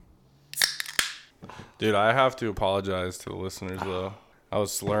Dude, I have to apologize to the listeners, though. I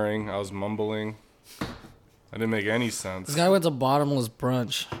was slurring. I was mumbling. I didn't make any sense. This guy went to bottomless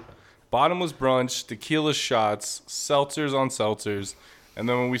brunch. Bottomless brunch, tequila shots, seltzers on seltzers. And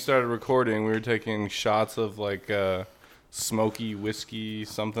then when we started recording, we were taking shots of, like, smoky whiskey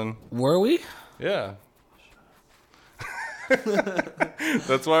something. Were we? Yeah.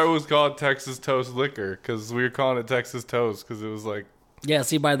 That's why it was called Texas Toast Liquor, because we were calling it Texas Toast, because it was like... Yeah,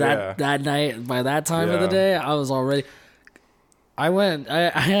 see, by that night, by that time of the day, I was already... I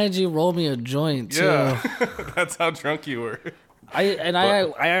had you roll me a joint, too. Yeah, that's how drunk you were.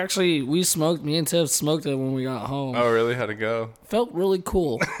 We smoked, me and Tiff smoked it when we got home. Oh, really? How'd it go? Felt really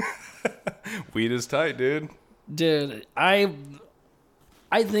cool. Weed is tight, dude. Dude, I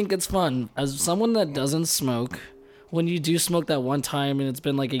think it's fun. As someone that doesn't smoke... When you do smoke that one time and it's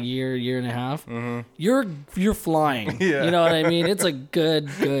been like a year and a half, you're flying. Yeah. You know what I mean? It's a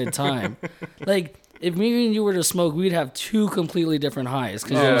good time. Like, if me and you were to smoke, we'd have two completely different highs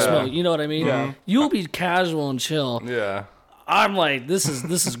because you smoke. You know what I mean? Yeah. You'll be casual and chill. Yeah. I'm like, this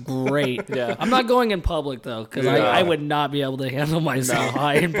is great. Yeah. I'm not going in public, though, because I would not be able to handle myself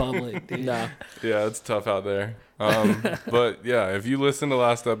high in public. Dude. No. Yeah, it's tough out there. But, yeah, if you listened to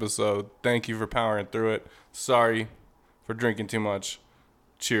last episode, thank you for powering through it. Sorry for drinking too much.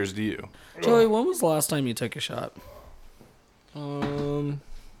 Cheers to you. Joey, when was the last time you took a shot?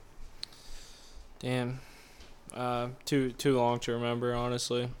 Damn. Too long to remember,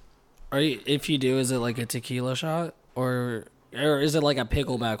 honestly. If you do, is it like a tequila shot? Or is it like a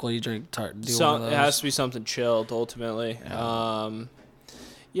pickleback while you drink one of those? It has to be something chilled, ultimately.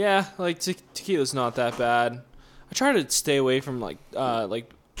 Yeah. Like tequila's not that bad. I try to stay away from like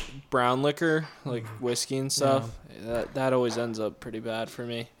brown liquor, like whiskey and stuff. Yeah. That always ends up pretty bad for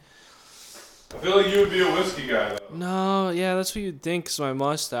me. I feel like you would be a whiskey guy, though. No, yeah, that's what you'd think, 'cause my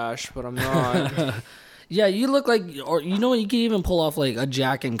mustache, but I'm not. Yeah, you look like, or you know what, you can even pull off like a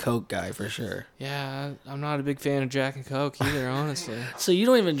Jack and Coke guy for sure. Yeah, I'm not a big fan of Jack and Coke either, honestly. So you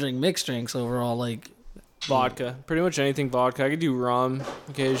don't even drink mixed drinks overall, like... Vodka. Pretty much anything vodka. I could do rum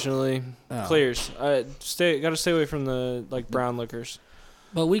occasionally. Oh. Clears. Gotta stay away from the like brown liquors.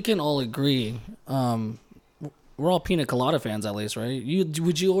 But we can all agree, we're all pina colada fans at least, right?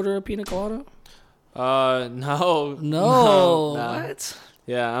 Would you order a pina colada? No. No. What?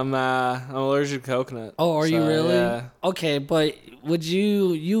 Yeah, I'm allergic to coconut. Oh, are you really? Yeah. Okay, but would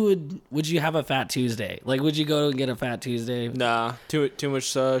you have a Fat Tuesday? Like, would you go and get a Fat Tuesday? Nah, too much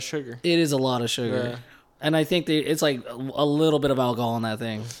sugar. It is a lot of sugar. Yeah. And I think it's like a little bit of alcohol in that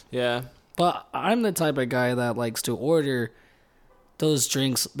thing. Yeah. But I'm the type of guy that likes to order those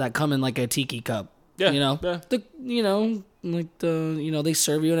drinks that come in like a tiki cup. Yeah. You know? Yeah. They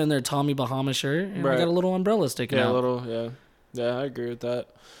serve you it in their Tommy Bahama shirt. And Right. I got a little umbrella sticking out. Yeah, a little, yeah. Yeah, I agree with that.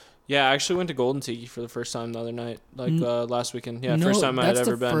 Yeah, I actually went to Golden Tiki for the first time the other night, like last weekend. Yeah, first time I had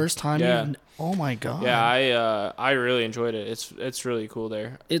ever been. That's the first time. Yeah. Oh my god. Yeah, I really enjoyed it. It's really cool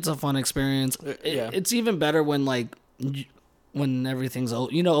there. It's a fun experience. Yeah. It's even better when when everything's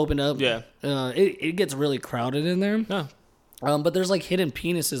opened up. Yeah. It gets really crowded in there. No. But there's like hidden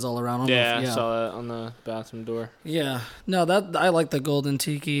penises all around. I saw that on the bathroom door. Yeah. No, I like the Golden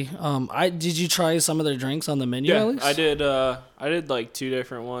Tiki. Did you try some of their drinks on the menu? Yeah, at least? I did. I did like two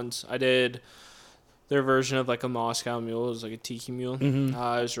different ones. I did their version of like a Moscow Mule. It was like a tiki mule. Mm-hmm.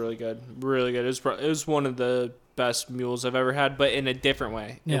 It was really good. Really good. It was one of the best mules I've ever had, but in a different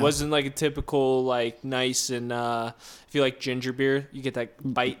way. Yeah. It wasn't like a typical like nice and if you like ginger beer, you get that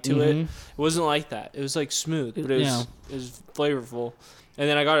bite to it. It wasn't like that. It was like smooth, but it was flavorful. And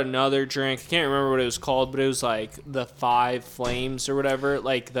then I got another drink. I can't remember what it was called, but it was like the Five Flames or whatever. It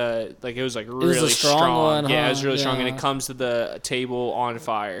was like really it was a strong one. Yeah, huh? it was really strong, and Yeah. it comes to the table on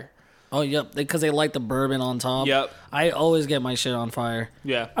fire. Oh, yep, because they light the bourbon on top. Yep. I always get my shit on fire.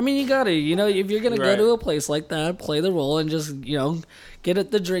 Yeah. I mean, you gotta, if you're gonna go Right. to a place like that, play the role and just,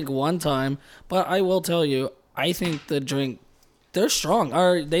 get the drink one time. But I will tell you, I think the drink, they're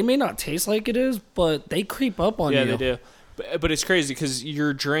strong. They may not taste like it is, but they creep up on you. Yeah, they do. But it's crazy because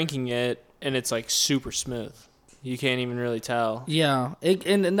you're drinking it and it's like super smooth. You can't even really tell. Yeah,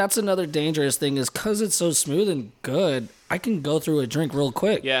 and that's another dangerous thing is because it's so smooth and good, I can go through a drink real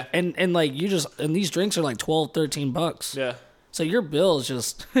quick. Yeah. And like and these drinks are like $12, $13. Yeah. So your bill is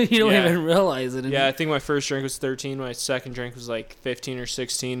just, you don't Yeah. even realize it. Yeah, I think my first drink was 13. My second drink was like 15 or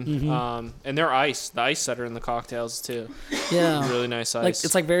 16. Mm-hmm. And they're ice. The ice that are in the cocktails too. Yeah. Really nice ice.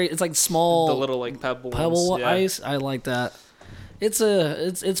 Like it's like small the little like pebble ones. Yeah. ice. I like that. It's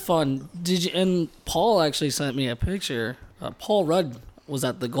fun. And Paul actually sent me a picture. Paul Rudd was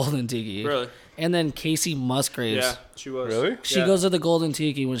at the Golden Tiki. Really? and then Casey Musgraves. Yeah, she was. Really? She goes to the Golden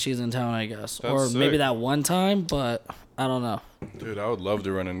Tiki when she's in town, I guess, That's or maybe sick. that one time, but I don't know. Dude, I would love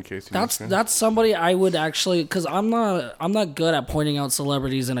to run into Casey. That's somebody I would actually, because I'm not good at pointing out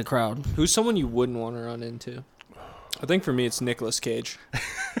celebrities in a crowd. Who's someone you wouldn't want to run into? I think for me it's Nicolas Cage.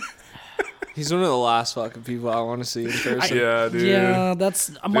 He's one of the last fucking people I want to see in person. Yeah, dude. Yeah,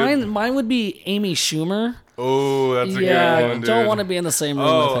 that's mine. Mine would be Amy Schumer. Oh, that's a good one, dude. Don't want to be in the same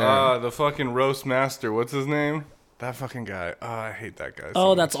room with her. The fucking roast master. What's his name? That fucking guy. Oh, I hate that guy.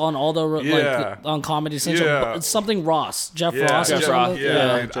 Oh, so that's much. on all the Yeah. like on Comedy Central. Yeah. It's something Ross, Jeff Yeah, Ross, or Jeff something. Ross.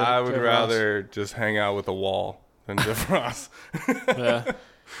 Yeah, dude, Jeff- I would Jeff rather just hang out with a wall than Jeff Ross. Yeah.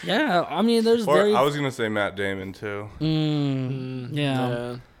 Yeah, I mean, there's Or very I was gonna say Matt Damon too.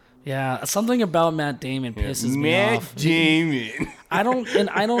 yeah. Something about Matt Damon pisses me off. Damon. I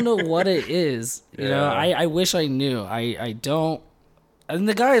don't know what it is. You know, Yeah. I wish I knew. I don't. And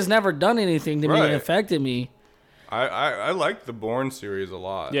the guy has never done anything to me Right. that affected me. I like the Bourne series a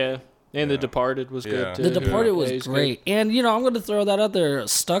lot. Yeah. And The Departed was Yeah. good too. The Departed Yeah, was he's great. And, you know, I'm going to throw that out there.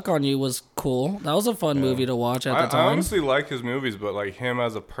 Stuck on You was cool. That was a fun movie to watch at the I time. honestly like his movies, but like him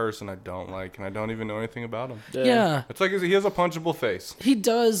as a person, I don't like, and I don't even know anything about him. good. Yeah, It's like he has a punchable face. he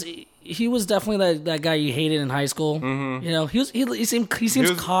does. He was definitely that guy you hated in high school. Mm-hmm. You know, he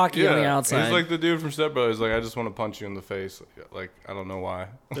seems cocky on the outside. He's like the dude from Step Brothers. Like, I just want to punch you in the face. Like, I don't know why.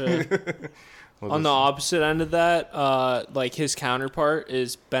 Yeah. Well, On the this- opposite end of that, like his counterpart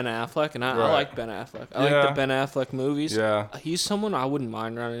is Ben Affleck, and I Right. like Ben Affleck. I Yeah. like the Ben Affleck movies. Yeah. He's someone I wouldn't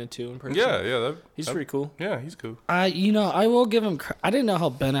mind running into in person. Yeah. He's pretty cool. Yeah, he's cool. You know, I will give him. I didn't know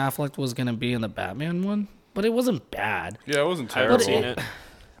how Ben Affleck was going to be in the Batman one, but it wasn't bad. Yeah, it wasn't I haven't terrible. seen it.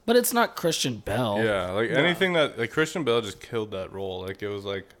 But it's not Christian Bell. Yeah, like anything that like Christian Bale just killed that role. Like it was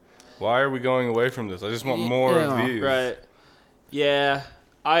like, why are we going away from this? I just want more of Yeah. these. Right. Yeah.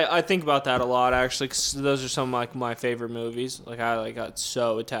 I think about that a lot actually, 'cause those are some of like my favorite movies. Like I got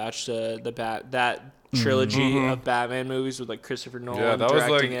so attached to that trilogy of Batman movies with like Christopher Nolan. Yeah, that was like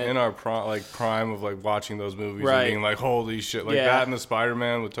directing it. in our prime of like watching those movies Right. and being like, holy shit, like Yeah. that and the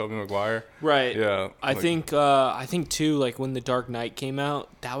Spider-Man with Tobey Maguire. Right. Yeah, I like- think too, like when The Dark Knight came out,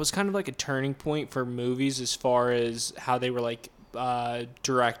 that was kind of like a turning point for movies as far as how they were like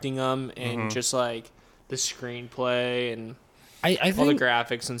directing them and Mm-hmm. just like the screenplay and I all the think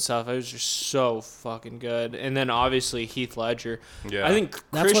graphics and stuff. It was just so fucking good. And then obviously Heath Ledger. Yeah. I think That's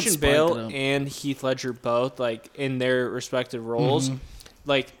what Christian spiked Bale it up. and Heath Ledger both, like in their respective roles, Mm-hmm.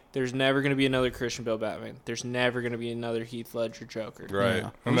 like there's never going to be another Christian Bale Batman. There's never going to be another Heath Ledger Joker. Right. Yeah.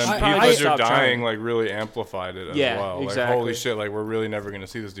 And We then should Heath probably Ledger stop dying trying. like really amplified it as Yeah, well. Like exactly. holy shit, like we're really never gonna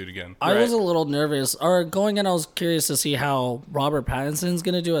see this dude again. I was a Right. little nervous. Or going in, I was curious to see how Robert Pattinson's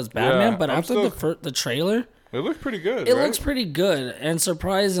going to do as Batman. Yeah, but I'm after still- the trailer, It looked pretty good. it right? looks pretty good. And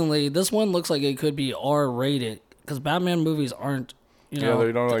surprisingly, this one looks like it could be R-rated because Batman movies aren't, you Yeah, know,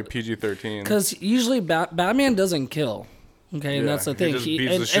 they don't like PG-13. because usually Batman doesn't kill. Okay, and Yeah, that's the he thing. just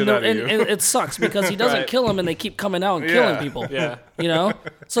beats the shit and, out of and, you. and it sucks because he doesn't Right. kill him, and they keep coming out and Yeah. killing people. Yeah. You know.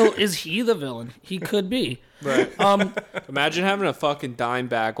 So is he the villain? He could be. Right. Imagine having a fucking dime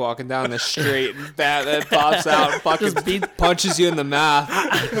bag walking down the street and Batman pops out and fucking punches you in the mouth.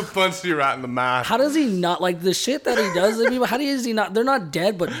 Punch you right in the mouth. How does he not like the shit that he does to people? How does he not? They're not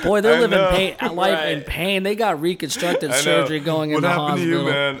dead, but boy, they're I living know. life in Right. pain. They got reconstructed I know. surgery going in what the happened hospital. to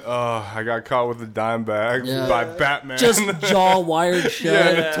you, man? Oh, I got caught with a dime bag Yeah. by Batman. Just jaw wired shut.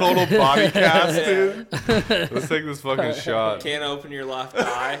 yeah, total body cast, dude. Let's take this fucking shot. Can't open your left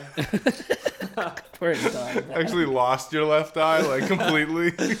eye. Where he died. Actually lost your left eye, like,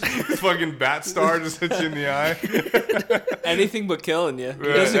 completely. This fucking bat star just hit you in the eye. Anything but killing you. He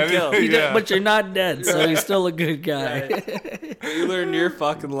Right, doesn't kill. anything- He did- Yeah. But you're not dead, so he's still a good guy. You learned your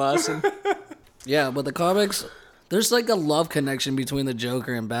fucking lesson. Yeah, but the comics, there's like a love connection between the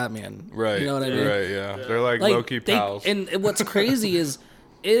Joker and Batman. Right. You know what I mean? Right, yeah. They're like, Like, low-key pals. and what's crazy is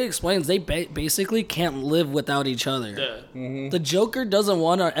it explains they basically can't live without each other. Mm-hmm. The Joker doesn't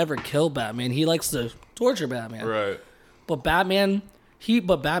want to ever kill Batman. He likes to torture Batman. right. But Batman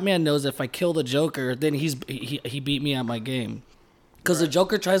knows if I kill the Joker, then he beat me at my game. Because the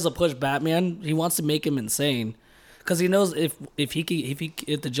Joker tries to push Batman, he wants to make him insane. Because he knows if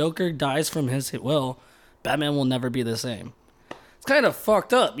the Joker dies from his will, Batman will never be the same. It's kind of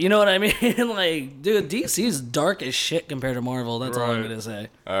fucked up, you know what I mean? Like, dude, DC's dark as shit compared to Marvel. That's all I'm Right. gonna say.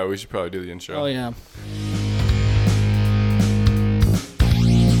 All right, we should probably do the intro. Oh yeah.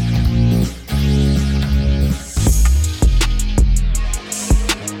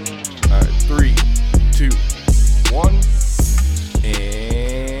 All right, 3, 2, 1,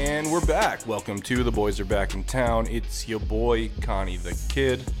 and we're back. Welcome to The Boys Are Back in Town. It's your boy, Connie the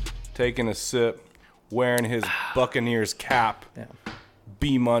Kid. taking a sip, wearing his Buccaneers cap,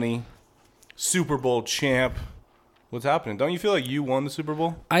 B-Money, Super Bowl champ. What's happening? Don't you feel like you won the Super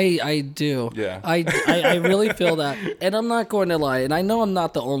Bowl? I do. Yeah. I really feel that. And I'm not going to lie. And I know I'm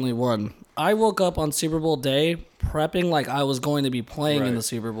not the only one. I woke up on Super Bowl day prepping like I was going to be playing in the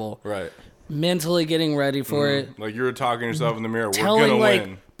Super Bowl. Right. Mentally getting ready for it. Like you were talking to yourself in the mirror. We're Telling going to like,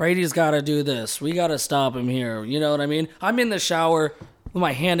 win. Brady's got to do this. We got to stop him here. You know what I mean? I'm in the shower with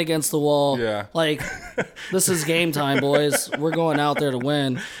my hand against the wall. Yeah. Like, this is game time, boys. We're going out there to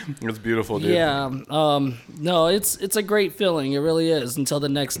win. It's beautiful, dude. Yeah. No, it's a great feeling. It really is until the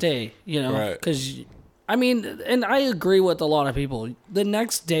next day, you know. Right. Because, I mean, and I agree with a lot of people. The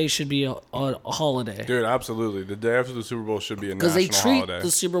next day should be a holiday. Dude, absolutely. The day after the Super Bowl should be a Because national they treat holiday.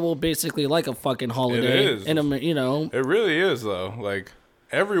 the Super Bowl basically like a fucking holiday. It is. And, you know. It really is, though. Like,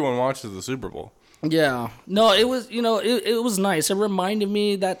 everyone watches the Super Bowl. Yeah. No, it was, you know, it was nice. It reminded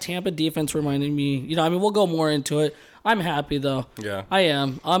me, that Tampa defense reminded me, you know, I mean, we'll go more into it. I'm happy, though. Yeah. I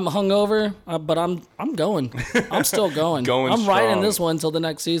am. I'm hungover, but I'm going. I'm still going. Going I'm riding strong. this one until the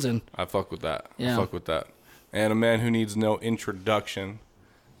next season. I fuck with that. Yeah. I fuck with that. And a man who needs no introduction,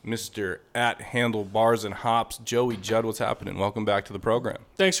 Mr. at Handlebars and Hops, Joey Judd. What's happening? Welcome back to the program.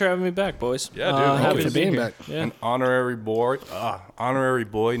 Thanks for having me back, boys. Yeah, dude. Happy always. to be back. Yeah. An honorary boy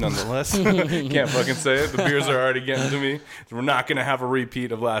nonetheless. Can't fucking say it. The beers are already getting to me. We're not going to have a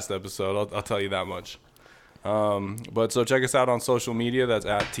repeat of last episode. I'll tell you that much. But so check us out on social media. That's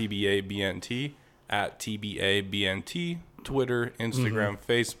at TBABNT, at TBABNT, Twitter, Instagram,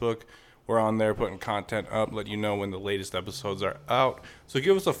 Facebook. We're on there putting content up, let you know when the latest episodes are out. So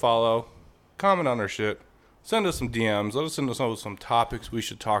give us a follow, comment on our shit, send us some DMs, let us know some topics we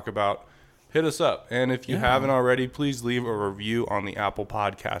should talk about. Hit us up. And if you haven't already, please leave a review on the Apple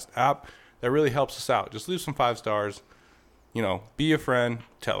Podcast app. That really helps us out. Just leave some 5 stars. You know, be a friend,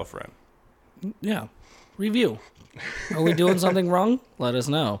 tell a friend. Yeah. Review. Are we doing something wrong? Let us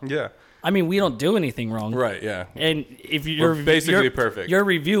know. Yeah. I mean, we don't do anything wrong. Right, yeah. And if you're basically perfect. Your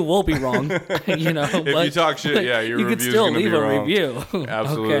review will be wrong. You know, If you talk shit, yeah, your you could review's still gonna leave be a wrong. review.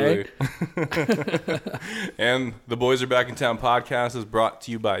 Absolutely. Okay. And the Boys Are Back in Town podcast is brought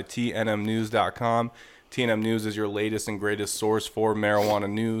to you by TNMnews.com. TNM News is your latest and greatest source for marijuana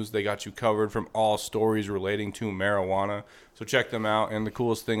news. They got you covered from all stories relating to marijuana. So check them out. And the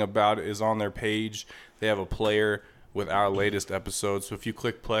coolest thing about it is on their page, they have a player with our latest episodes. So if you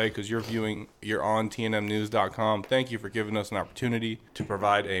click play, because you're on TNMnews.com, thank you for giving us an opportunity to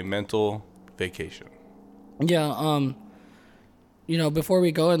provide a mental vacation. Yeah, you know, before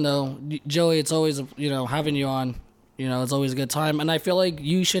we go in though, Joey, it's always, you know, having you on, you know, it's always a good time. And I feel like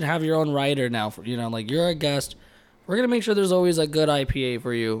you should have your own writer now, for, you know, like you're a guest. We're going to make sure there's always a good IPA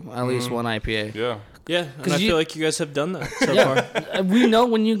for you, at least one IPA. Yeah. Yeah, and I feel like you guys have done that so far. We know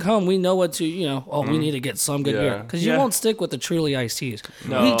when you come, we know what to, you know, we need to get some good beer. Because you Yeah. won't stick with the truly iced teas.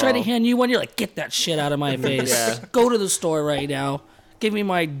 No. We try to hand you one, you're like, get that shit out of my face. Yeah. Go to the store right now. Give me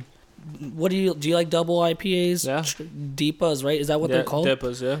my, do you like double IPAs? Yeah. Deepas, right? Is that what they're called?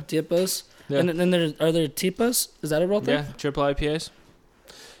 Dippas, yeah. Dippas. Yeah. And then are there Tipas? Is that a real thing? Yeah, triple IPAs.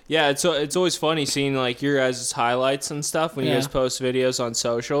 Yeah, it's always funny seeing like your guys' highlights and stuff when you guys post videos on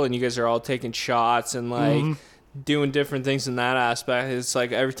social and you guys are all taking shots and like doing different things in that aspect. It's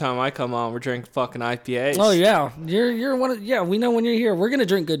like every time I come on, we're drinking fucking IPAs. Oh yeah, you're one of, yeah. We know when you're here, we're gonna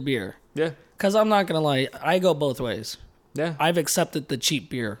drink good beer. Yeah. Cause I'm not gonna lie, I go both ways. Yeah. I've accepted the cheap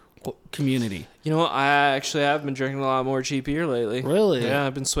beer community. You know what? I actually have been drinking a lot more cheap beer lately. Really? Yeah,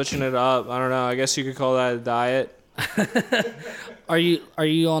 I've been switching it up. I don't know. I guess you could call that a diet. Are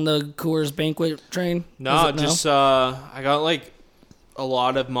you on the Coors Banquet train? No, just I got like a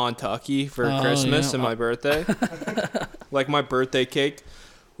lot of Montucky for Christmas and my birthday. Like my birthday cake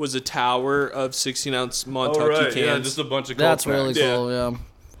was a tower of 16-ounce Montucky cans. Yeah, just a bunch of cold That's really packs. cool. Yeah.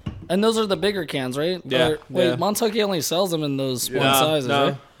 And those are the bigger cans, right? Yeah, Wait, yeah. Montucky only sells them in those one No, sizes, no.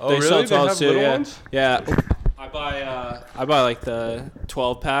 right? Oh, They really? sell They have 12s too, little yeah. ones? Yeah. I buy like the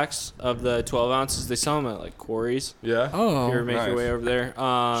 12 packs of the 12 ounces. They sell them at like Quarries. Yeah. If you ever Oh, make nice. your way over there.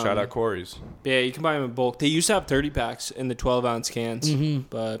 Shout out Corey's. Yeah, you can buy them in bulk. They used to have 30 packs in the 12 ounce cans, Mm-hmm.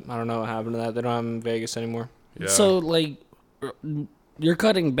 but I don't know what happened to that. They don't have them in Vegas anymore. Yeah. so like you're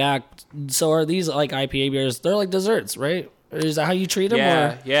cutting back. So are these like IPA beers? They're like desserts, right? Or is that how you treat them?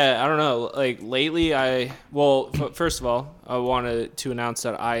 Yeah, Or? yeah. I don't know. Like lately, first of all, I wanted to announce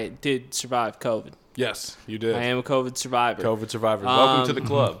that I did survive COVID. Yes, you did. I am a COVID survivor. COVID survivor. Welcome to the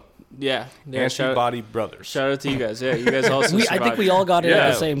club. Yeah. Antibody Brothers. Shout out to you guys. Yeah, you guys also I survived. think we all got it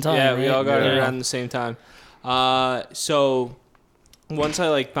at the same time. Yeah, right? we all got it Yeah. around the same time. So once I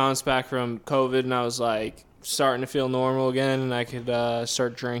like bounced back from COVID and I was like starting to feel normal again, and I could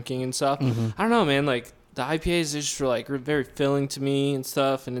start drinking and stuff. I don't know, man. Like the IPAs, they just were like very filling to me and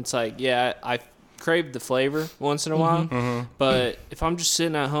stuff, and it's like, yeah, I crave the flavor once in a while, but if I'm just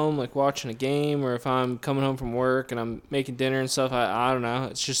sitting at home like watching a game, or if I'm coming home from work and I'm making dinner and stuff, I don't know,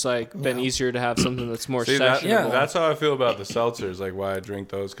 it's just like been easier to have something that's more sessionable. That's how I feel about the seltzers, like why I drink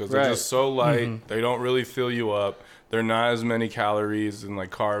those, because they're just so light. They don't really fill you up. They're not as many calories and like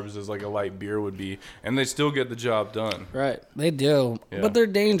carbs as like a light beer would be, and they still get the job done. Right. They do, but they're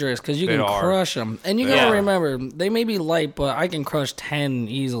dangerous because you can crush them. And you gotta remember, they may be light, but I can crush 10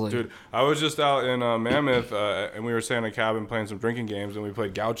 easily. Dude, I was just out in Mammoth, and we were staying in a cabin playing some drinking games, and we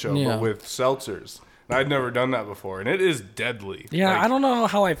played Gaucho, but with seltzers. I'd never done that before, and it is deadly. Yeah, like, I don't know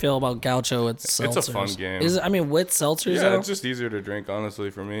how I feel about Gaucho with seltzers. It's a fun game. Is it, I mean, with seltzers, yeah, it's just easier to drink, honestly,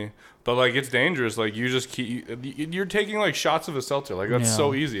 for me. But, like, it's dangerous. Like, you just you're taking, like, shots of a seltzer. Like, that's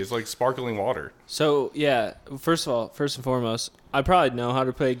so easy. It's like sparkling water. So, yeah, first and foremost, I probably know how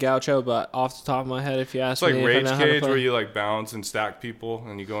to play Gaucho, but off the top of my head, if you ask me, it's like Rage Cage, where you, like, bounce and stack people,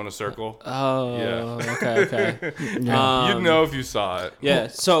 and you go in a circle. Oh, yeah. Okay. You'd know if you saw it. Yeah,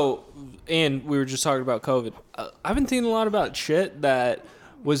 so, and we were just talking about COVID. I've been thinking a lot about shit that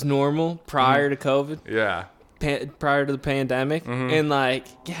was normal prior to COVID. Yeah. Prior to the pandemic, and like,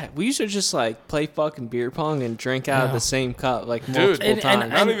 yeah, we used to just like play fucking beer pong and drink out of the same cup like multiple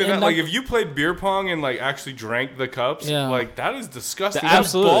times. Not even that. Like, if you played beer pong and like actually drank the cups, like that is disgusting. That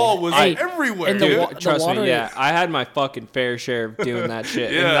ball was everywhere. And trust me, yeah, I had my fucking fair share of doing that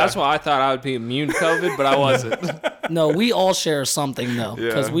shit, and that's why I thought I would be immune to COVID, but I wasn't. No, we all share something though,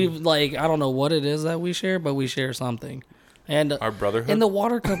 because we've like, I don't know what it is that we share, but we share something. And our brotherhood. And the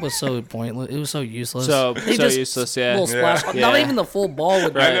water cup was so pointless. It was so useless. So useless, yeah. Little splash. Not even the full ball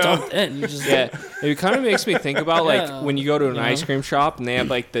would get dumped in. You just It kind of makes me think about like when you go to an ice cream shop and they have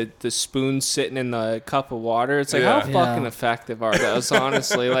like the spoons sitting in the cup of water. It's like how fucking effective are those?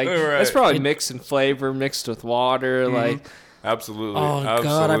 Honestly, like it's probably mixing flavor mixed with water. Like absolutely. Oh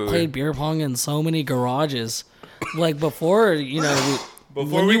god, I played beer pong in so many garages. Like before, you know.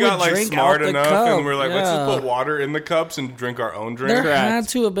 Before we got like smart enough and we were like, let's just put water in the cups and drink our own drink. There had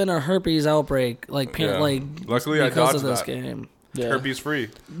to have been a herpes outbreak, like luckily because of this game. Yeah. Herpes free.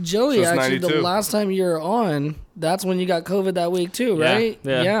 Joey, actually, 92. The last time you were on, that's when you got COVID that week too, right?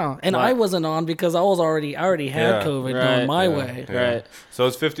 Yeah. And I wasn't on because I already had COVID going my way. Right. So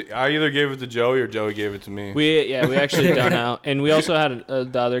it's 50. I either gave it to Joey or Joey gave it to me. We actually done out, and we also had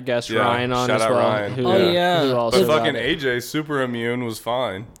the other guest Ryan on as well. Ryan. Who, who also but fucking AJ, super immune, was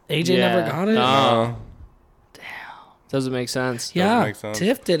fine. AJ never got it. No. Doesn't make sense. Yeah,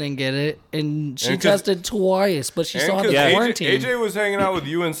 Tiff didn't get it, and she tested twice, but she still had the quarantine. AJ was hanging out with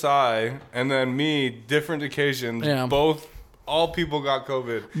you and Sai, and then me, different occasions. Yeah. All people got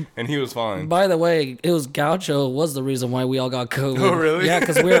COVID, and he was fine. By the way, it was Gaucho was the reason why we all got COVID. Oh, really? Yeah,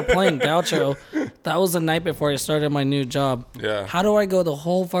 because we were playing Gaucho. That was the night before I started my new job. Yeah. How do I go the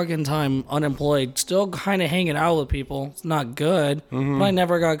whole fucking time unemployed, still kind of hanging out with people? It's not good, but I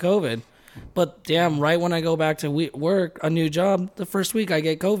never got COVID. But damn, right when I go back to work, a new job, the first week I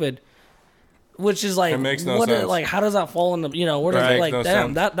get COVID, which is like, it makes no sense. Like, how does that fall in the, where does it like,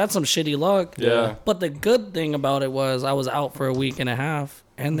 damn, that's some shitty luck. Yeah. But the good thing about it was I was out for a week and a half,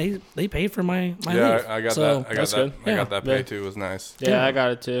 and they paid for my leave. I got that. I got that pay too. It was nice. Yeah, I got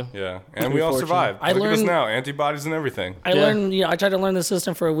it too. Yeah, and we all survived. Look at us now, antibodies and everything. I learned. I tried to learn the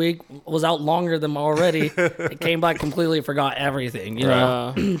system for a week. Was out longer than already. It came back completely, forgot everything. You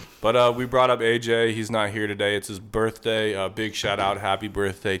know. But we brought up AJ. He's not here today. It's his birthday. Big shout out, happy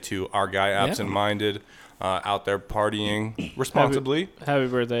birthday to our guy, Absent Minded. Out there partying responsibly. Happy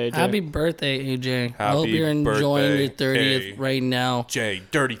birthday, AJ. Happy birthday, AJ. I hope you're enjoying your 30th right now. J,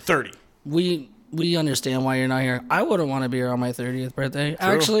 dirty 30. We understand why you're not here. I wouldn't want to be here on my 30th birthday. True.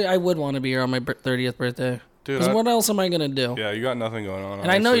 Actually, I would want to be here on my 30th birthday. Because what else am I going to do? Yeah, you got nothing going on. And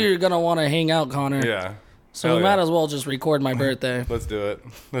honestly. I know you're going to want to hang out, Connor. Yeah. So we might as well just record my birthday. Let's do it.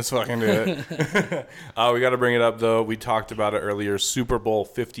 Let's fucking do it. We got to bring it up, though. We talked about it earlier. Super Bowl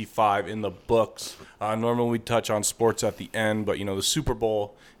 55 in the books. Normally we touch on sports at the end, but, the Super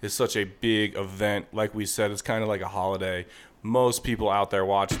Bowl is such a big event. Like we said, it's kind of like a holiday. Most people out there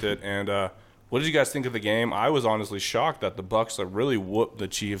watched it. And what did you guys think of the game? I was honestly shocked that the Bucs really whooped the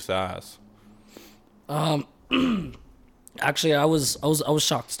Chiefs' ass. Actually, I was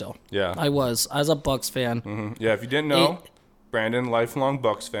shocked still. Yeah. I was. As a Bucs fan. Mm-hmm. Yeah, if you didn't know, Brandon, lifelong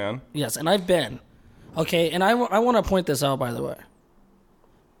Bucs fan. Yes, and I've been. Okay, and I want to point this out, by the way.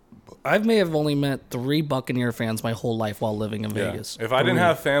 I may have only met 3 Buccaneer fans my whole life while living in Vegas. If I didn't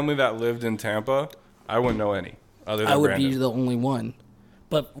have family that lived in Tampa, I wouldn't know any other than I would Brandon. be the only one.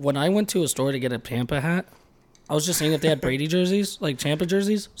 But when I went to a store to get a Tampa hat, I was just seeing if they had Brady jerseys, like Tampa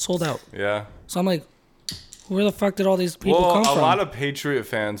jerseys, sold out. Yeah. So I'm like, where the fuck did all these people come from? A lot of Patriot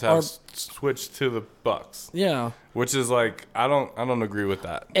fans have switched to the Bucks. Yeah. Which is like, I don't agree with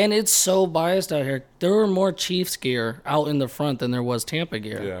that. And it's so biased out here. There were more Chiefs gear out in the front than there was Tampa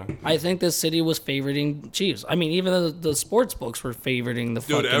gear. Yeah. I think this city was favoriting Chiefs. I mean, even the sports books were favoriting the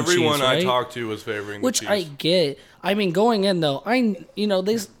fucking Chiefs, everyone I right? talked to was favoring the Chiefs. Which I get. I mean, going in though,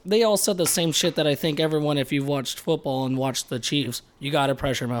 they all said the same shit that I think everyone, if you've watched football and watched the Chiefs, you got to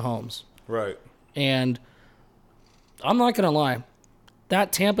pressure Mahomes. Right. And I'm not gonna lie.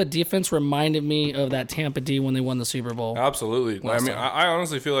 That Tampa defense reminded me of that Tampa D when they won the Super Bowl. Absolutely. I mean, I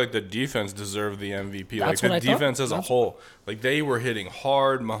honestly feel like the defense deserved the MVP. That's like what the I defense thought. as a whole, like they were hitting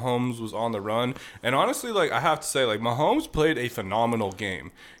hard. Mahomes was on the run, and honestly, like I have to say, like Mahomes played a phenomenal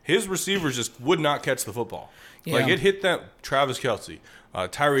game. His receivers just would not catch the football. Yeah. Like it hit that Travis Kelce,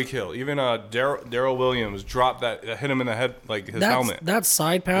 Tyreek Hill, even Darrell Williams dropped that hit him in the head, like his helmet. That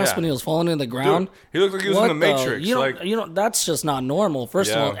side pass Yeah. when he was falling in the ground. Dude, he looked like he was in the Matrix. You know, that's just not normal.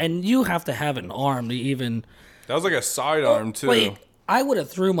 First of Yeah. all, and you have to have an arm to even. That was like a sidearm too. Like, I would have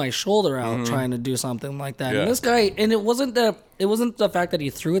threw my shoulder out trying to do something like that. Yeah. And this guy, and it wasn't the fact that he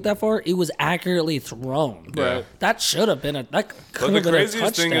threw it that far. It was accurately thrown. Yeah. That should have been that could But have the been a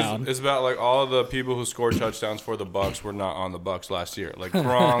craziest thing touchdown. is about like all the people who scored touchdowns for the Bucks were not on the Bucks last year. Like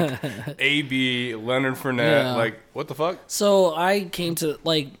Gronk, AB, Leonard Fournette. Yeah. Like what the fuck? So I came to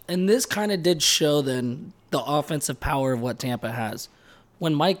and this kind of did show then the offensive power of what Tampa has.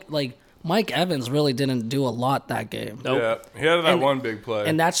 When Mike Evans really didn't do a lot that game. Nope. Yeah, he had that one big play.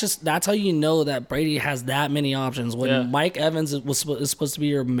 And that's how you know that Brady has that many options. When Mike Evans is supposed to be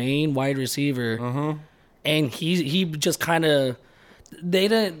your main wide receiver, and he just kind of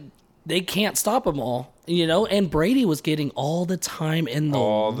they can't stop him all, And Brady was getting all the time in the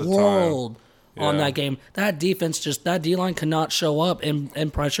world on that game. That defense that D line could not show up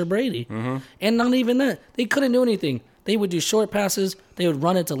and pressure Brady, and not even that they couldn't do anything. They would do short passes. They would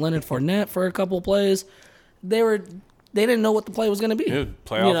run it to Leonard Fournette for a couple plays. They didn't know what the play was going to be. Dude,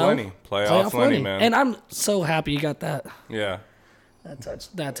 playoff Lenny. Playoff Lenny, man. And I'm so happy you got that. Yeah.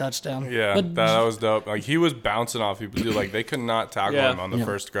 That touchdown. Yeah, But that was dope. Like he was bouncing off people. Dude, like they could not tackle him on the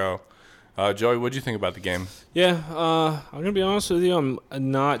first go. Joey, what'd you think about the game? Yeah, I'm gonna be honest with you. I'm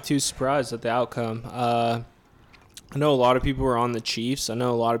not too surprised at the outcome. I know a lot of people were on the Chiefs. I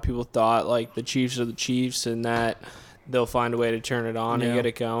know a lot of people thought like the Chiefs are the Chiefs and that they'll find a way to turn it on and get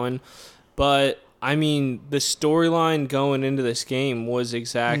it going. But I mean, the storyline going into this game was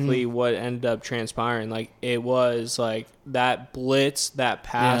exactly what ended up transpiring. Like it was like that blitz, that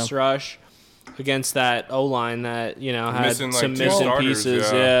pass rush against that O-line that, had Missing, like, some two missing starters,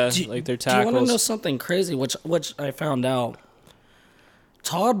 pieces. yeah. Like their do you want to know tackles. something crazy, which I found out?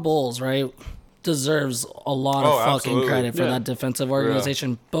 Todd Bowles, right, deserves a lot of fucking absolutely. credit for Yeah. that defensive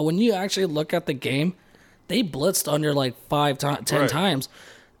organization. But when you actually look at the game, they blitzed under like 10 They times.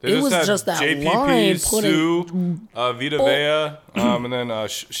 It was had just that JPP, line Sue, Vita Vea, and then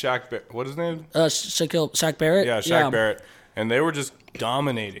Shaq. What is his name? Shaq Barrett. Yeah, Shaq Barrett, and they were just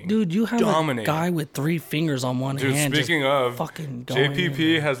dominating. Dude, you have a guy with 3 fingers on one Dude, hand. speaking of, fucking going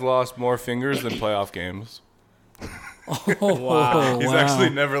JPP has lost more fingers than playoff games. Wow. He's actually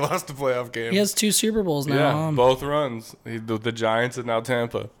never lost a playoff game. He has 2 Super Bowls now. Yeah, both runs. The Giants and now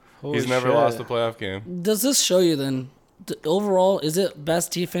Tampa. He's never shit. lost a playoff game. Does this show you then? Overall, is it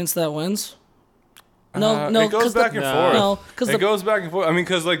best defense that wins? No, It goes back and forth. No, because it goes back and forth. I mean,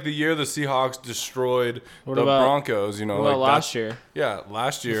 because like the year the Seahawks destroyed the about- Broncos, What like about last that's- year? Yeah,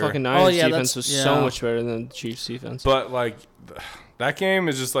 last year. The fucking Niners yeah, defense was so yeah. much better than the Chiefs defense. But like that game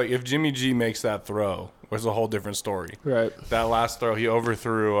is just like if Jimmy G makes that throw, it's a whole different story. Right. That last throw, he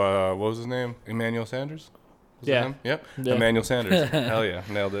overthrew. What was his name? Emmanuel Sanders. Was that Yeah. him? Yep. Yeah. Emmanuel Sanders. Hell yeah,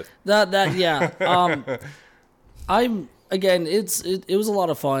 nailed it. I'm again. It was a lot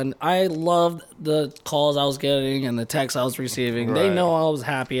of fun. I loved the calls I was getting and the texts I was receiving. They Right. know I was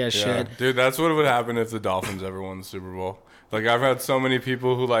happy as Yeah. shit. Dude, that's what would happen if the Dolphins ever won the Super Bowl. Like, I've had so many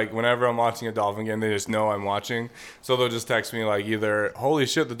people who, like, whenever I'm watching a Dolphin game, they just know I'm watching. So they'll just text me, like, either, holy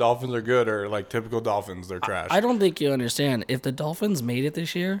shit, the Dolphins are good, or, like, typical Dolphins, they're trash. I don't think you understand. If the Dolphins made it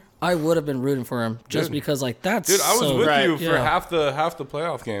this year, I would have been rooting for them just Dude. because, like, that's Dude, I was so, with Right. you for Yeah. half the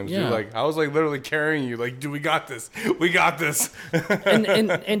playoff games, Yeah. dude. Like, I was, like, literally carrying you. Like, dude, we got this. We got this.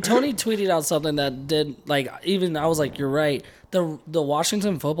 and Tony tweeted out something that did, like, even I was like, you're right. The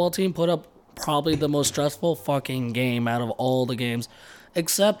Washington football team put up probably the most stressful fucking game out of all the games,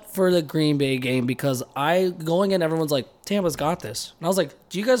 except for the Green Bay game, because going in, everyone's like, Tampa's got this. And I was like,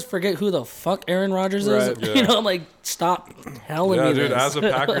 do you guys forget who the fuck Aaron Rodgers is? Right, yeah. I'm like, stop telling Yeah, me dude, this. as a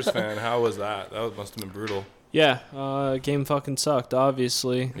Packers fan, how was that? That must have been brutal. Yeah, game fucking sucked,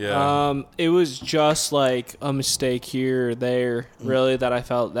 obviously. Yeah. It was just like a mistake here or there, really, that I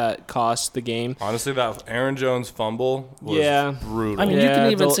felt that cost the game. Honestly, that Aaron Jones fumble was brutal. I mean, you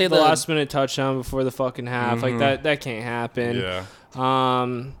can even say the last minute touchdown before the fucking half. Like, that can't happen. Yeah. I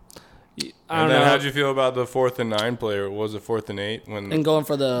don't know. How'd you feel about the 4th and 9 player? Was it 4th and 8 when and going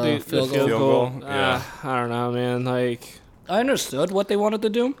for the field goal? Yeah. I don't know, man. Like, I understood what they wanted to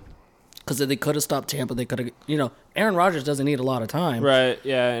do. Because they could have stopped Tampa. They could have, Aaron Rodgers doesn't need a lot of time. Right,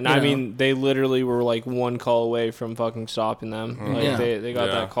 yeah. And I mean, they literally were like one call away from fucking stopping them. Like, they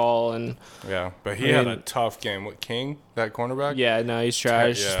got that call. And yeah, but he had a tough game. What, King, that cornerback? Yeah, no, he's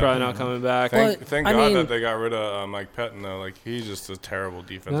trash. He's probably not coming back. Thank God that they got rid of Mike Pettin, though. Like, he's just a terrible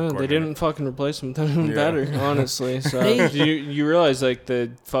defensive coordinator. They didn't fucking replace him better, honestly. So you realize, like,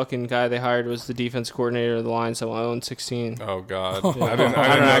 the fucking guy they hired was the defense coordinator of the Lions that won 16. Oh, God. I didn't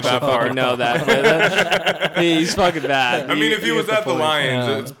know that part. Know that. But, he's fucking bad. I mean, if he was at the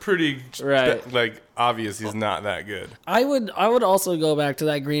Lions, it's pretty obvious he's not that good. I would also go back to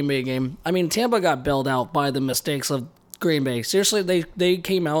that Green Bay game. I mean, Tampa got bailed out by the mistakes of Green Bay. Seriously, they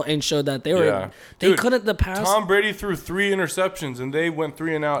came out and showed that they were they couldn't the pass. Tom Brady threw 3 interceptions and they went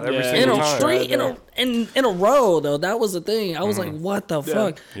 3 and out every single time. In a row though. That was the thing. I was like, what the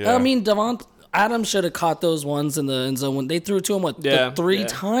fuck? Yeah. I mean, Devontae Adams should have caught those ones in the end zone when they threw to him 3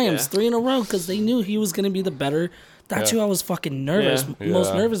 times, 3 in a row, because they knew he was going to be the better. That's who I was fucking most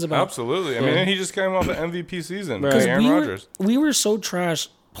nervous about. Absolutely. I mean, he just came off the MVP season. Right. Aaron Rodgers. We were so trash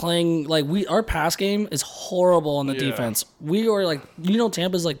playing. Like, our pass game is horrible on the defense. We were like,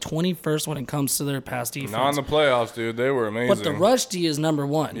 Tampa's like 21st when it comes to their pass defense. Not in the playoffs, dude. They were amazing. But the rush D is number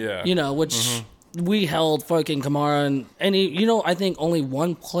 1. Yeah. Which we held fucking Kamara and he, I think only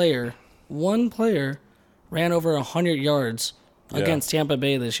one player ran over 100 yards against Tampa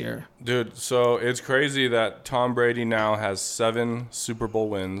Bay this year. Dude, so it's crazy that Tom Brady now has 7 Super Bowl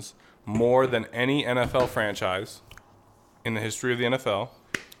wins, more than any NFL franchise in the history of the NFL.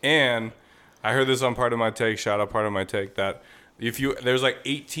 And I heard this on Part of My Take, shout out Part of My Take, that there's like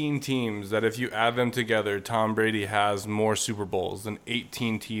 18 teams that if you add them together, Tom Brady has more Super Bowls than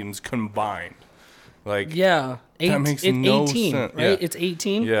 18 teams combined. Like, that makes no 18, sense. Right? It's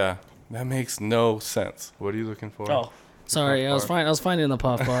 18? Yeah. That makes no sense. What are you looking for? Oh, sorry. I was finding the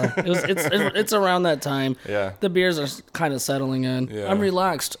puff bar. It's around that time. Yeah. The beers are kind of settling in. Yeah. I'm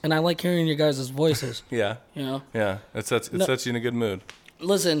relaxed, and I like hearing your guys' voices. Yeah. Yeah. It sets you in a good mood.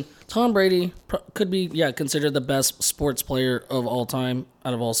 Listen, Tom Brady could be considered the best sports player of all time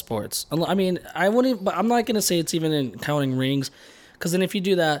out of all sports. I mean, but I'm not gonna say it's even in counting rings, because then if you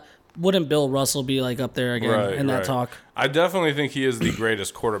do that, wouldn't Bill Russell be like up there again in that talk? I definitely think he is the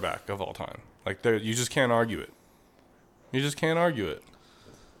greatest quarterback of all time. Like, you just can't argue it. You just can't argue it.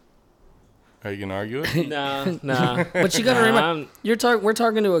 Are you gonna argue it? No. But you gotta remember, we're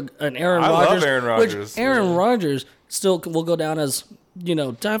talking to an Aaron Rodgers. I love Aaron Rodgers. Which Aaron Rodgers still will go down as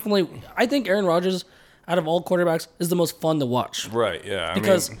definitely. I think Aaron Rodgers, out of all quarterbacks, is the most fun to watch. Right. Yeah.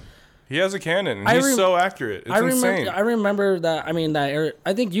 Because he has a cannon, and he's so accurate. It's insane. I remember that. I mean, I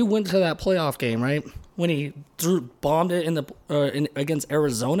think you went to that playoff game, right? When he bombed it in the against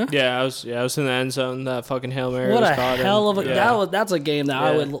Arizona. Yeah, I was in the end zone. That fucking Hail Mary. What was a caught hell of a that's a game that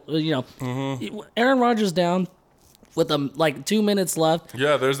I would Aaron Rodgers down with 2 minutes left.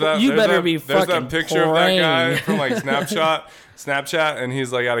 Yeah, there's that. You better that, be There's fucking that picture praying. of that guy from like Snapchat, and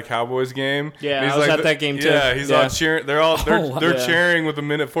he's like at a Cowboys game. Yeah, he's I was at that game too. Yeah, he's all cheering. They're Yeah. cheering with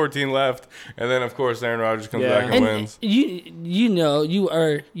 1:14 left, and then of course Aaron Rodgers comes back and wins. You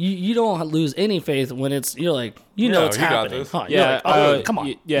don't lose any faith when it's it's happening. Huh, come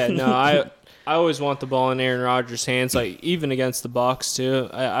on. I always want the ball in Aaron Rodgers' hands, like even against the Bucs too.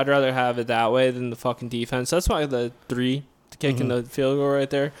 I'd rather have it that way than the fucking defense. That's why the 3 kicking the field goal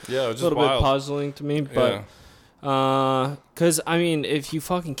right there. Yeah, it was a little bit puzzling to me, but because I mean, if you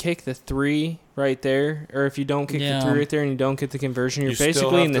fucking kick the 3 right there, or if you don't kick the 3 right there and you don't get the conversion, you're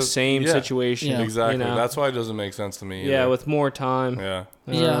basically in the same situation. Yeah. Exactly. That's why it doesn't make sense to me. Yeah, with more time.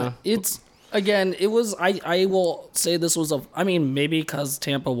 Yeah. It's. Again, it was. I will say this was maybe because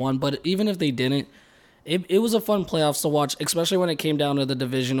Tampa won, but even if they didn't, it was a fun playoffs to watch, especially when it came down to the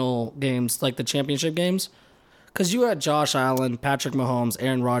divisional games, like the championship games, because you had Josh Allen, Patrick Mahomes,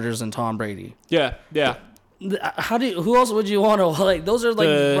 Aaron Rodgers, and Tom Brady. Yeah. Who else would you want to like? Those are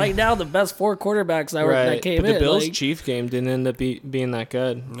like right now the best 4 quarterbacks that came in. The Bills Chief game didn't end up being that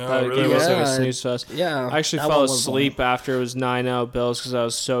good. No, it really game was wasn't. like a snooze fest. Yeah, I actually fell asleep after it was 9-0 Bills because I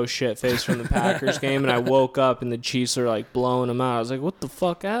was so shit faced from the Packers game, and I woke up and the Chiefs are like blowing them out. I was like, what the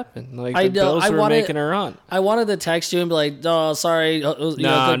fuck happened? Like the Bills were making a run. I wanted to text you and be like, oh, sorry, good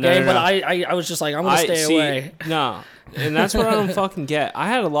game, but I was just like, I'm gonna stay away. No. And that's what I don't fucking get. I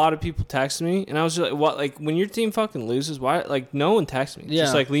had a lot of people text me, and I was just like, "What? Like, when your team fucking loses, why? Like, no one texts me. Yeah.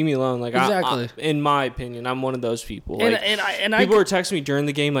 Just like leave me alone." Like, exactly. In my opinion, I'm one of those people. Like, and people were texting me during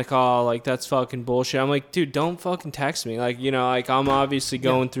the game, like, "Oh, like that's fucking bullshit." I'm like, dude, don't fucking text me. Like, like I'm obviously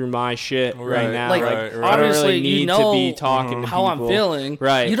going through my shit right now. Like, I don't really need to be talking to how people. I'm feeling.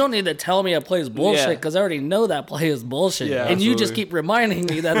 Right. You don't need to tell me a play is bullshit because I already know that play is bullshit. Yeah, and you just keep reminding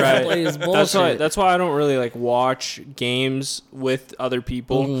me that that play is bullshit. That's why I don't really like watch games with other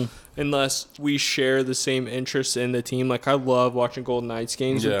people unless we share the same interests in the team. Like I love watching Golden Knights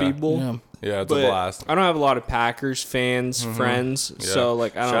games with people. Yeah, it's a blast. I don't have a lot of Packers fans, friends, so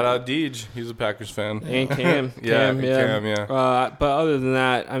like I don't. Shout out Deej, he's a Packers fan. And Cam, Cam. But other than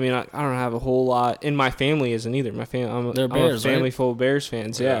that, I mean, I don't have a whole lot. And my family isn't either. My family, I'm a family full of Bears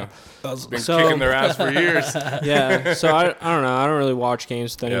fans. Yeah. Been kicking their ass for years. Yeah, so I don't know. I don't really watch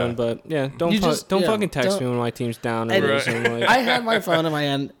games with anyone, but don't fucking text me when my team's down. Or like, I had my phone in my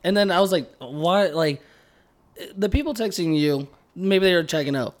hand, and then I was like, "What?" Like the people texting you, maybe they were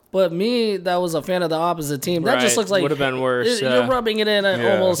checking out, but me, that was a fan of the opposite team. That just looks like would have been worse. You're rubbing it in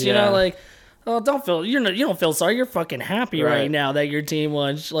almost, you know, like. Oh, you don't feel sorry. You're fucking happy right now that your team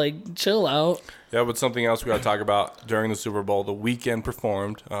won. Like, chill out. Yeah, but something else we got to talk about during the Super Bowl, The Weeknd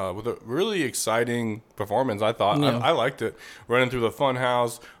performed with a really exciting performance, I thought. Yeah. I liked it. Running through the fun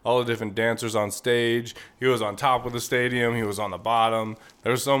house, all the different dancers on stage. He was on top of the stadium. He was on the bottom.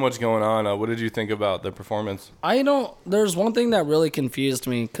 There was so much going on. What did you think about the performance? There's one thing that really confused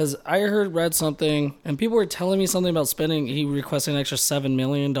me because I read something and people were telling me something about he requested an extra $7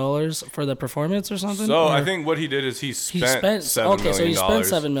 million for the performance or something. So I think what he did is he spent $7 million. Okay, so he spent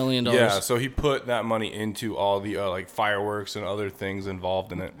 $7 million. Yeah, so he put that money into all the like fireworks and other things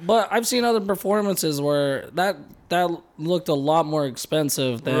involved in it. But I've seen other performances where that looked a lot more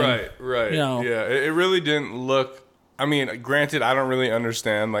expensive than right. You know, yeah, it really didn't look. I mean, granted, I don't really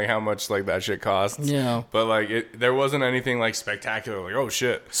understand like how much like that shit costs. Yeah. But like there wasn't anything like spectacular. Like, oh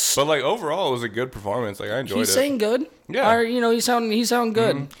shit. But like overall, it was a good performance. Like I enjoyed it. He's saying good. Yeah. Or, he sound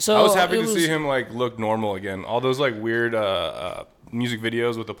good. Mm-hmm. So I was happy to see him like look normal again. All those like weird music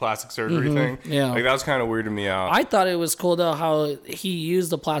videos with the plastic surgery thing. Yeah. Like that was kind of weirding me out. I thought it was cool though how he used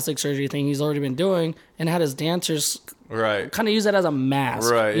the plastic surgery thing he's already been doing and had his dancers kind of use it as a mask.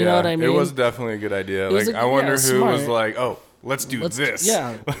 Right. You know what I mean? It was definitely a good idea. Like I wonder who was like, oh, let's do this.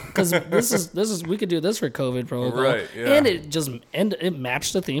 Yeah, because this is we could do this for COVID protocol. Right. Yeah. And it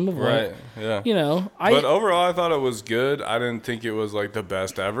matched the theme of right. Yeah. But overall, I thought it was good. I didn't think it was like the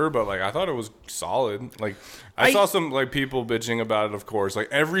best ever, but like I thought it was solid. Like I saw some like people bitching about it. Of course, like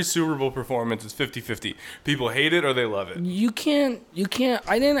every Super Bowl performance is 50-50. People hate it or they love it. You can't.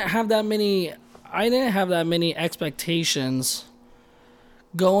 I didn't have that many expectations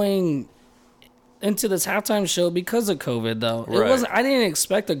going into this halftime show because of COVID, though. It wasn't. I didn't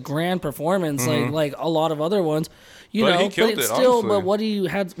expect a grand performance like a lot of other ones, He killed it, still. honestly. But what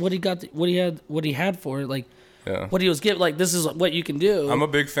he had for it, like what he was given, like this is what you can do. I'm a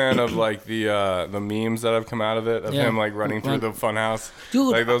big fan of like the memes that have come out of it of him like running through the funhouse.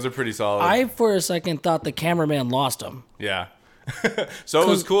 Dude, like those are pretty solid. I for a second thought the cameraman lost him. Yeah. So it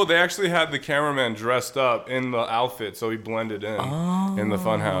was cool. They actually had the cameraman dressed up in the outfit, so he blended in the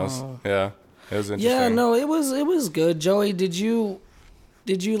funhouse. Yeah. It was interesting. Yeah, no, it was good. Joey, did you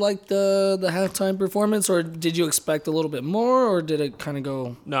like the halftime performance, or did you expect a little bit more, or did it kind of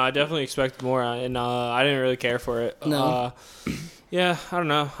go? No, I definitely expected more, and I didn't really care for it. No. Yeah, I don't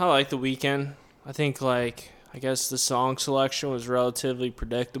know. I like The Weeknd. I think I guess the song selection was relatively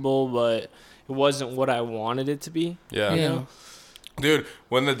predictable, but it wasn't what I wanted it to be. Yeah. You know? Dude,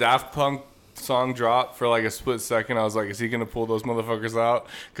 when the Daft Punk song dropped for like a split second, I was like, is he gonna pull those motherfuckers out?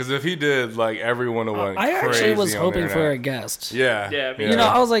 Because if he did, like everyone would went crazy. I actually was on hoping the for internet. a guest. Yeah.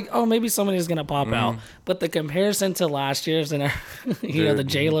 I was like, oh, maybe somebody's gonna pop out. But the comparison to last year's and the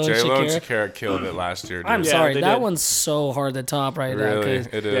J-Lo and Shakira killed it last year. Dude. I'm sorry, that one's so hard to top right now. Really,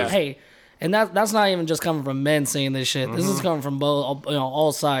 it is. Hey, And that's not even just coming from men saying this shit. This is coming from both,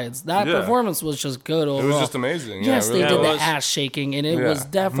 all sides. That performance was just good overall. It was just amazing. Yes, really they did was. the ass shaking, and it was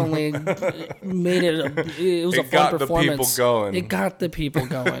definitely made it. It was a fun performance. It got the people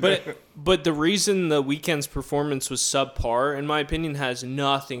going. But the reason the Weeknd's performance was subpar, in my opinion, has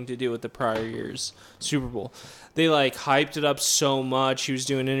nothing to do with the prior year's Super Bowl. They like hyped it up so much. He was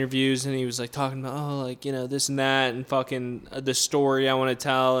doing interviews and he was like talking about this and that and fucking the story I want to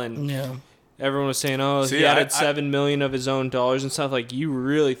tell, and everyone was saying he added $7 million of his own dollars and stuff. Like, you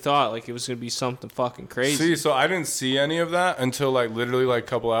really thought like it was gonna be something fucking crazy. So I didn't see any of that until like literally like a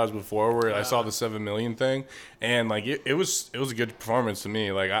couple hours before, where I saw the 7 million thing, and like it was a good performance to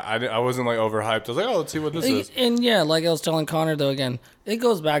me. Like I wasn't like overhyped. I was like, let's see what this is. And like I was telling Connor though, again, it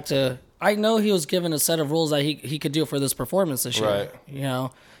goes back to, I know he was given a set of rules that he could do for this performance this year. Right.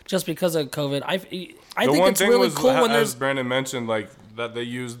 Just because of COVID. I think it's really cool when there's, as Brandon mentioned, like that they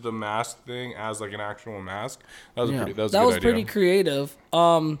used the mask thing as like an actual mask. That was pretty creative.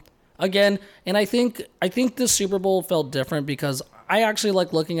 Again, and I think the Super Bowl felt different because I actually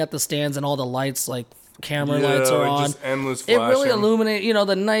like looking at the stands and all the lights, like camera lights are on. Just endless flashing. It really illuminated,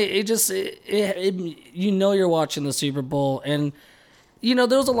 the night. It just you're watching the Super Bowl, and there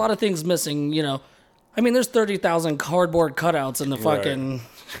was a lot of things missing. There's 30,000 cardboard cutouts in the fucking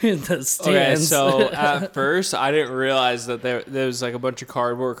in the stands. Okay, so at first I didn't realize that there was like a bunch of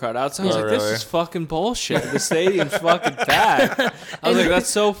cardboard cutouts. I was like, this is fucking bullshit. The stadium's fucking bad. I was like, that's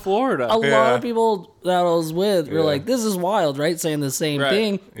so Florida. A lot of people that I was with were like, this is wild, right? Saying the same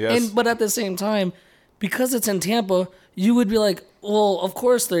thing. Yes. But at the same time, because it's in Tampa, you would be like, well, of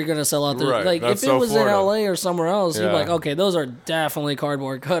course they're going to sell out there. Right. Like, That's if it was Florida. in LA or somewhere else, you'd be like, okay, those are definitely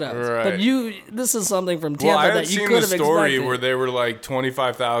cardboard cutouts. Right. But this is something from Tampa that you could have expected. I had seen the story where they were like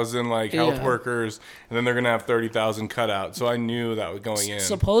 25,000 like health workers, and then they're going to have 30,000 cut out. So I knew that was going in.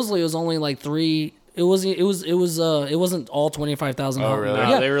 Supposedly it was only like 3. It wasn't all 25,000. Oh, really?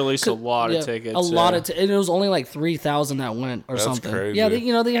 No, they released a lot of tickets. A lot of and it was only like 3,000 that went or something. Crazy. Yeah,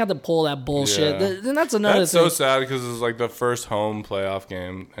 they had to pull that bullshit. Yeah. And that's another That's thing. so sad because it's like the first home playoff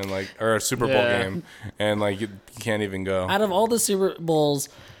game or a Super Bowl game, and like you can't even go. Out of all the Super Bowls,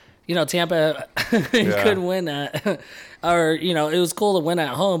 Tampa could win at, or it was cool to win at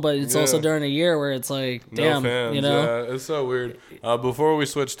home, but it's also during a year where it's like, damn, no fans. Yeah, it's so weird. Before we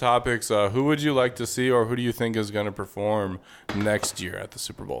switch topics, who would you like to see, or who do you think is going to perform next year at the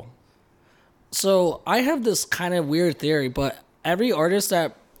Super Bowl? So I have this kind of weird theory, but every artist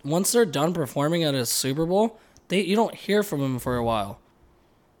that once they're done performing at a Super Bowl, you don't hear from them for a while.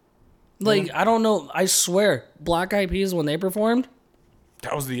 Like, I don't know. I swear, Black Eyed Peas, when they performed,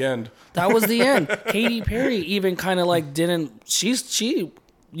 that was the end. That was the end. Katy Perry even kind of like didn't. You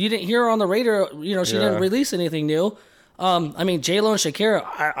didn't hear her on the radio. She didn't release anything new. J-Lo and Shakira.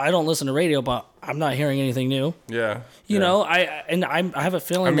 I don't listen to radio, but I'm not hearing anything new. Yeah. I have a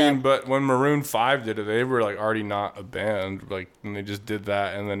feeling but when Maroon 5 did it, they were like already not a band, like, and they just did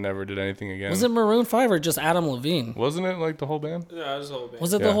that and then never did anything again. Was it Maroon 5 or just Adam Levine? Wasn't it like the whole band? Yeah, it was the whole band.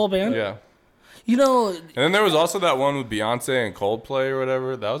 Was it the whole band? Yeah. And then there was also that one with Beyonce and Coldplay or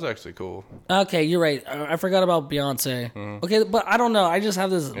whatever. That was actually cool. Okay, you're right. I forgot about Beyonce. Mm-hmm. Okay, but I don't know. I just have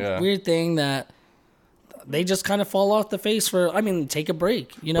this weird thing that they just kind of fall off the face take a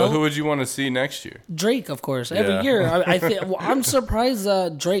break, But who would you want to see next year? Drake, of course. Every year. I'm surprised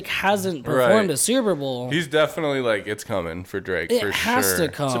Drake hasn't performed a Super Bowl. He's definitely like, it's coming for Drake, it has to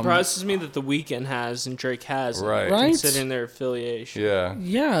come. Surprises me that The Weeknd has and Drake hasn't. Right. Considering their affiliation. Yeah.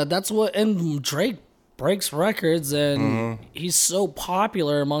 Yeah, that's what... And Drake breaks records, and he's so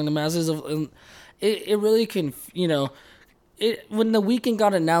popular among the masses. It really can, when The Weeknd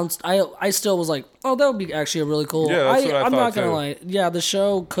got announced, I still was like, oh, that would be actually a really cool. Yeah, that's what I I'm thought not gonna too. lie. Yeah, the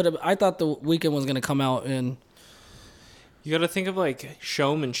show could have. I thought The Weeknd was gonna come out and. You got to think of like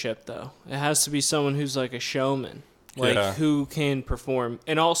showmanship, though. It has to be someone who's like a showman, who can perform,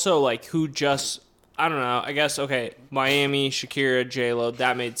 and also like who just. I don't know. I guess, okay, Miami, Shakira, J-Lo,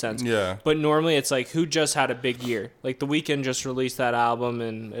 that made sense. Yeah. But normally it's like who just had a big year. Like The Weeknd just released that album,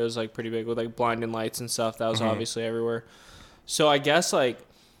 and it was like pretty big with like Blinding Lights and stuff. That was obviously everywhere. So I guess like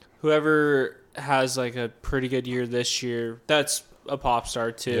whoever has like a pretty good year this year, that's a pop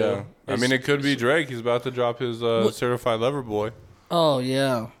star too. Yeah. It could be Drake. He's about to drop his Certified Lover Boy. Oh,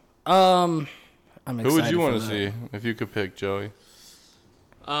 yeah. I'm excited. Who would you want to see if you could pick, Joey?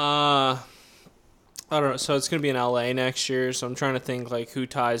 I don't know. So it's going to be in LA next year. So I'm trying to think like who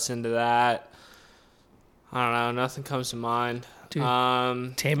ties into that. I don't know. Nothing comes to mind. Dude,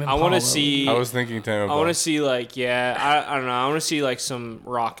 Tame I want to see. I was thinking Tame Impala. I want to see like I don't know. I want to see like some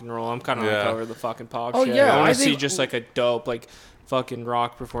rock and roll. I'm kind of like over the fucking pop shit. Yeah, I want to see just like a dope like fucking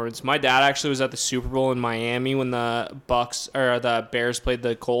rock performance. My dad actually was at the Super Bowl in Miami when the the Bears played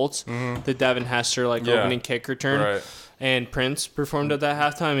the Colts. Mm-hmm. The Devin Hester opening kick return. Right. And Prince performed at that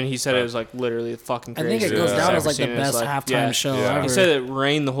halftime, and he said it was literally fucking crazy. I think it goes down as the best halftime show ever. He said it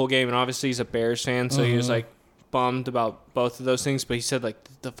rained the whole game, and obviously he's a Bears fan, so he was bummed about both of those things. But he said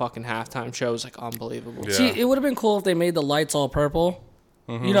the fucking halftime show was unbelievable. Yeah. See, it would have been cool if they made the lights all purple.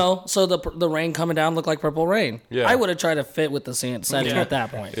 Mm-hmm. So the rain coming down looked like purple rain. Yeah. I would have tried to fit with the setting at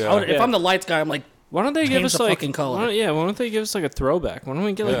that point. Yeah. If I'm the lights guy, I'm like, why don't they give us fucking color? Why don't they give us a throwback? Why don't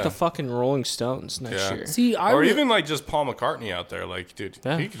we get the fucking Rolling Stones next year? See, even just Paul McCartney out there, dude,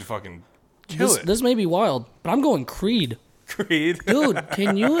 he can fucking kill it. This may be wild, but I'm going Creed. Creed, dude,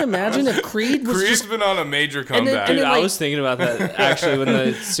 can you imagine if Creed was Creed's been on a major comeback? Dude, I was thinking about that actually when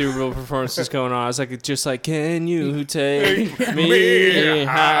the Super Bowl performance was going on. I was can you take me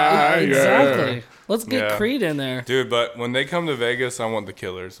higher? Exactly. Let's get Creed in there. Dude, but when they come to Vegas, I want the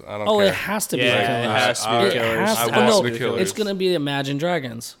Killers. I don't care. It has to be the Killers. It has to be the Killers. I want the Killers. It's going to be Imagine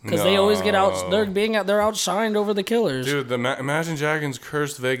Dragons. Because they always get out. They're outshined over the Killers. Dude, the Imagine Dragons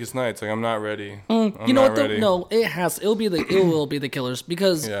cursed Vegas Nights. I'm not ready. You know what? No, it will be the Killers.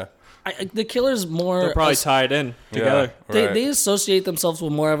 Because the Killers more... They're probably tied in together. Yeah, right. They associate themselves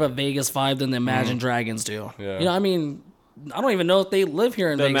with more of a Vegas vibe than the Imagine Dragons do. Yeah. I don't even know if they live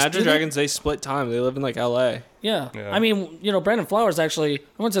here in Vegas. The Imagine Dragons, they split time. They live in L.A. Yeah. Brandon Flowers actually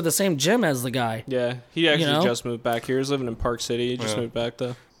went to the same gym as the guy. Yeah. He actually just moved back here. He's living in Park City. He just moved back,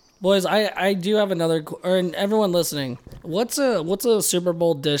 though. Boys, I do have another... And everyone listening, what's a Super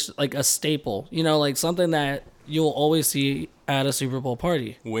Bowl dish, a staple? Something that you'll always see at a Super Bowl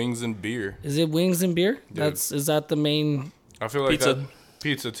party? Wings and beer. Is it wings and beer? Dude. Is that the main... I feel like pizza.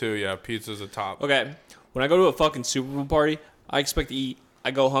 Pizza, too. Yeah, pizza's a top. Okay. When I go to a fucking Super Bowl party, I expect to eat.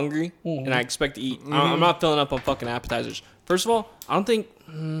 I go hungry, and I expect to eat. I'm not filling up on fucking appetizers. First of all, I don't think...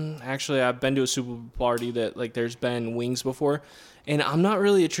 actually, I've been to a Super Bowl party that, there's been wings before, and I'm not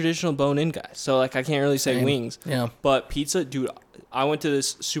really a traditional bone-in guy, so, I can't really say wings. Yeah. But pizza, dude, I went to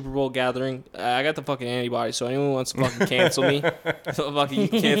this Super Bowl gathering. I got the fucking antibodies, so anyone wants to fucking cancel me, fucking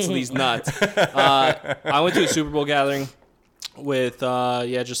cancel these nuts. I went to a Super Bowl gathering with,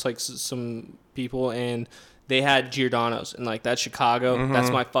 just, some people, and they had Giordano's, and that's Chicago. That's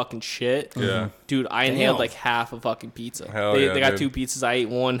my fucking shit. Yeah, dude, I inhaled half a fucking pizza. They got two pizzas. I ate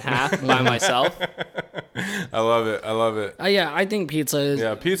one half by myself. I love it. I think pizza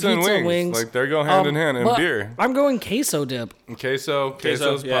is pizza and wings. They go hand in hand, and beer. I'm going queso dip.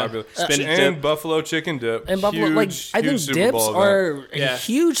 Queso's popular. Spinach and dip. Buffalo chicken dip. And buffalo, I think Super dips Bowl are a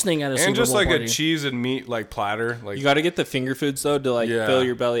huge thing at a Super Bowl and just party. a cheese and meat platter. You got to get the finger foods though to fill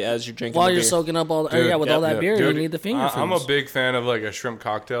your belly as you're drinking. While the you're beer. soaking up all that beer, dude, you need the finger foods. I'm a big fan of a shrimp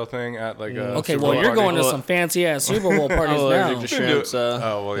cocktail thing at a okay, Super well Bowl you're party. going to some fancy ass Super Bowl parties now. Allergic to shrimp, so.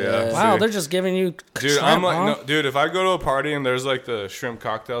 Oh well, yeah. Wow, they're just giving you. Dude, shrimp, no, dude. If I go to a party and there's the shrimp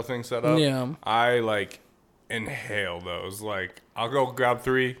cocktail thing set up, I inhale those. I'll go grab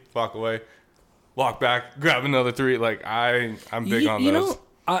 3, walk away, walk back, grab another 3. I'm big on those.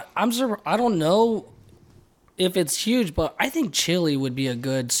 I don't know if it's huge, but I think chili would be a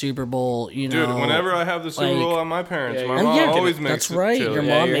good Super Bowl. Dude, whenever I have the Super Bowl at my parents, my mom always makes that's right. chili. Your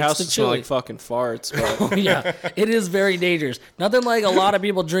mom your makes house the smell chili. like fucking farts. But. Yeah, it is very dangerous. Nothing like a lot of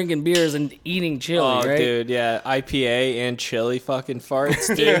people drinking beers and eating chili, right? Dude, yeah, IPA and chili fucking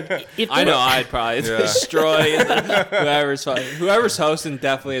farts, dude. I know I'd probably destroy whoever's hosting.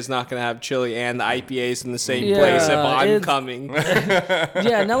 Definitely is not gonna have chili and the IPAs in the same place. If I'm coming, now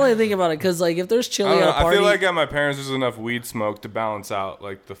that I think about it, because if there's chili at a party, I feel like at my parents there's enough weed smoke to balance out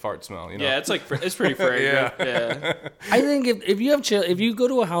the fart smell. Yeah, it's it's pretty fragrant. yeah. I think if you have chili, if you go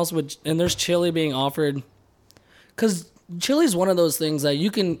to a house and there's chili being offered, because chili is one of those things that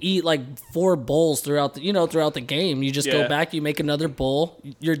you can eat 4 bowls throughout the game. You just go back, you make another bowl,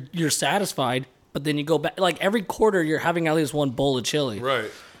 you're satisfied, but then you go back every quarter you're having at least 1 bowl of chili.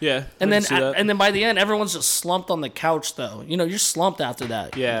 Right. Yeah. And then by the end everyone's just slumped on the couch though. You're slumped after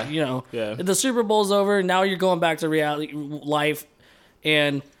that. Yeah. Yeah. The Super Bowl's over, now you're going back to reality life,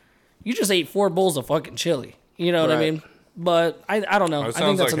 and you just ate 4 bowls of fucking chili. You know what I mean? But I don't know. I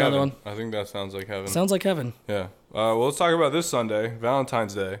think that's another one. I think that sounds like heaven. Sounds like heaven. Yeah. Well, let's talk about this Sunday,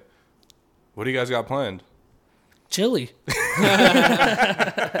 Valentine's Day. What do you guys got planned? Chili.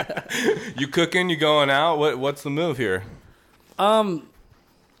 You cooking? You going out? What's the move here? I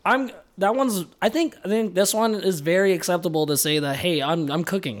think this one is very acceptable to say that, hey, I'm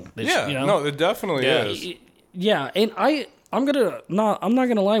cooking. No, it definitely is. Yeah, and I'm not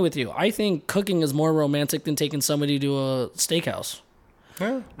gonna lie with you. I think cooking is more romantic than taking somebody to a steakhouse.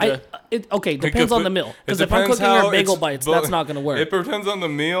 Yeah. Depends on the meal. Because if I'm cooking her bagel bites, that's not going to work. It depends on the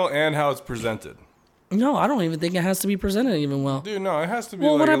meal and how it's presented. No, I don't even think it has to be presented even well. Dude, no, it has to be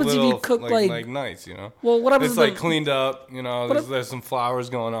what happens a little, if you cook like nice, you know? Well, what happens it's like cleaned up, you know, there's some flowers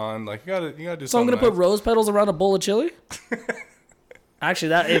going on. Like, you gotta do something. So I'm going to nice. put rose petals around a bowl of chili?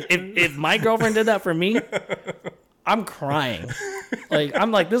 Actually, if my girlfriend did that for me, I'm crying.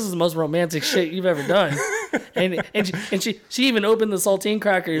 I'm like, this is the most romantic shit you've ever done. And she even opened the saltine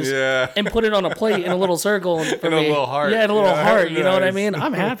crackers and put it on a plate in a little circle for in me. a little heart. Yeah, in a little heart. Nice. You know what I mean?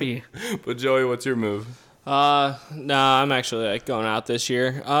 I'm happy. But Joey, what's your move? No, I'm actually like going out this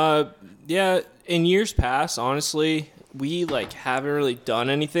year. Yeah, in years past, honestly, we like haven't really done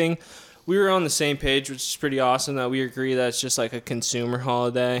anything. We were on the same page, which is pretty awesome that we agree that it's just like a consumer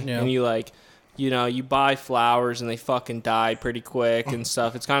holiday. Yeah. And you like, you know, you buy flowers and they fucking die pretty quick and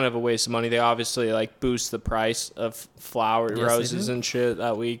stuff. It's kind of a waste of money. They obviously like boost the price of roses and shit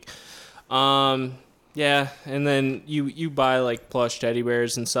that week. Yeah, and then you buy like plush teddy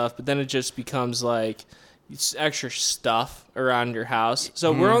bears and stuff, but then it just becomes like it's extra stuff around your house.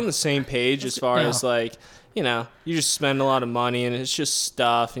 So we're on the same page as far as like, you know, you just spend a lot of money and it's just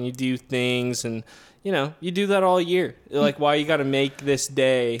stuff and you do things and, you know, you do that all year. Like, why you got to make this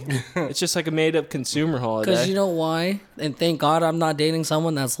day? It's just like a made-up consumer holiday. Because you know why? And thank God I'm not dating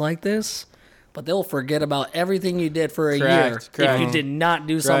someone that's like this. But they'll forget about everything you did for a year if you did not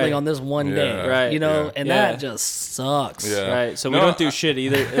do something on this one day. Right. You know, and that just sucks. Yeah. Right. So we don't do shit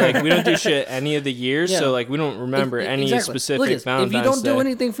either. Like, we don't do shit any of the years. Yeah. So, like, we don't remember any specific Valentine's Day. If you don't do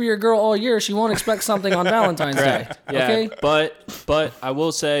anything for your girl all year, she won't expect something on Valentine's Day. Yeah. Okay? But I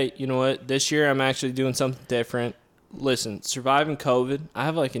will say, you know what? This year I'm actually doing something different. Listen, surviving COVID, I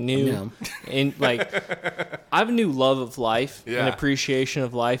have like a new, I have a new love of life and appreciation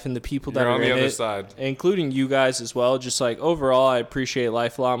of life and the people that are on the in other it, side, including you guys as well. Just like overall, I appreciate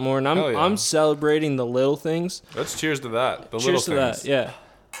life a lot more, and I'm celebrating the little things. Let's cheers to that. Cheers to that. Yeah.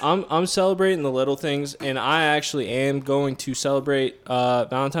 I'm celebrating the little things, and I actually am going to celebrate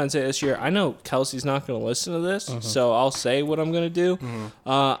Valentine's Day this year. I know Kelsey's not going to listen to this, so I'll say what I'm going to do.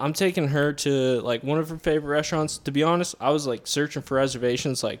 I'm taking her to like one of her favorite restaurants. To be honest, I was like searching for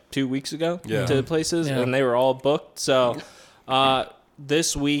reservations like 2 weeks ago to places, and they were all booked. So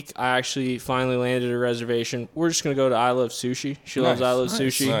this week, I actually finally landed a reservation. We're just going to go to I Love Sushi. She loves I Love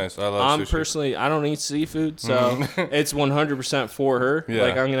Sushi. Nice. I love sushi. Personally, I don't eat seafood, so it's 100% for her. Yeah.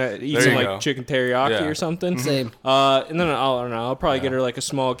 Like, I'm going to eat some, like, chicken teriyaki or something. Same. And then, I don't know, I'll probably get her, like, a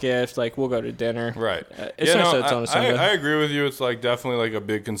small gift. Like, we'll go to dinner. Right. It's nice that it's on a Sunday. I agree with you. It's, like, definitely, like, a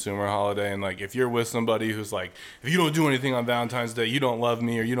big consumer holiday. And, like, if you're with somebody who's, like, if you don't do anything on Valentine's Day, you don't love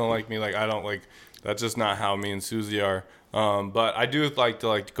me or you don't like me, like, I don't, like, that's just not how me and Susie are. But I do like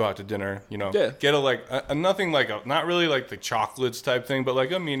to go out to dinner, you know, get a nothing like not really like the chocolates type thing, but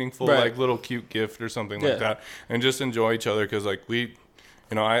like a meaningful, like little cute gift or something like that, and just enjoy each other. Cause like you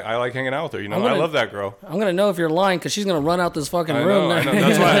know, I like hanging out with her, you know, I love that girl. I'm going to know if you're lying cause she's going to run out this fucking room. I know.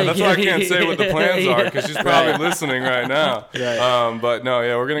 That's why I can't say what the plans are cause she's probably listening right now. Right. But no,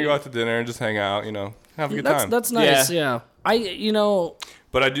 we're going to go out to dinner and just hang out, you know, have a good time. That's nice. Yeah.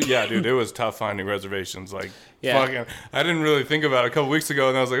 But I do, dude, it was tough finding reservations. Like, fucking, I didn't really think about it a couple weeks ago,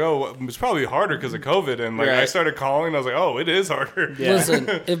 and I was like, oh, it's probably harder because of COVID. And like, I started calling, and I was like, oh, it is harder. Yeah. Listen,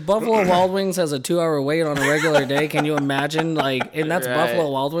 if Buffalo Wild Wings has a 2-hour wait on a regular day, can you imagine? Like, and that's Buffalo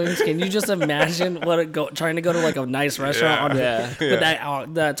Wild Wings. Can you just imagine trying to go to like a nice restaurant with that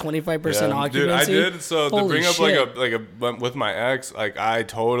 25% occupancy? Dude, I did. So Holy to bring up shit. like a with my ex, like I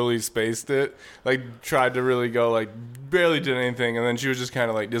totally spaced it. Like tried to really go, like barely did anything, and then she was just kind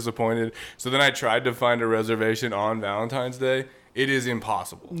of like disappointed. So then I tried to find a reservation on Valentine's Day. It is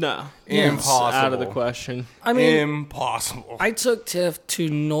impossible. No. Impossible. It's out of the question. I mean, impossible. I took Tiff to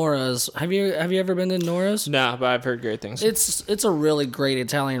Nora's. Have you ever been to Nora's? No, but I've heard great things. It's a really great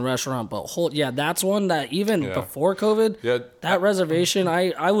Italian restaurant, but that's one that even before COVID, that reservation,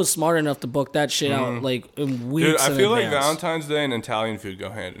 I was smart enough to book that shit out like in weeks. Dude, I feel like Valentine's Day and Italian food go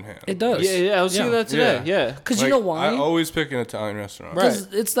hand in hand. It does. Yeah, I was seeing that today. Yeah. Because like, you know why? I always pick an Italian restaurant.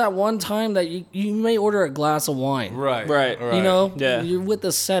 Because it's that one time that you may order a glass of wine. Right. You know, you're with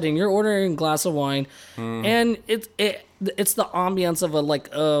the setting. You're ordering a glass of wine, and it's the ambiance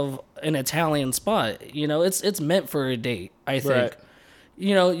of an Italian spot. You know, it's meant for a date. I think. Right.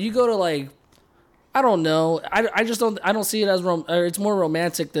 You know, you go to like, I don't know. I just don't. I don't see it as it's more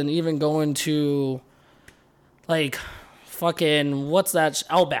romantic than even going to, like, fucking what's that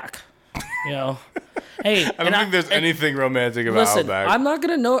Outback. You know. Hey, I don't think there's anything romantic about Outback. I'm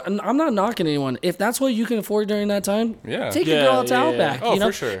not knocking anyone. If that's what you can afford during that time, take your girl out to Outback. Oh, you know?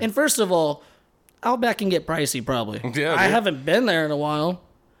 for sure. And first of all, Outback can get pricey, probably. Yeah, I dude. haven't been there in a while,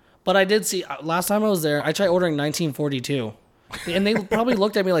 but I did see last time I was there. I tried ordering 1942, and they probably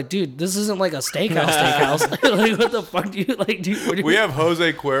looked at me like, "Dude, this isn't like a steakhouse. Like, what the fuck do you like? We have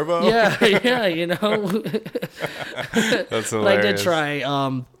Jose Cuervo. Yeah, you know." That's hilarious. But I did try.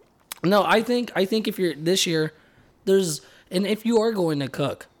 No, I think if you're this year, and if you are going to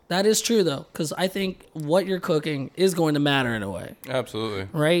cook, that is true though, because I think what you're cooking is going to matter in a way, Absolutely.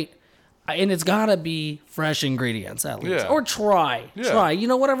 right? And it's gotta be fresh ingredients at least, Yeah. or try. You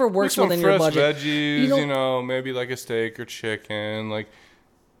know, whatever works Some within your fresh budget. veggies, you know, maybe like a steak or chicken. Like,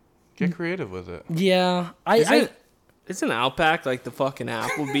 get creative with it. Yeah, Isn't Outback like the fucking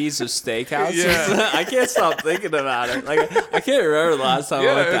Applebee's of steakhouses? Yeah. I can't stop thinking about it. Like I can't remember the last time I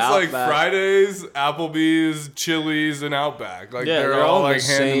Yeah, went to it's Outback. like Fridays, Applebee's, Chili's, and Outback. Like, Yeah, they're all the like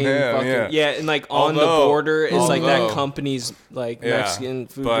hand in same hand. fucking, Yeah. and like on the border is like that Although- company's like Yeah, Mexican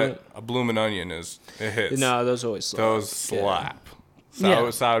food. but a bloomin' onion it hits. No, those always slap. Those slap. Yeah.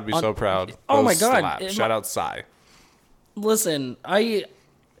 Sai would be so proud. Oh Those my God. slap. Shout out Sai. listen.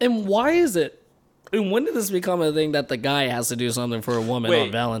 And why is it? And when did this become a thing that the guy has to do something for a woman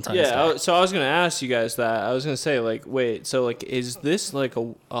on Valentine's Day? So I was gonna ask you guys that. I was gonna say like, wait, so like, is this like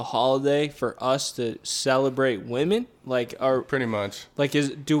a holiday for us to celebrate women? Like, are Pretty much. like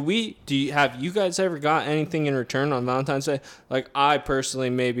have you guys ever got anything in return on Valentine's Day? Like, I personally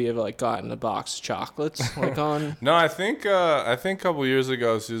maybe have like gotten a box of chocolates like on. No, I think a couple years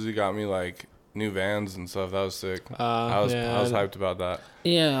ago, Susie got me like new Vans and stuff. That was sick. I was hyped about that.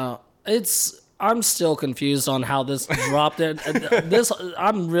 Yeah, I'm still confused on how this dropped it.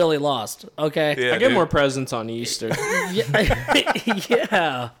 I'm really lost. Okay. Yeah, I get dude. more presents on Easter.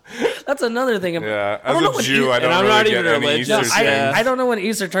 Yeah. That's another thing. Yeah, I don't as know a what Jew, I and don't I'm really not get even any religious. Easter things. Yeah. I don't know when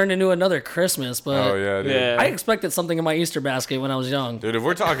Easter turned into another Christmas, but Oh yeah, dude. Yeah. I expected something in my Easter basket when I was young. Dude, if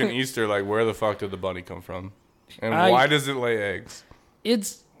we're talking Easter, like, where the fuck did the bunny come from? And I- why does it lay eggs?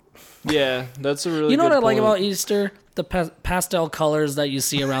 It's Yeah, that's a really. you know good what I like point. about Easter? The pastel colors that you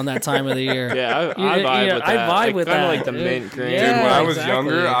see around that time of the year. Yeah, I You- vibe you know, with I that. vibe with kinda that. like the mint green. Yeah, Dude, when I was exactly.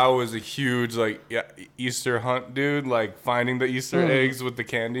 younger, I was a huge Easter hunt dude. Like finding the Easter eggs with the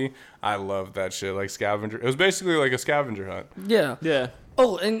candy. I loved that shit. Like scavenger. It was basically like a scavenger hunt. Yeah. Yeah.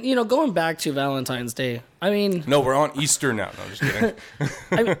 Oh, and going back to Valentine's Day. I mean, No, we're on Easter now. No, I'm just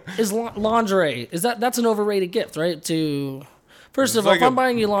kidding. is lingerie that's an overrated gift, right? First of all, like if I'm a-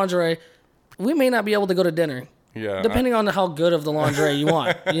 buying you lingerie, we may not be able to go to dinner. Yeah. Depending on how good of the lingerie you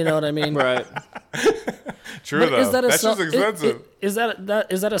want. You know what I mean? Right. True But though. is that a That's sel- just expensive. Is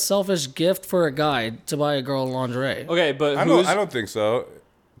that a selfish gift for a guy to buy a girl lingerie? Okay, but I don't think so.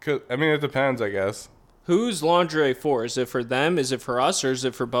 'Cause, I mean, it depends, I guess. who's lingerie for? Is it for them? Is it for us? Or is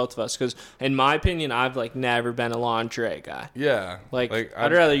it for both of us? Because in my opinion, I've like never been a lingerie guy. Yeah. Like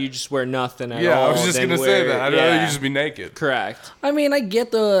I'd rather you just wear nothing at all. I was just than gonna say wear- that. I'd rather yeah. you just be naked. Correct. I mean, I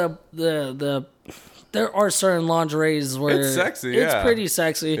get the there are certain lingeries where It's sexy, It's yeah. pretty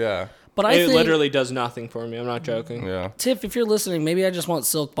sexy. Yeah. But I It think literally does nothing for me. I'm not joking. Yeah. Tiff, if you're listening, maybe I just want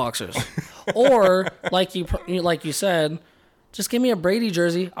silk boxers, or like you said, just give me a Brady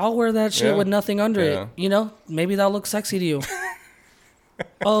jersey. I'll wear that shit Yeah. with nothing under Yeah. it. You know, maybe that'll look sexy to you.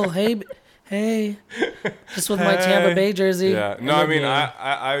 Oh, hey, just with my Tampa Bay jersey. Yeah. No, And I mean, then,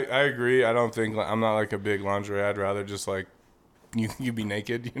 I agree. I don't think I'm not like a big lingerie. I'd rather just like you be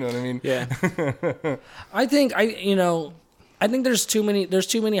naked. You know what I mean? Yeah. I think there's too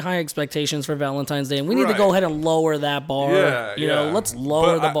many high expectations for Valentine's Day, and we need to Right. go ahead and lower that bar. Yeah. Let's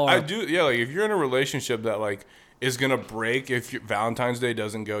lower But the bar. I do. Yeah. Like if you're in a relationship that like is gonna break if Valentine's Day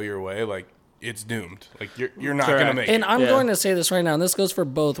doesn't go your way, like it's doomed. Like you're not gonna Correct. make And it. I'm Yeah. going to say this right now, and this goes for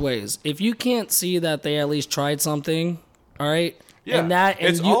both ways. If you can't see that they at least tried something, all right, Yeah.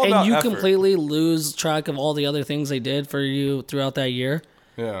 It's all about you effort. completely lose track of all the other things they did for you throughout that year,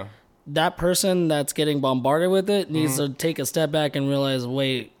 Yeah. that person that's getting bombarded with it needs to take a step back and realize,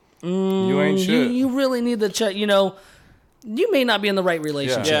 wait, You ain't shit. you really need to check. You may not be in the right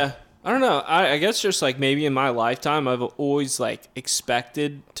relationship. Yeah. I don't know. I guess just like maybe in my lifetime, I've always like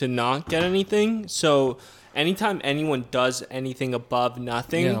expected to not get anything. So anytime anyone does anything above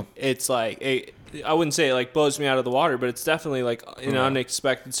nothing, Yeah. it's like I wouldn't say it like blows me out of the water, but it's definitely like an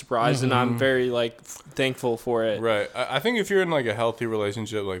unexpected surprise, and I'm very like thankful for it. Right. I think if you're in like a healthy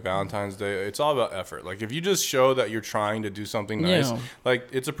relationship like Valentine's Day, it's all about effort. Like if you just show that you're trying to do something nice, Yeah. like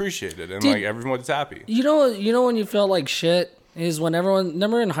it's appreciated and Dude, like everyone's happy. You know when you felt like shit is when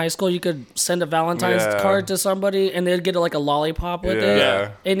remember in high school you could send a Valentine's card to somebody and they'd get like a lollipop with it.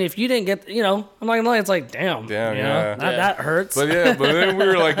 Yeah. And if you didn't get, I'm not gonna lie, it's like, damn, that hurts. But then we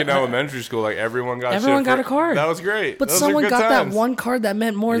were like in elementary school, like everyone got a card. That was great. But Those someone got times. that one card that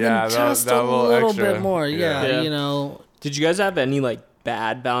meant more than just that a little extra. bit more. Yeah. Did you guys have any like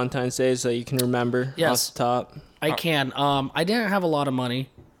bad Valentine's Days that you can remember Yes. off the top? I can. I didn't have a lot of money,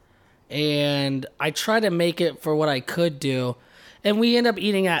 and I tried to make it for what I could do, and we end up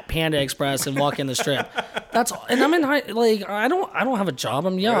eating at Panda Express and walking the strip. And I'm in high, like I don't have a job.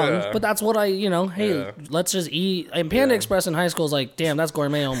 I'm young, but that's what hey, let's just eat. And Panda Express in high school is like, damn, that's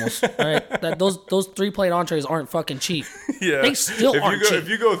gourmet almost. Right? Those 3-plate entrees aren't fucking cheap. Yeah, they still aren't cheap. If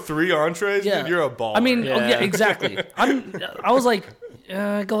you go 3 entrees, dude, you're a baller. I mean, exactly. I was like,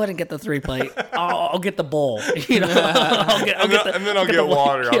 go ahead and get the 3-plate. I'll get the bowl. I'll get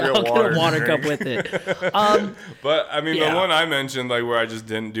water. I'll get a water cup with it. But I mean, the one I mentioned, like where I just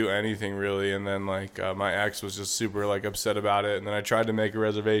didn't do anything really, and then like my ex was just super like upset about it, and then I tried to make a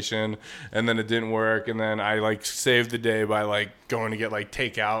reservation, and then it didn't work, and then I like saved the day by like going to get like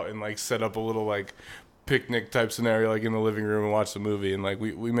takeout and like set up a little like picnic type scenario like in the living room and watch the movie, and like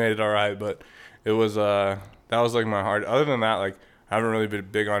we made it all right, but it was that was like my heart. Other than that, like I haven't really been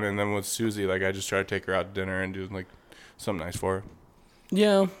big on it. And then with Susie, like I just try to take her out to dinner and do like something nice for her.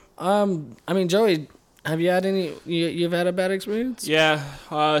 Yeah. I mean, Joey, have you had any? You've had a bad experience?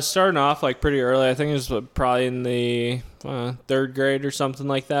 Yeah. Starting off like pretty early. I think it was probably in the 3rd grade or something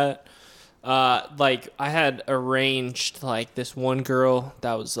like that. Like I had arranged like this one girl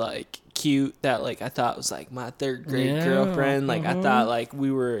that was like cute that like I thought was like my 3rd grade girlfriend. Like I thought like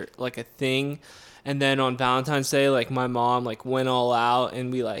we were like a thing. And then on Valentine's Day, like my mom like went all out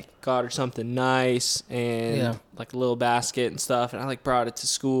and we like got her something nice and like a little basket and stuff. And I like brought it to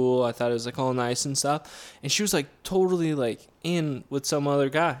school. I thought it was like all nice and stuff. And she was like totally like in with some other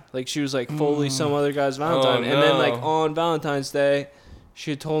guy. Like she was like fully some other guy's Valentine. And then like on Valentine's Day,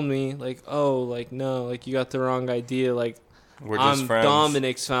 she had told me like, oh, like no, like you got the wrong idea. Like we're just I'm friends.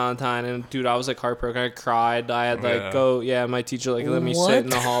 Dominic's Valentine, and dude, I was like heartbroken. I cried. I had like my teacher like let me sit in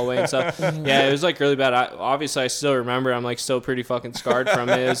the hallway and stuff. Yeah, it was like really bad. Obviously I still remember. I'm like still pretty fucking scarred from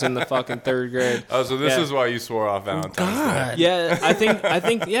it. It was in the fucking 3rd grade. Oh, so this is why you swore off Valentine's Day. Yeah, I think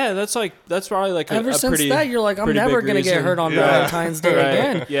that's probably like ever since that you're like I'm never gonna get hurt on Valentine's Day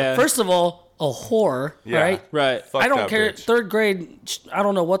again. Yeah. First of all, a whore, right? Right. Fuck I don't care. Bitch. 3rd grade. I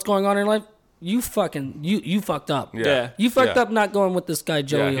don't know what's going on in your life. You fucking you fucked up. Yeah. You fucked up not going with this guy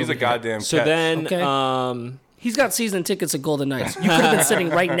Joey. Yeah, he's a goddamn So catch. then he's got season tickets at Golden Knights. You could have been sitting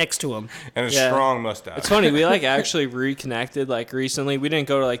right next to him. And a strong mustache. It's funny, we like actually reconnected like recently. We didn't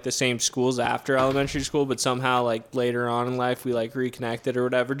go to like the same schools after elementary school, but somehow like later on in life we like reconnected or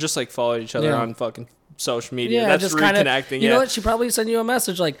whatever. Just like followed each other on fucking social media. That's just reconnecting. You know what? She probably sent you a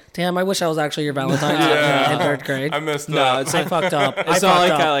message like, "Damn, I wish I was actually your Valentine in 3rd grade." I messed No, up. it's I fucked up. It's not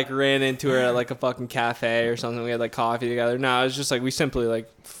like I like ran into her at like a fucking cafe or something. We had like coffee together. No, it was just like we simply like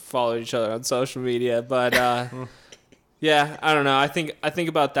followed each other on social media. But yeah, I don't know. I think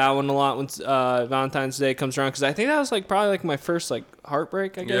about that one a lot when Valentine's Day comes around because I think that was like probably like my first like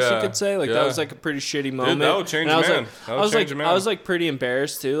heartbreak. I guess you could say like that was like a pretty shitty moment. Dude, that would change a man. I was like pretty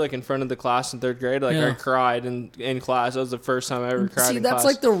embarrassed too, like in front of the class in 3rd grade. Like I cried in class. That was the first time I ever cried. See, in that's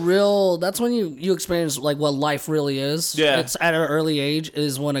class. like that's when you experience like what life really is. Yeah, it's at an early age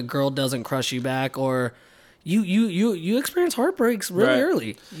is when a girl doesn't crush you back or. You experience heartbreaks really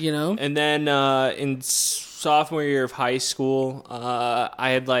early, you know. And then in sophomore year of high school,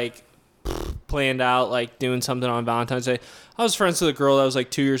 I had like planned out like doing something on Valentine's Day. I was friends with a girl that was like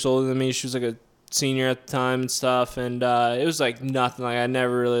 2 years older than me. She was like a senior at the time and stuff, and it was like nothing. Like I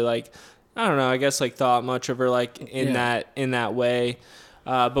never really like I don't know. I guess like thought much of her like in that way.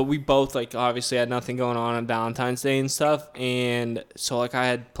 But we both like obviously had nothing going on Valentine's Day and stuff, and so like I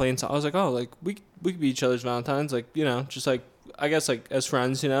had plans. I was like, oh, like we could be each other's Valentines, like you know, just like I guess like as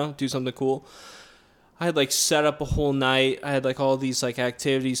friends, you know, do something cool. I had like set up a whole night. I had like all these like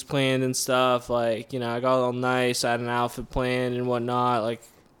activities planned and stuff. Like you know, I got all nice. I had an outfit planned and whatnot. Like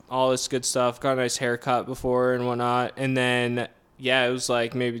all this good stuff. Got a nice haircut before and whatnot, and then. Yeah, it was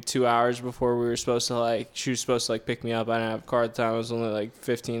like maybe 2 hours before we were supposed to like, she was supposed to like pick me up. I didn't have a car at the time. I was only like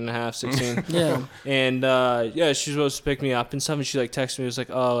 15 and a half, 16. Yeah. And yeah, she was supposed to pick me up and stuff. And she like texted me, it was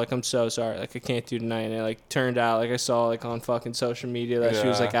like, oh, like I'm so sorry. Like I can't do tonight. And it like turned out, like I saw like on fucking social media that she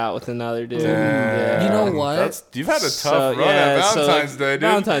was like out with another dude. Yeah. You know what? You've had a tough run at Valentine's Day, dude.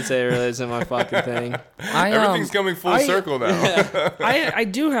 Valentine's Day really isn't my fucking thing. Everything's coming full circle now. I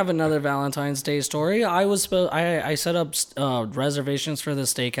do have another Valentine's Day story. I set up reservations for the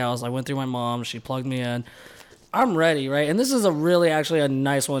steakhouse. I went through my mom. She plugged me in. I'm ready, right? And this is actually a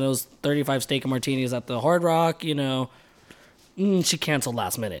nice one. It was 35 steak and martinis at the Hard Rock, she canceled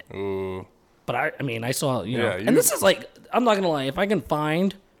last minute. Ooh. But I saw, and this is like, I'm not going to lie, if I can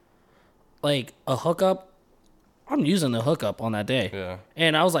find like a hookup, I'm using the hookup on that day. Yeah.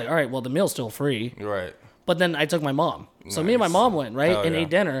 And I was like, all right, well, the meal's still free. Right. But then I took my mom. So me and my mom went, right? Hell and ate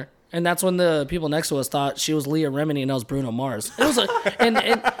dinner. And that's when the people next to us thought she was Leah Remini and I was Bruno Mars. It was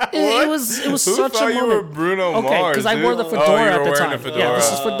it was Who such thought a you moment. were Bruno Mars? Okay, because I wore the fedora you at were the wearing time. a fedora. Yeah,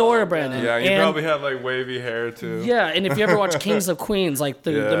 this is fedora Brandon. Yeah, you and, probably had like wavy hair too. Yeah, and if you ever watch Kings of Queens, like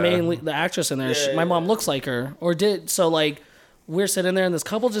the actress in there, my mom looks like her or did. So like we're sitting there and this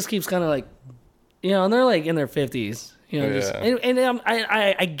couple just keeps kind of like, and they're like in their 50s.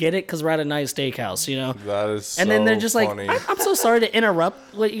 I get it because we're at a nice steakhouse, That is so and then they're just funny. like, I'm so sorry to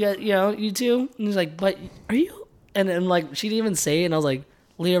interrupt what you got, you two. And he's like, but are you? And then like she didn't even say it, and I was like,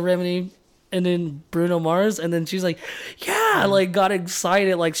 Leah Remini, and then Bruno Mars, and then she's like, yeah, like got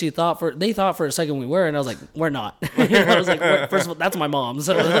excited, like they thought for a second we were, and I was like, we're not. I was like, first of all, that's my mom,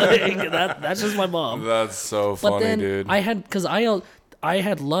 so like, that's just my mom. That's so funny, but then dude. I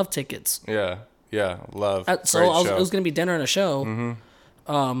had love tickets. Yeah, love. So it was going to be dinner and a show.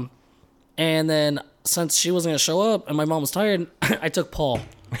 Mm-hmm. And then since she wasn't going to show up and my mom was tired, I took Paul.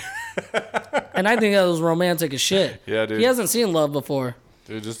 And I think that was romantic as shit. Yeah, dude. He hasn't seen Love before.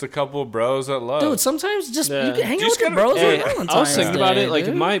 Dude, just a couple of bros that love. Dude, sometimes just you can hang out Just with your bros Hey, on Valentine's I was thinking about Day, it. Like,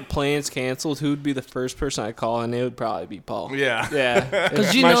 dude. if my plans canceled, who would be the first person I call? And it would probably be Paul. Yeah. Yeah.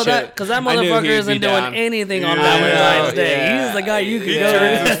 Because you My know that, shit. because that I knew motherfucker he'd be isn't doing down. anything on Yeah. Valentine's Day. Yeah. He's the guy you could He go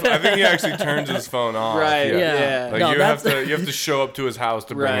turns to. I think he actually turns his phone off. Right. Yeah. Yeah. Like No, you have to show up to his house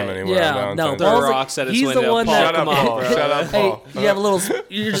to bring him Right. anywhere. Yeah, on no, Valentine's Throw Paul's Day. like- rocks at his he's the window. one Paul, that- Shut up, come on, Paul. bro. Shut up, Hey, Paul. you have a little,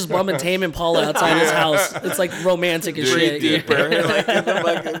 you're just bumming Tame Impala outside his house. It's like romantic as Breathe shit. deeper.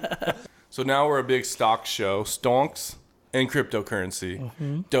 So now we're a big stock show, stonks and cryptocurrency.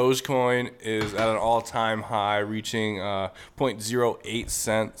 Mm-hmm. Dogecoin is at an all-time high, reaching 0.08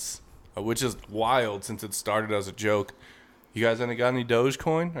 cents, which is wild since it started as a joke. You guys got any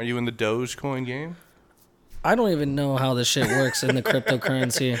Dogecoin? Are you in the Dogecoin game? I don't even know how this shit works in the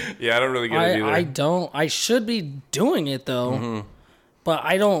cryptocurrency. Yeah, I don't really get it either. I don't. I should be doing it though, but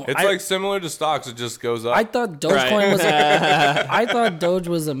I don't. It's like similar to stocks; it just goes up. I thought Dogecoin was. I thought Doge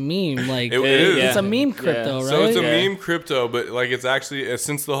was a meme. Like It is. it's a Yeah. meme crypto, right? So it's a Yeah. meme crypto, but like it's actually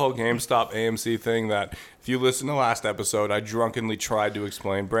since the whole GameStop AMC thing that if you listen to last episode, I drunkenly tried to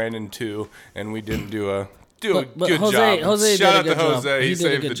explain Brandon too, and we didn't do a But good Jose- job. Jose Shout did a out to good job. Jose, He he did a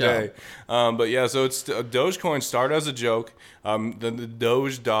saved good the job. day. But yeah, so it's Dogecoin started as a joke. The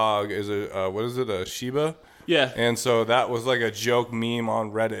Doge dog is a what is it? A Shiba. Yeah. And so that was like a joke meme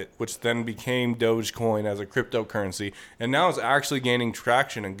on Reddit, which then became Dogecoin as a cryptocurrency. And now it's actually gaining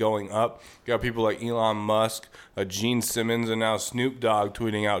traction and going up. You got people like Elon Musk, Gene Simmons, and now Snoop Dogg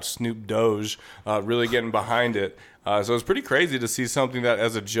tweeting out Snoop Doge, really getting behind it. So it's pretty crazy to see something that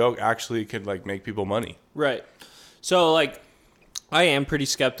as a joke actually could like make people money. Right. So, like, I am pretty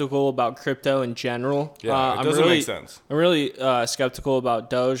skeptical about crypto in general. Yeah, it I'm doesn't really, make sense. I'm really skeptical about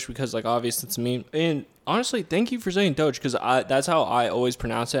Doge because, like, obviously it's a meme. And honestly, thank you for saying Doge because that's how I always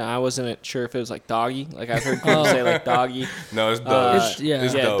pronounce it. I wasn't sure if it was like doggy. Like, I've heard people say like doggy. No, it's Doge.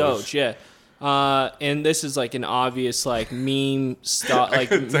 It's Doge. Yeah. And this is like an obvious like meme stuff.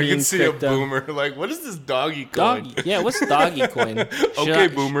 Like I meme can see crypto. a boomer like, what is this doggy coin? Doggy. Yeah, what's doggy coin? Okay,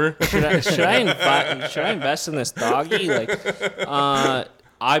 boomer. Should I invest in this doggy? Like,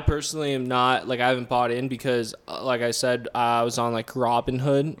 I personally am not, like, I haven't bought in because, like I said, I was on, like,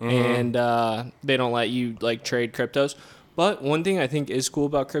 Robinhood, and they don't let you, like, trade cryptos. But one thing I think is cool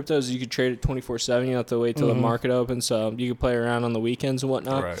about crypto is you could trade it 24/7. You don't have to wait till the market opens, so you can play around on the weekends and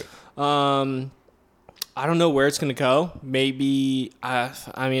whatnot. Right. I don't know where it's going to go. Maybe, I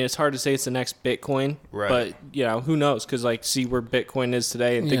mean, it's hard to say it's the next Bitcoin. Right. But, you know, who knows? Because, like, see where Bitcoin is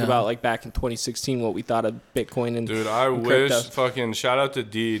today and think Yeah. about, like, back in 2016 what we thought of Bitcoin and Dude, I and wish crypto. fucking shout out to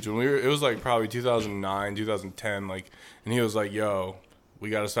Deej when it was like probably 2009, 2010, like, and he was like, "Yo, we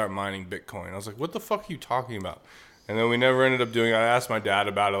got to start mining Bitcoin." I was like, "What the fuck are you talking about?" And then we never ended up doing it. I asked my dad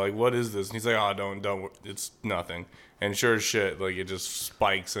about it, like, "What is this?" And he's like, "Oh, don't, it's nothing." And sure as shit, like it just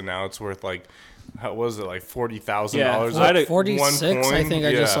spikes, and now it's worth like, how was it, like $40,000? Yeah, at I had a- 46. one I coin? think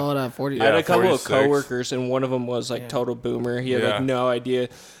I just Yeah. saw it at 40. I had Yeah, a couple 46. of coworkers, and one of them was like total boomer. He had Yeah. like no idea,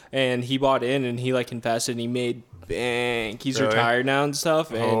 and he bought in and he like invested. And he made bank. He's Really? retired now and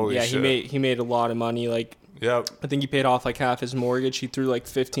stuff, and Holy yeah, shit. he made a lot of money. Like Yep. I think he paid off like half his mortgage. He threw like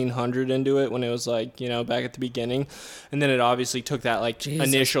 $1,500 into it when it was like, back at the beginning. And then it obviously took that like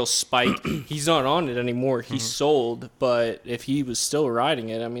initial spike. He's not on it anymore. He sold, but if he was still riding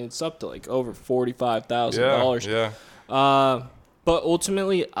it, I mean, it's up to like over $45,000. Yeah. But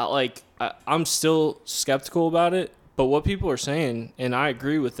ultimately, I'm still skeptical about it. But what people are saying, and I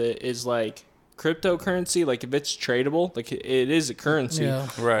agree with it, is like cryptocurrency, like if it's tradable, like it is a currency. Yeah.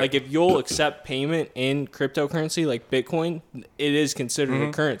 Right. Like if you'll accept payment in cryptocurrency, like Bitcoin, it is considered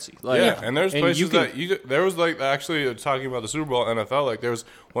a currency. Like, yeah, and there's places there was like actually talking about the Super Bowl NFL. Like there was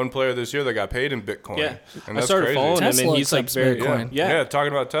one player this year that got paid in Bitcoin. Yeah, and I started following him, Tesla and he's like accepts very Bitcoin. Yeah,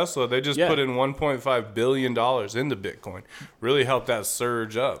 talking about Tesla, they just put in $1.5 billion into Bitcoin. Really helped that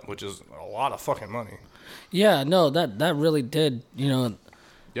surge up, which is a lot of fucking money. Yeah, no, that really did.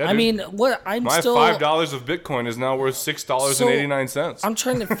 Yeah, I mean, what my $5 of Bitcoin is now worth $6.89. I'm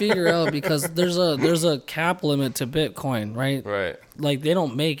trying to figure out because there's a cap limit to Bitcoin, right? Right. Like they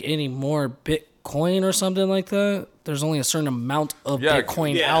don't make any more Bitcoin or something like that. There's only a certain amount of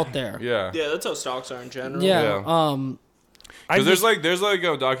Bitcoin out there. Yeah. Yeah, that's how stocks are in general. Yeah. Because there's like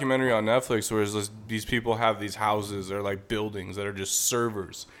a documentary on Netflix where these people have these houses or like buildings that are just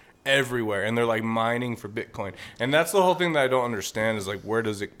servers everywhere, and they're like mining for Bitcoin. And that's the whole thing that I don't understand is like, where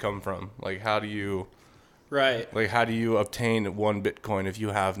does it come from? Like, how do you obtain one Bitcoin if you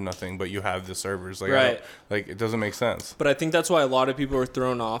have nothing but you have the servers? Like, it doesn't make sense. But I think that's why a lot of people are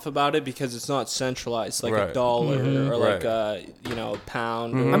thrown off about it, because it's not centralized like a dollar or like a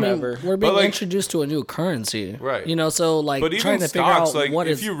pound or whatever. We're being introduced to a new currency, right? So like, but trying even to stocks, figure out like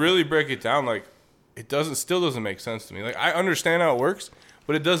if you really break it down, like it still doesn't make sense to me. Like I understand how it works,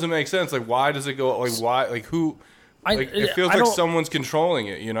 but it doesn't make sense. Like why does it go? Like why? Like who? It feels like someone's controlling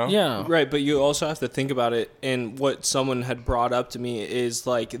it, Yeah. Right, but you also have to think about it, and what someone had brought up to me is,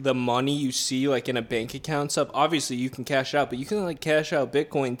 like, the money you see, like, in a bank account stuff, obviously you can cash out, but you can, like, cash out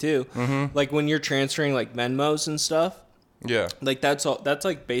Bitcoin, too. Mm-hmm. Like, when you're transferring, like, Venmos and stuff. Yeah. Like, that's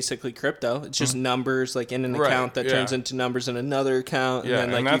like, basically crypto. It's just numbers, like, in an account that turns into numbers in another account. Yeah,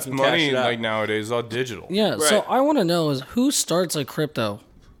 and then, like, that's you can money, cash it out. like, nowadays, all digital. Yeah, so I want to know is who starts a crypto?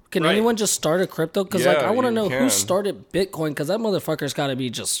 Can anyone just start a crypto? Because I want to know who started Bitcoin, because that motherfucker's got to be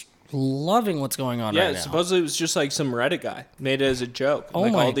just loving what's going on right now. Yeah, supposedly it was just like some Reddit guy made it as a joke.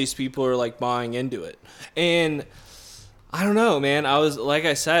 All these people are like buying into it. And I don't know, man. I was, like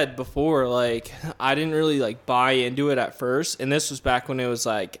I said before, like I didn't really like buy into it at first. And this was back when it was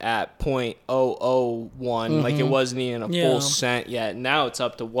like at 0.001. Like it wasn't even a full cent yet. Now it's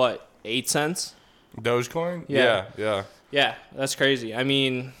up to what, 8 cents? Dogecoin? Yeah. Yeah, that's crazy. I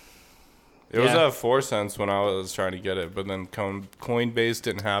mean, it was at 4 cents when I was trying to get it, but then Coinbase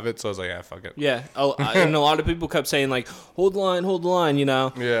didn't have it, so I was like, fuck it. Yeah. Oh, and a lot of people kept saying like, hold the line,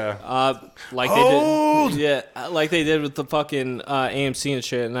 Yeah. Like they did with the fucking AMC and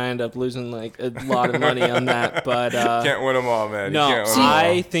shit, and I ended up losing like a lot of money on that. But can't win them all, man. No, you can't win them all.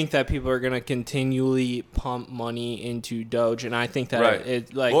 I think that people are gonna continually pump money into Doge, and I think that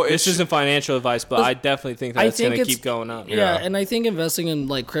this isn't financial advice, but I definitely think that it's gonna keep going up. Yeah, and I think investing in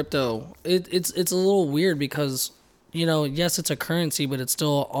like crypto, it's a little weird because yes, it's a currency, but it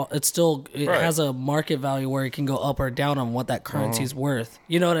has a market value where it can go up or down on what that currency's worth.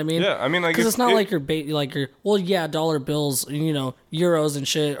 You know what I mean? Yeah, I mean, like because it's not like dollar bills, euros and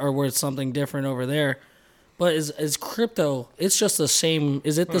shit are worth something different over there. But is crypto? It's just the same.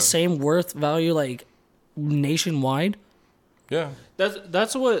 Is it the same worth value like nationwide? Yeah,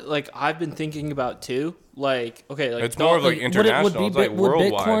 that's what like I've been thinking about too. Like, okay, like it's more of like international. It's like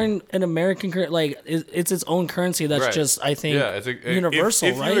worldwide. Would Bitcoin an American currency? Like, it's its own currency. That's just, I think, universal.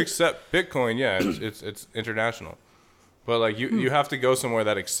 If right? you accept Bitcoin, it's international. But like you have to go somewhere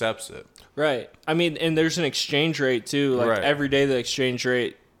that accepts it. Right. I mean, and there's an exchange rate too. Like every day, the exchange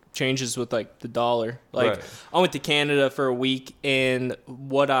rate changes with like the dollar. Like I went to Canada for a week, and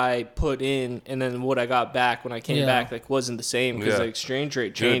what I put in and then what I got back when I came back like wasn't the same because the exchange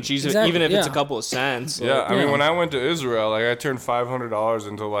rate changed. Even if it's a couple of cents. I mean, when I went to Israel, like I turned $500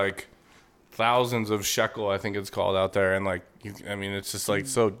 into like thousands of shekel, I think it's called out there, and like it's just like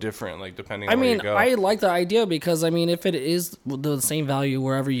so different, like depending on where you go. I like the idea because if it is the same value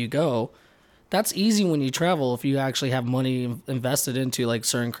wherever you go, that's easy when you travel if you actually have money invested into like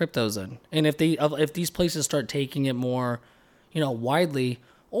certain cryptos in. And if these places start taking it more, widely,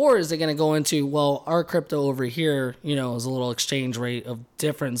 or is it going to go into, well, our crypto over here, is a little exchange rate of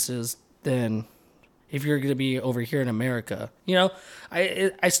differences than if you're going to be over here in America.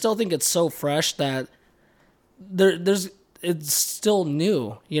 I still think it's so fresh that it's still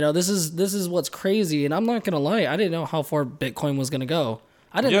new. This is what's crazy, and I'm not going to lie, I didn't know how far Bitcoin was going to go.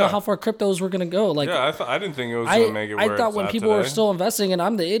 I didn't know how far cryptos were gonna go. Like, yeah, I didn't think it was gonna make it. Where I thought when people were still investing, and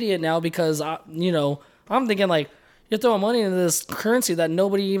I'm the idiot now because I'm thinking like, you're throwing money into this currency that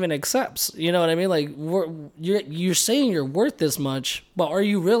nobody even accepts. You know what I mean? Like, you're saying you're worth this much, but are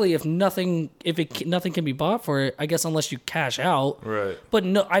you really? If nothing can be bought for it, I guess unless you cash out. Right. But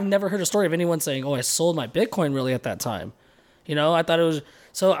no, I've never heard a story of anyone saying, "Oh, I sold my Bitcoin really at that time." I thought it was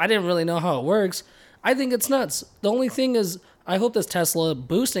so. I didn't really know how it works. I think it's nuts. The only thing is, I hope this Tesla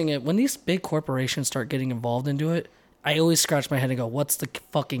boosting it. When these big corporations start getting involved into it, I always scratch my head and go, what's the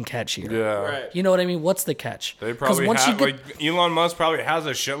fucking catch here? Yeah. Right. You know what I mean? What's the catch? They probably have, like, Elon Musk probably has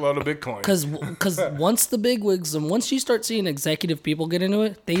a shitload of Bitcoin. Because once the big wigs, and once you start seeing executive people get into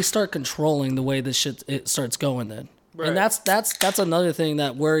it, they start controlling the way this shit it starts going then. Right. And that's another thing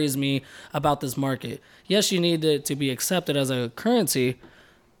that worries me about this market. Yes, you need it to be accepted as a currency,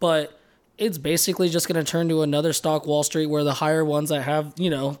 but it's basically just going to turn to another stock Wall Street where the higher ones that have,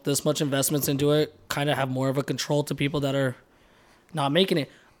 this much investments into it kind of have more of a control to people that are not making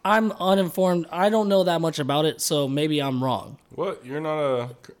it. I'm uninformed. I don't know that much about it, so maybe I'm wrong. What? You're not a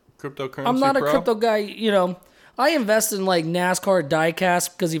cryptocurrency I'm not pro? a crypto guy, I invest in like NASCAR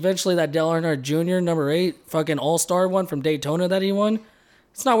diecast because eventually that Dale Earnhardt Jr. number 8 fucking all-star one from Daytona that he won,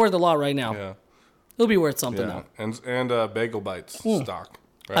 it's not worth a lot right now. Yeah. It'll be worth something though. And Bagel Bites stock.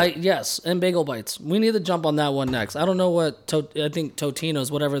 Right. Yes, and Bagel Bites. We need to jump on that one next. I don't know what I think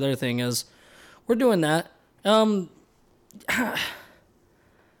Totino's, whatever their thing is. We're doing that. I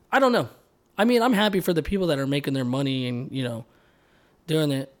don't know. I mean, I'm happy for the people that are making their money and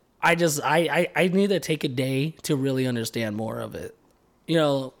doing it. I need to take a day to really understand more of it.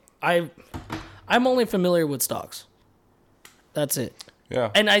 I'm only familiar with stocks. That's it. Yeah.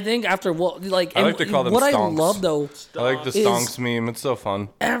 And I think after I like to call them what stonks. I love though, I like the stonks meme. It's so fun.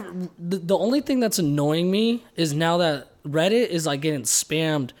 The only thing that's annoying me is now that Reddit is like getting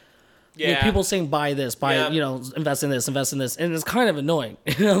spammed. Yeah. With people saying buy this, invest in this, and it's kind of annoying.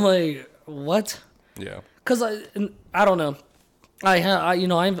 I'm like, what? Yeah. Because I don't know.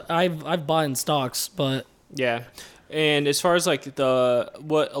 I've bought in stocks, but yeah. And as far as like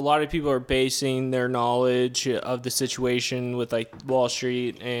what a lot of people are basing their knowledge of the situation with like Wall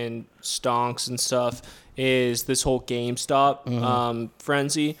Street and stonks and stuff is this whole GameStop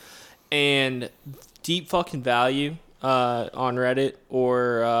frenzy, and Deep fucking Value on Reddit,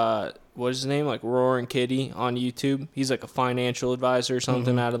 or what is his name, like Roaring Kitty on YouTube. He's like a financial advisor or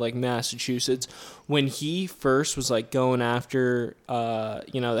something out of like Massachusetts. When he first was like going after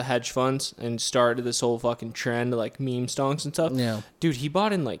the hedge funds and started this whole fucking trend of like meme stonks and stuff, dude, he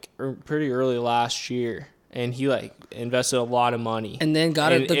bought in like pretty early last year. And he like invested a lot of money, and then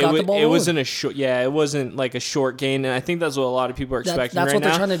got the ball rolling. It wasn't it wasn't like a short gain, and I think that's what a lot of people are expecting. That's right what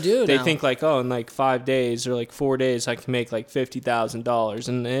they're trying to do. They think like, oh, in like 5 days or like 4 days, I can make like $50,000,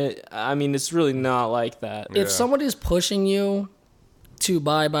 and it's really not like that. If somebody's pushing you to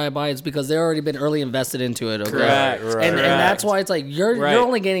buy, it's because they've already been early invested into it. Okay? Correct. Right. And that's why it's like you're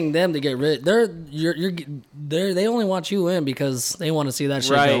only getting them to get rid. They only want you in because they want to see that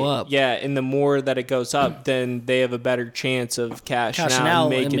shit go up. Yeah, and the more that it goes up, then they have a better chance of cashing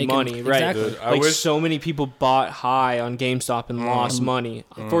out and making money. Exactly. Right. Dude, so many people bought high on GameStop and lost money.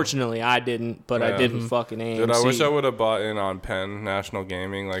 Unfortunately, I didn't, but I did with fucking AMC. Dude, I wish I would have bought in on Penn National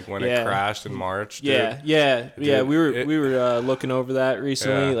Gaming, like when it crashed in March. Dude. Yeah. We were looking over that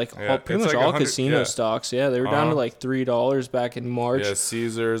recently, pretty much all casino stocks. Yeah, they were down to like $3 back in March. Yeah,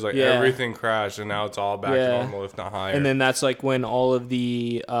 Caesars, everything crashed, and now it's all back to normal, if not higher. And then that's like when all of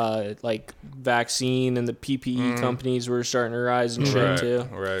the like vaccine and the PPE companies were starting to rise and shit too.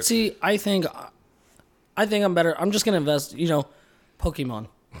 Right. See, I think I'm better. I'm just gonna invest. Pokemon.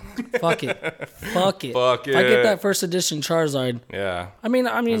 Fuck it. Fuck it. If I get that first edition Charizard. Yeah. I mean,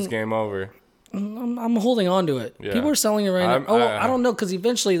 it's game over. I'm holding on to it. Yeah. People are selling it right now. I don't know, because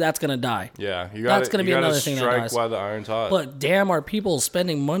eventually that's gonna die. Yeah, that's gonna be another thing that dies. While the iron's hot. But damn, are people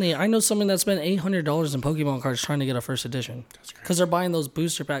spending money? I know someone that spent $800 in Pokemon cards trying to get a first edition because they're buying those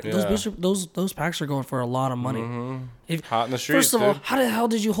booster packs. Yeah. Those packs are going for a lot of money. Hot in the streets. First of all, how the hell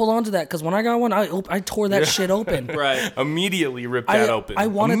did you hold on to that? Because when I got one, I tore that shit open. Right. Immediately ripped that open. I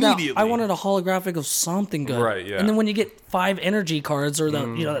wanted that. I wanted a holographic of something good. Right. Yeah. And then when you get 5 energy cards or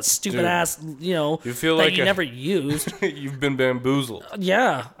that stupid ass you feel that you never used. You've been bamboozled.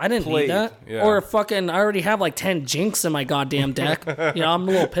 Yeah, I didn't need that. Yeah. Or fucking, I already have like 10 Jinx in my goddamn deck. I'm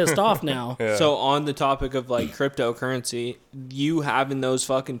a little pissed off now. Yeah. So on the topic of like cryptocurrency, you having those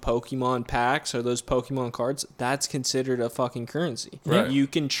fucking Pokemon packs or those Pokemon cards, that's considered a fucking currency. Right. You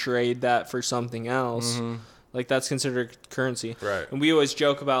can trade that for something else. Like that's considered currency. Right. And we always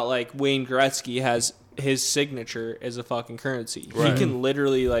joke about like Wayne Gretzky has his signature as a fucking currency. Right. He can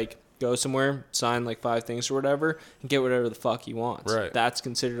literally like go somewhere, sign like 5 things or whatever, and get whatever the fuck he wants. Right. That's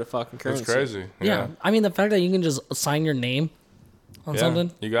considered a fucking currency. That's crazy. Yeah. I mean, the fact that you can just sign your name on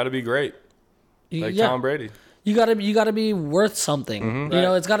something. You got to be great. Like yeah. Tom Brady. You gotta be worth something. Mm-hmm. You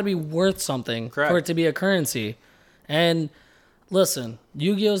know, it's gotta be worth something Correct. for it to be a currency. And listen,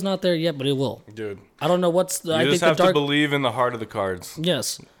 Yu-Gi-Oh's not there yet, but it will. Dude. I don't know what's the. You I just think have the dark. to believe in the heart of the cards.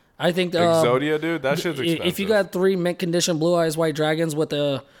 Yes, I think Exodia, dude, that shit's expensive. If you got 3 mint condition blue eyes white dragons with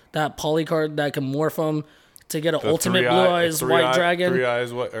that poly card that can morph them to get an ultimate blue eyes white dragon. 3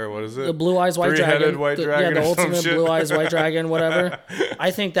 eyes, what is it? The blue eyes white dragon. Three-headed white dragon. Yeah, the or some ultimate shit. blue eyes white dragon, whatever. I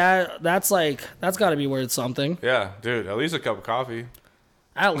think that's got to be worth something. Yeah, dude, at least a cup of coffee.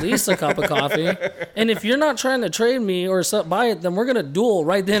 At least a cup of coffee. And if you're not trying to trade me or buy it, then we're gonna duel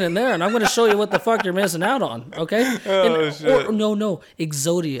right then and there, and I'm gonna show you what the fuck you're missing out on. Okay? Shit. Or no,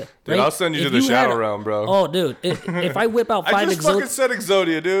 Exodia. Dude, right? I'll send you If to the Shadow had- Realm, bro. Oh, dude, if I whip out 5 I just fucking Exodia. said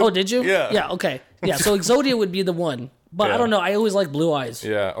Exodia, dude. Oh, did you? Yeah. Yeah. Okay. Yeah. So Exodia would be the one, but Yeah. I don't know. I always like blue eyes.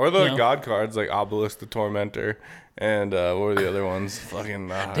 Yeah, or the You know? god cards like Obelisk the Tormentor, and what were the other ones? Fucking.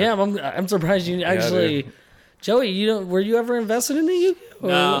 Damn, I'm surprised you actually. dude. Joey, were you ever invested in the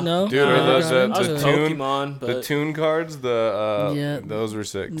Yu-Gi-Oh? No. Dude, are those I was the a tune, Pokemon, but the tune cards? The Yeah. those were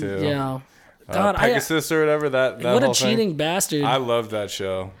sick too. Yeah. God, Pegasus or whatever that what a whole thing. cheating bastard. I loved that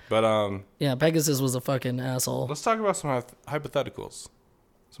show, but Yeah, Pegasus was a fucking asshole. let's talk about some hypotheticals,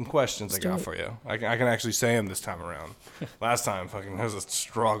 some questions I got for you. I can actually say them this time around. Last time, fucking, it was a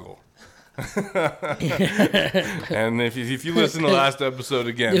struggle. And if you listen to the last episode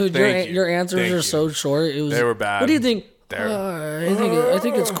again, Dude, thank you. your answers Thank are you. so short. It was. They were bad. What do you think? They're- I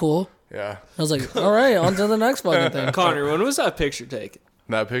think it's cool. Yeah, I was like, all right, on to the next fucking thing. Connor, when was that picture taken?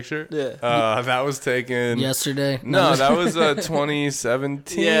 that picture. Yeah. That was taken Yesterday. No, that was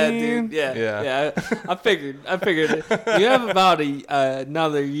 2017. Yeah, dude. Yeah. I figured it. You have about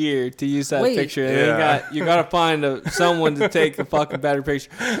another year to use that Wait. picture, and Yeah. you got to find someone to take a fucking better picture.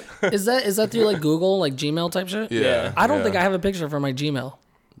 Is that through like Google, like Gmail type shit? Yeah, I don't yeah. think I have a picture for my Gmail.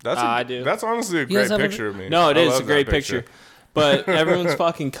 I do. That's honestly a You guys great have a- picture of me. No, it I is love a great that picture. But everyone's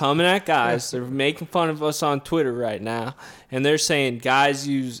fucking coming at guys. They're making fun of us on Twitter right now, and they're saying guys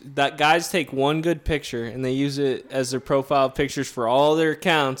take one good picture and they use it as their profile pictures for all their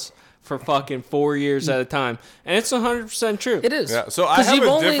accounts for fucking 4 years at a time, and it's 100% true. It is. Yeah, so I have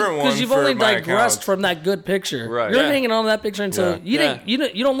a different one because you've for only my digressed accounts. from that good picture. Right. You're Yeah. hanging on to that picture until Yeah. you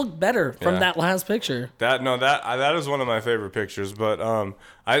don't look better from Yeah. that last picture. That is one of my favorite pictures, but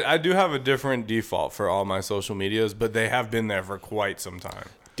I do have a different default for all my social medias, but they have been there for quite some time.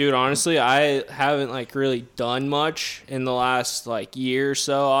 Dude, honestly, I haven't like really done much in the last like year or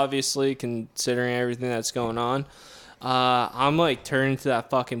so, obviously, considering everything that's going on. I'm like turning to that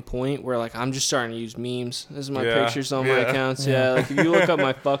fucking point where like I'm just starting to use memes as my Yeah, pictures on my yeah. accounts. Yeah, like if you look up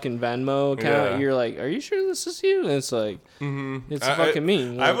my fucking Venmo account, Yeah. you're like, are you sure this is you? And it's like, it's fucking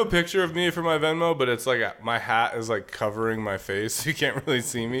me. I have a picture of me for my Venmo, but it's like my hat is like covering my face, so you can't really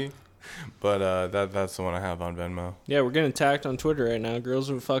see me. But that's the one I have on Venmo. Yeah, we're getting attacked on Twitter right now. Girls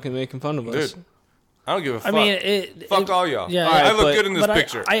are fucking making fun of us. Dude, I don't give a fuck. I mean, Fuck all y'all. Yeah, I yeah, look but- good in this but I-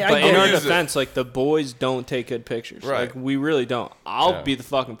 picture. I But in go our use it. defense, like the boys don't take good pictures. Right. Like we really don't. I'll Yeah. be the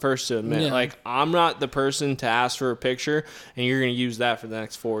fucking first to admit. Yeah. Like I'm not the person to ask for a picture, and you're gonna use that for the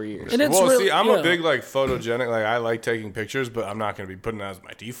next 4 years. And it's Well, really, see, I'm yeah. a big like photogenic. Like I like taking pictures, but I'm not going to be putting that as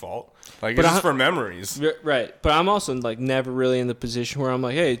my default. Like But it's just I- for memories. Right, but I'm also like never really in the position where I'm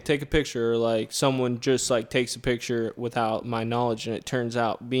like, hey, take a picture, or like someone just like takes a picture without my knowledge, and it turns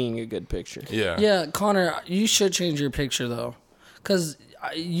out being a good picture. Yeah. Yeah, Connor, you should change your picture though, because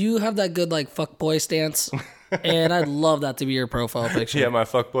you have that good like fuck boy stance, and I'd love that to be your profile picture. Yeah, my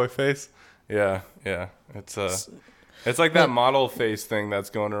fuckboy face. Yeah, yeah. It's like that model face thing that's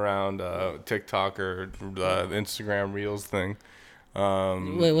going around TikTok or Instagram Reels thing.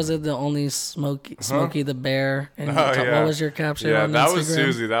 Wait, was it the only Smokey the Bear? And Oh, yeah. what was your caption? Yeah, on that Instagram? was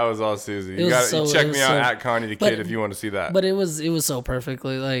Susie. That was all Susie. It You was got so- check it was me out so- at Connie the but- Kid if you want to see that. But it was so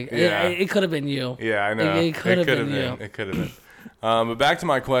perfectly like Yeah. it could have been you. Yeah, I know. It could have been you. It could have been. But back to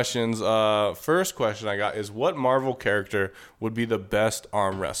my questions. First question I got is, what Marvel character would be the best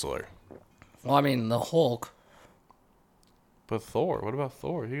arm wrestler? Well, I mean the Hulk. But Thor. What about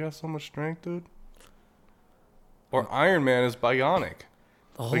Thor? He got so much strength, dude. Or Iron Man is bionic.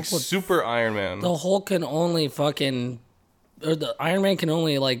 The Hulk Like super Iron Man. The Hulk can only fucking, or the Iron Man can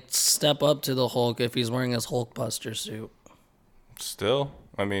only like step up to the Hulk if he's wearing his Hulkbuster suit. Still,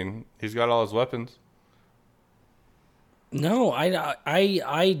 I mean, he's got all his weapons. No,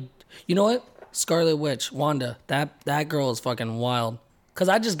 you know what? Scarlet Witch, Wanda, that girl is fucking wild. Cause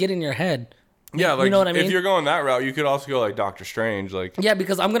I just get in your head. Yeah, like you know what I mean? if you're going that route, you could also go like Doctor Strange, like Yeah,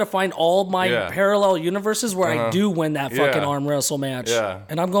 because I'm gonna find all my parallel universes where I do win that fucking arm wrestle match. Yeah.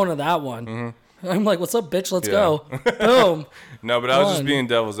 And I'm going to that one. I'm like, what's up, bitch? Let's go. Boom. No, but I was just being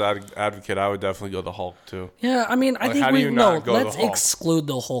devil's advocate. I would definitely go the Hulk too. Yeah, I mean, I Like, think how do you not go let's the Hulk? exclude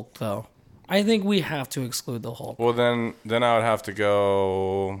the Hulk though. I think we have to exclude the Hulk. Well, then I would have to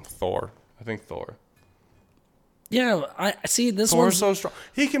go Thor. I think Thor. Yeah, I see this Thor's one's so strong.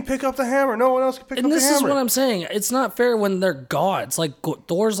 He can pick up the hammer. No one else can pick up and the this hammer. is what I'm saying. It's not fair when they're gods. Like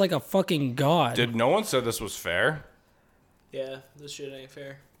Thor's like a fucking god. Did no one said this was fair? Yeah, this shit ain't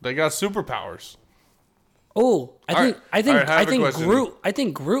fair. They got superpowers. Oh, I think question. Groot. I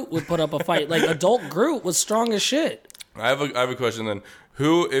think Groot would put up a fight. Like adult Groot was strong as shit. I have a question then.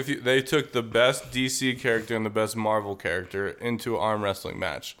 Who, if they took the best DC character and the best Marvel character into an arm wrestling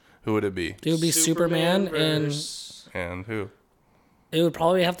match, who would it be? It would be Superman And who? it would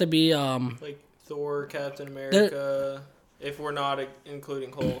probably have to be like Thor, Captain America. If we're not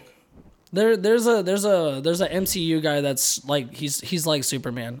including Hulk. there's a MCU guy that's like he's like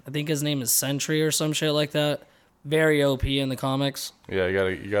Superman. I think his name is Sentry or some shit like that. Very OP in the comics. Yeah,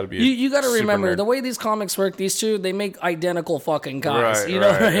 you gotta be. You got to super remember nerd. the way these comics work. These two, they make identical fucking guys. Right, you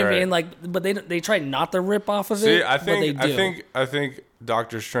know what I right. mean? Like, but they try not to rip off of See, it. I but they do. I think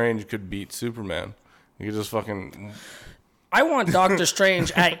Doctor Strange could beat Superman. You could just fucking. I want Doctor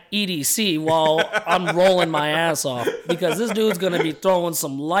Strange at EDC while I'm rolling my ass off because this dude's gonna be throwing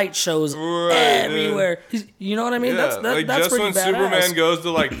some light shows everywhere. You know what I mean? Yeah, like that's just pretty when badass. Superman goes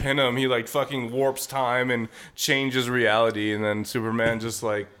to like pin him, he like fucking warps time and changes reality, and then Superman just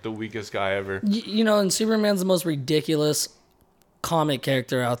like the weakest guy ever. You know, and Superman's the most ridiculous comic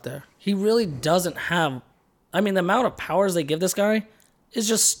character out there. He really doesn't have. I mean, the amount of powers they give this guy is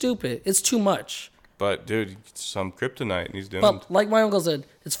just stupid. It's too much. But dude, some kryptonite and he's doomed. But like my uncle said,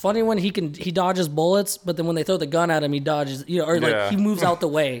 it's funny when he dodges bullets, but then when they throw the gun at him, he dodges. You know, or like he moves out the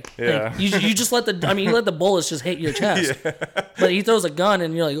way. Yeah. Like, you just let you let the bullets just hit your chest. But he throws a gun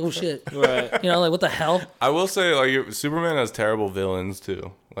and you're like, oh shit. Right. You know, like what the hell? I will say, like, Superman has terrible villains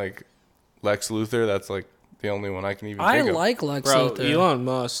too. Like Lex Luthor, that's like the only one I can even think of. like Lex Bro, Luthor. Elon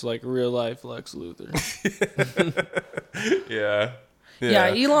Musk, like real life Lex Luthor. Yeah.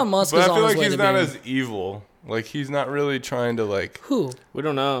 Yeah, Elon Musk But is I feel on his like way he's to not being... as evil. Like he's not really trying to like. Who? We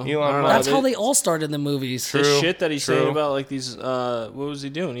don't know. Elon I don't know. That's how they all started in the movies. True. The shit that he's saying True. about like these. What was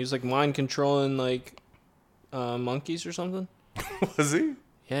he doing? He was like mind controlling like monkeys or something. Was he?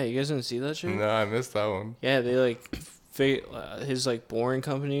 Yeah, you guys didn't see that shit? No, I missed that one. Yeah, they like his like Boring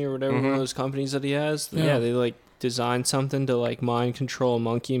Company or whatever, one of those companies that he has. Yeah, they like designed something to like mind control a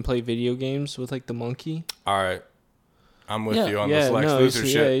monkey and play video games with like the monkey. All right. I'm with Yeah. you on this Lex Luthor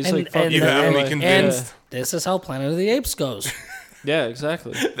shit. Yeah, he's like fucking You have me like- convinced. This is how Planet of the Apes goes. Yeah,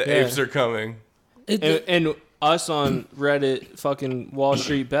 exactly. The Yeah. apes are coming. And us on Reddit, fucking Wall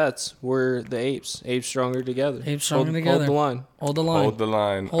Street Bets, were the apes. Apes stronger together. Apes stronger Hold together. the line. Hold the line. Hold the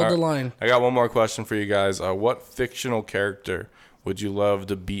line. Hold All the right. line. I got one more question for you guys. What fictional character would you love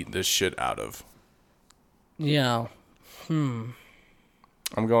to beat this shit out of? Yeah.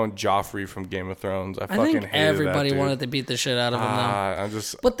 I'm going Joffrey from Game of Thrones. I I fucking think hated everybody that dude. wanted to beat the shit out of him though. I'm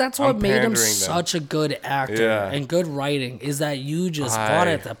just. But that's what I'm made him pandering them. such a good actor Yeah. and good writing is that you just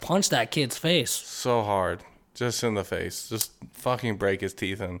wanted to punch that kid's face. So hard, just in the face, just fucking break his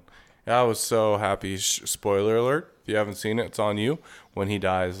teeth in. I was so happy. Spoiler alert! If you haven't seen it, it's on you. When he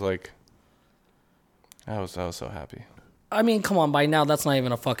dies, like, I was so happy. I mean, come on, by now that's not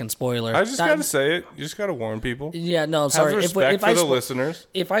even a fucking spoiler. I just gotta say it. You just gotta warn people. Yeah, no, Have sorry. respect for the listeners.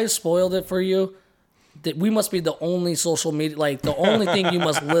 If I spoiled it for you, that we must be the only social media, like the only thing you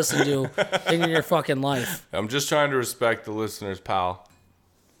must listen to in your fucking life. I'm just trying to respect the listeners, pal.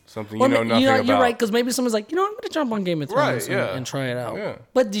 Something you know nothing about. You're right, because maybe someone's like, I'm gonna jump on Game of Thrones Right, yeah. and try it out. Yeah.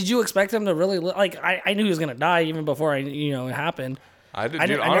 But did you expect him to really like? I knew he was gonna die even before it happened. I did. I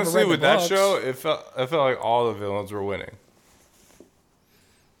Dude, never read honestly, the with that books. show, it felt like all the villains were winning.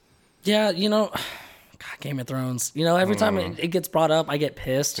 Yeah, God, Game of Thrones. Every time it gets brought up, I get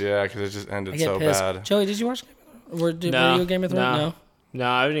pissed. Yeah, because it just I ended get so pissed. bad. Joey, did you watch Game of Thrones? Were you a Game of Thrones? No,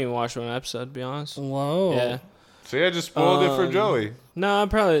 I haven't even watched one episode, to be honest. No. Whoa. Yeah. See, I just spoiled it for Joey. No, I'm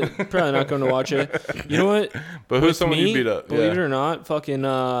probably not going to watch it. You know what? But who's With someone me, you beat up? Believe Yeah. it or not, fucking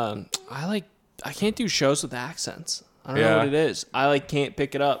I can't do shows with accents. I don't know Yeah. what it is. I can't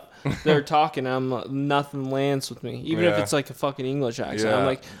pick it up. They're talking, nothing lands with me. Even if Yeah. it's like a fucking English accent. Yeah. I'm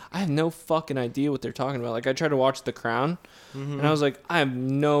like, I have no fucking idea what they're talking about. Like I tried to watch The Crown and I was like, I have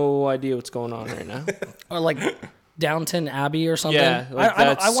no idea what's going on right now. Or like Downton Abbey or something. Yeah, like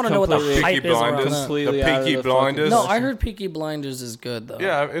I want to know what the completely- hype is around Blinders. that. Completely The out of Peaky the Blinders. No, I heard Peaky Blinders is good though.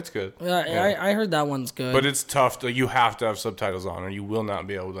 Yeah, it's good. Yeah, I heard that one's good. But it's tough. You have to have subtitles on, or you will not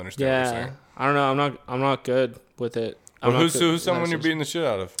be able to understand what you're Yeah, saying. I don't know. I'm not good with it. But who's someone you're beating the shit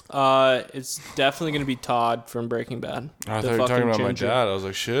out of? It's definitely gonna be Todd from Breaking Bad. I The thought you were talking fucking about my ginger. dad. I was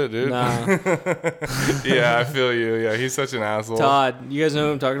like, shit, dude. Nah, Yeah, I feel you. Yeah, he's such an asshole. Todd. You guys know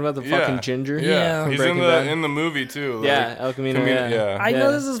who I'm talking about? The Yeah. fucking ginger. Yeah. He's Breaking in Bad. the movie too. Like, Yeah, El Camino. Yeah. I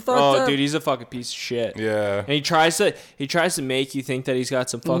know this is fucked up. Oh, dude, he's a fucking piece of shit. Yeah. And he tries to make you think that he's got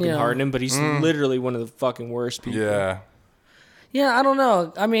some fucking Yeah. heart in him, but he's literally one of the fucking worst people. Yeah. Yeah, I don't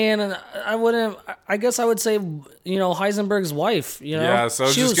know. I mean, I wouldn't. I guess I would say, Heisenberg's wife. Yeah, so I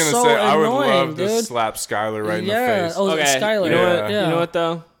was She just gonna so say I would annoying, love to dude. slap Skylar right in the Yeah. face. Oh, Okay, Skylar. you know Yeah. what? Yeah. You know what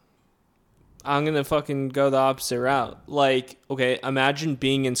though? I'm gonna fucking go the opposite route. Like, okay, imagine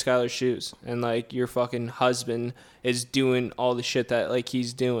being in Skylar's shoes and like your fucking husband is doing all the shit that like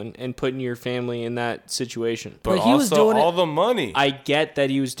he's doing and putting your family in that situation. But But he was also doing it- all the money. I get that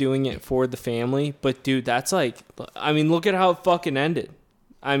he was doing it for the family, but dude, that's like, I mean, look at how it fucking ended.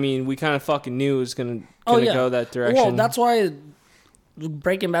 I mean, we kind of fucking knew it was gonna go that direction. Well, that's why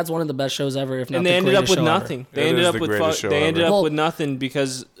Breaking Bad's one of the best shows ever. If not, and they the ended up greatest with show ever. nothing. It They ended is up the with greatest show they ended ever. up Well- with nothing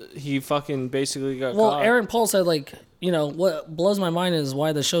because he fucking basically got Well, caught. Aaron Paul said, like, what blows my mind is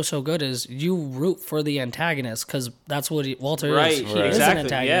why the show's so good is you root for the antagonist because that's what Walter Right, is. He right. is exactly. an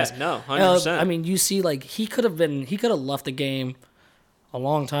antagonist. Yeah, no, 100%. I mean, you see, like, he could have left the game a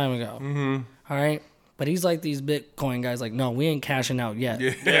long time ago. Mm-hmm. All right. But he's like these Bitcoin guys, like, no, we ain't cashing out yet.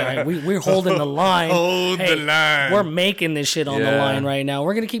 Yeah. All right? We're holding the line. Hold the line. We're making this shit on the Yeah. line right now.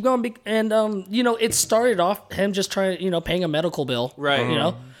 We're gonna keep going. And it started off him just trying, paying a medical bill,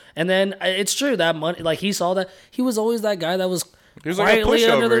 Right. And then it's true that money, like he saw that he was always that guy that was. He was like a quietly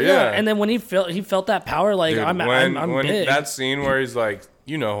under pushover, the- yeah. And then when he felt that power, like Dude, I'm when big. that scene where he's like,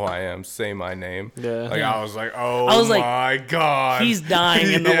 you know who I am, say my name. Yeah. Like I was like, oh I was like, my god, He's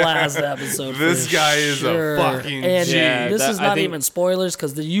dying in the Yeah. last episode. This for guy is a sure. fucking And G. Yeah, this is I not think- even spoilers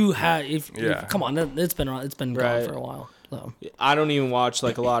because you had Yeah. come on, it's been gone Right. for a while. So. I don't even watch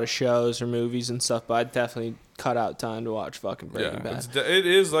like a lot of shows or movies and stuff, but I definitely cut out time to watch fucking Breaking Yeah, Bad. it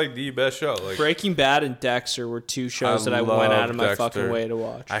is like the best show. Like Breaking Bad and Dexter were two shows that I went love out of my Dexter. fucking way to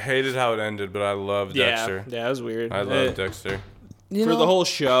watch. I hated how it ended, but I love Dexter. Yeah, that was weird. I love Dexter. You for know, the whole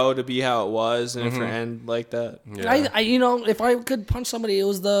show to be how it was and for end like that. Yeah. if I could punch somebody, it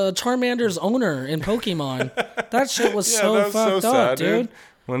was the Charmander's owner in Pokemon. That shit was Yeah, so that was fucked so up, sad, dude.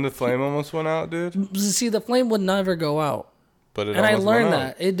 When the flame almost went out, dude. See, the flame would never go out, But it and I almost went learned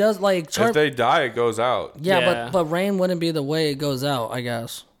out. that it does. Like If they die, it goes out. yeah, Yeah. but rain wouldn't be the way it goes out. I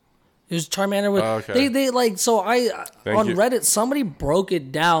guess it was Charmander. With, Oh, okay. They like so I Thank on you. Reddit somebody broke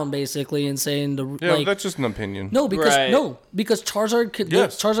it down basically and saying the Yeah, like that's just an opinion. no because Right. because Charizard could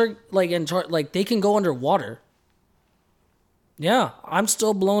Yes. Charizard like they can go underwater. Yeah, I'm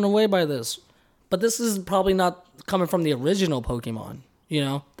still blown away by this, but this is probably not coming from the original Pokemon,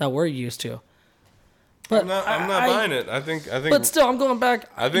 that we're used to. But I'm not buying it. I think. But still, I'm going back.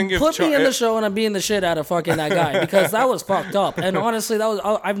 I think if put me in the Char- show and I'm being the shit out of fucking that guy because that was fucked up. And honestly, that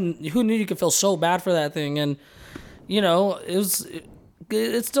was who knew you could feel so bad for that thing. And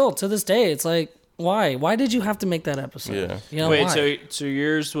it's still to this day. It's like why did you have to make that episode? Yeah. Wait, why? so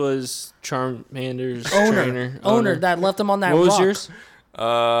yours was Charmander's owner trainer. that left him on that. What was rock. yours?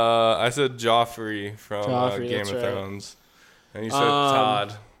 I said Joffrey from Joffrey, Game that's of right. Thrones, and you said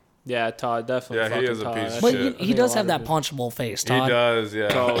Todd. Yeah, Todd, definitely. Yeah, he fucking is a Todd. piece of But shit. he does have that punchable face, Todd. He does, yeah.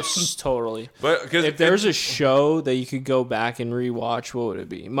 Oh, totally. But because If there's a show that you could go back and rewatch, what would it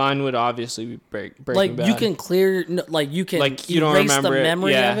be? Mine would obviously be Breaking Like Bad. you can clear, like you can like you don't erase remember the it.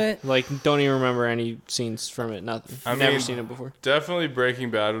 memory Yeah, of it. like don't even remember any scenes from it. Nothing. I Never mean, seen it before. definitely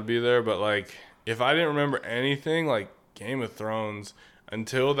Breaking Bad would be there, but like if I didn't remember anything, like Game of Thrones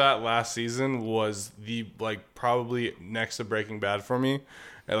until that last season was the like probably next to Breaking Bad for me.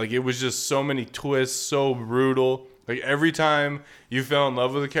 And, like it was just so many twists, so brutal. Like every time you fell in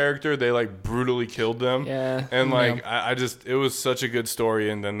love with a character, they like brutally killed them. Yeah. And like I just it was such a good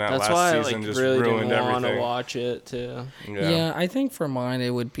story, and then that That's last why I season like just really ruined didn't want to everything. watch it too. Yeah, I think for mine it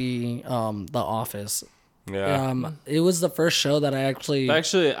would be The Office. Yeah. It was the first show that I actually.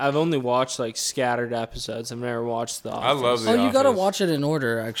 Actually, I've only watched like scattered episodes. I've never watched The Office. I love Oh, The you gotta Office. watch it in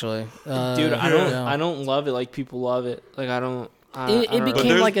order, actually. Dude, I don't love it like people love it. Like I don't. It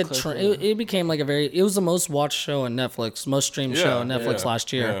became like a. click with It became like a very. It was the most watched show on Netflix, most streamed show on Netflix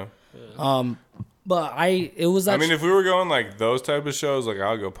last year. Yeah. But it was. I mean, if we were going like those type of shows, like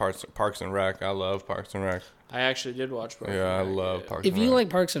I'll go Parks and Rec. I love Parks and Rec. I actually did watch. Parks Yeah, I and Rec, love Parks. if and you Rec. like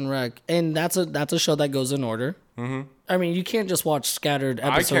Parks and Rec, and that's a show that goes in order. Mm-hmm. I mean, you can't just watch scattered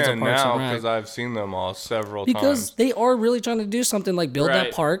episodes of Parks and Rec. I can now because I've seen them all several times. Because they are really trying to do something like build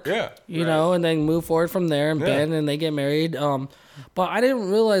that park, you know, and then move forward from there and bend and they get married. But I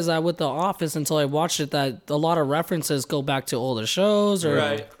didn't realize that with The Office until I watched it, that a lot of references go back to older shows.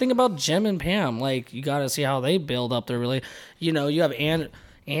 Or think about Jim and Pam. Like, you got to see how they build up their relationship. You know, you have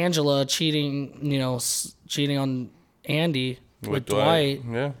Angela cheating on Andy with Dwight.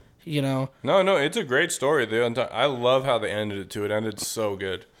 Yeah. You know. No, it's a great story. I love how they ended it too. It ended so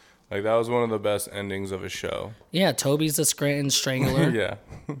good. Like, that was one of the best endings of a show. Yeah, Toby's the Scranton Strangler. Yeah.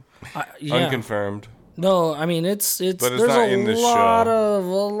 Unconfirmed. No, I mean it's but there's not in this a show.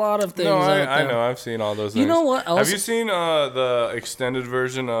 lot of things. No, I know. I've seen all those things. You know what else? Have you seen the extended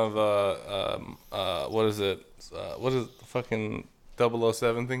version of what is it? What is the fucking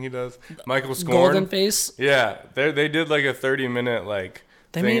 007 thing he does? Michael Scorn. Golden Face? Yeah. They did like a 30-minute like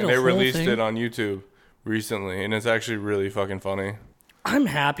thing. They released it on YouTube recently, and it's actually really fucking funny. I'm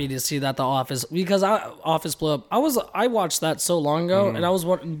happy to see that The Office, because Office blew up. I watched that so long ago,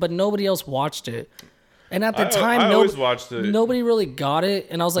 and but nobody else watched it. And at the time, I always watched it. Nobody really got it,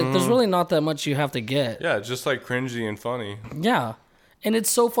 and I was like, "There's really not that much you have to get." Yeah, just like cringy and funny. Yeah, and it's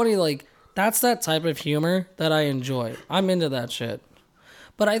so funny. Like, that's that type of humor that I enjoy. I'm into that shit.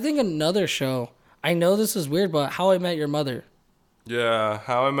 But I think another show. I know this is weird, but How I Met Your Mother. Yeah,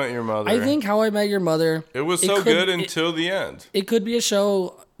 How I Met Your Mother. I think How I Met Your Mother. It was so good until the end. It could be a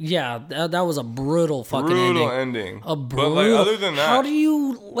show. Yeah, that was a brutal fucking ending. A brutal. But like, other than that, how do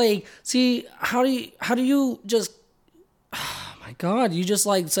you like see? How do you just? Oh my God! You just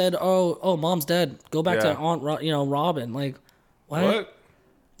like said, oh, mom's dead. Go back to Aunt, Robin. Like, what?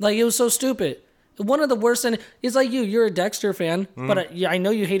 Like, it was so stupid. One of the worst, and it's like you're a Dexter fan, but I know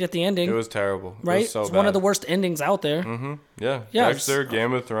you hated the ending. It was terrible. Right? It's one of the worst endings out there. Mm-hmm. Yeah. Dexter,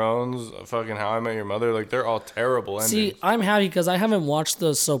 Game of Thrones, fucking How I Met Your Mother, like, they're all terrible endings. See, I'm happy because I haven't watched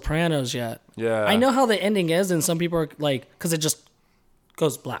The Sopranos yet. Yeah. I know how the ending is, and some people are like, because it just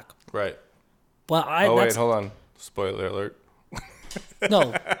goes black. Right. But wait, hold on. Spoiler alert.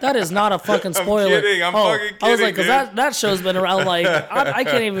 No, that is not a fucking spoiler. I'm kidding. I'm fucking kidding. I was like, because that show's been around. Like, I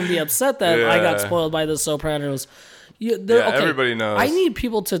can't even be upset that I got spoiled by The Sopranos. Everybody knows. I need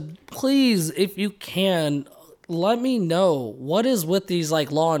people to please, if you can, let me know what is with these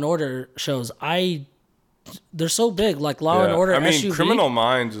like Law and Order shows. They're so big, like Law and Order. I mean, SUV. Criminal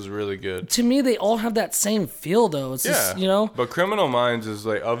Minds is really good. To me, they all have that same feel, though. It's just, But Criminal Minds is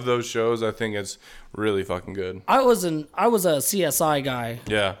like, of those shows, I think it's really fucking good. I was a CSI guy.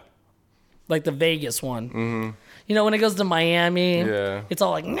 Yeah. Like the Vegas one. Mm-hmm. You know, when it goes to Miami, it's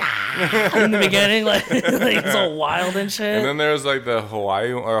all like, nah, in the beginning, like it's all wild and shit. And then there's like the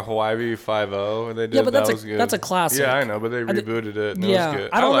Hawaii 5-0 they did. Yeah, but that's a classic. Yeah, I know, but they rebooted it and it was good.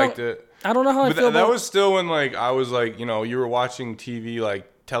 I liked it. I don't know how I feel about that was still when like I was like, you were watching TV,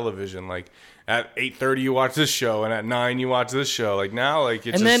 like television, like at 8:30 you watch this show and at 9 you watch this show. Like now, like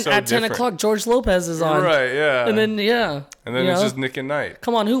it's and then just so at 10 different. o'clock George Lopez is on. Right, yeah. And then it's just Nick and Night.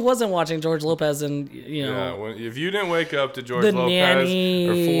 Come on, who wasn't watching George Lopez and if you didn't wake up to George The Lopez Nanny.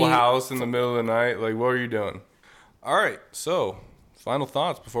 or Full House in the middle of the night, like what were you doing? All right, so final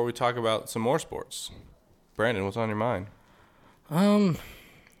thoughts before we talk about some more sports. Brandon, what's on your mind?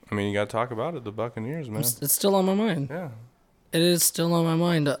 I mean, you got to talk about it. The Buccaneers, man. It's still on my mind. Yeah. It is still on my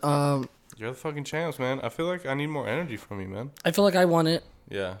mind. You're the fucking champs, man. I feel like I need more energy from you, man. I feel like I won it.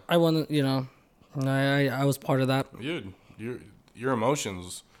 Yeah. I won it, I was part of that. Dude, your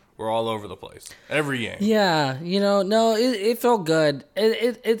emotions were all over the place. Every game. Yeah, no, it felt good.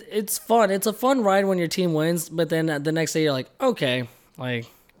 It's fun. It's a fun ride when your team wins, but then the next day you're like, okay, like,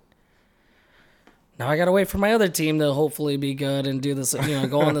 now I gotta wait for my other team to hopefully be good and do this,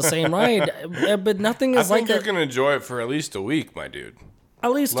 go on the same ride. But nothing is like that. I think you can enjoy it for at least a week, my dude.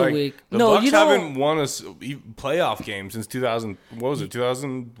 At least a week. The Bucs haven't won a playoff game since 2000. What was it?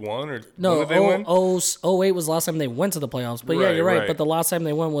 2001 or no? When did they win? 08 was the last time they went to the playoffs. But yeah, you're right. But the last time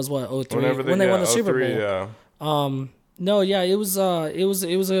they won was what? 03. When they won the Super Bowl. Yeah. No, yeah, it was a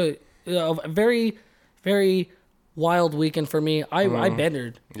very, very wild weekend for me. I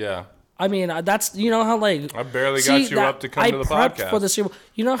bendered. Yeah. I mean, that's how like I barely got you up to come to the podcast for the Super Bowl.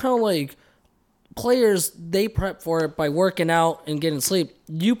 You know how like players, they prep for it by working out and getting sleep.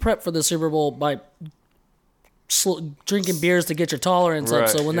 You prep for the Super Bowl by drinking beers to get your tolerance up.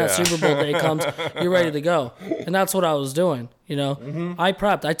 So when that Super Bowl day comes, you're ready to go. And that's what I was doing. I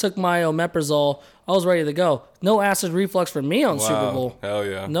prepped. I took my omeprazole. I was ready to go. No acid reflux for me on Super Bowl. Hell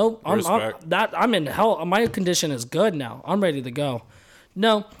yeah. Nope. I'm in hell. My condition is good now. I'm ready to go.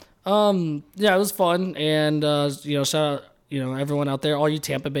 No. Yeah, it was fun, and shout out, everyone out there, all you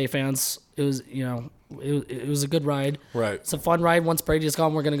Tampa Bay fans. It was, it was a good ride. Right. It's a fun ride. Once Brady's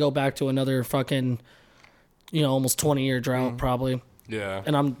gone, we're gonna go back to another fucking, almost 20-year drought probably. Yeah.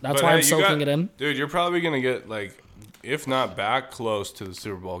 And that's why I'm soaking it in. Dude, you're probably gonna get like, if not back, close to the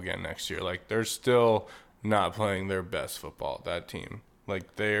Super Bowl again next year. Like they're still not playing their best football. That team,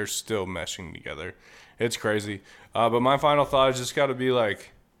 like they're still meshing together. It's crazy. But my final thought has just got to be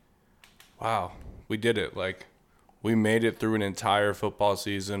like, wow, we did it. Like, we made it through an entire football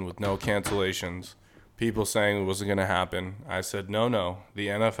season with no cancellations. People saying it wasn't going to happen. I said, no, the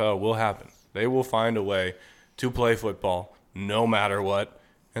NFL will happen. They will find a way to play football no matter what.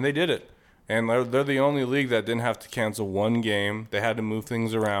 And they did it. And they're the only league that didn't have to cancel one game. They had to move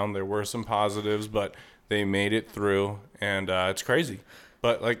things around. There were some positives, but they made it through. And it's crazy.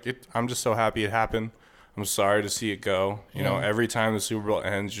 But, like, I'm just so happy it happened. I'm sorry to see it go. You know, every time the Super Bowl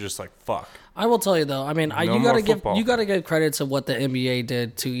ends, you're just like, fuck. I will tell you though. I mean, you gotta give credit to what the NBA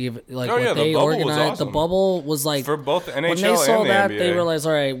did to even what they organized. The bubble was like for both the NHL when they saw and that, the NBA. they realized,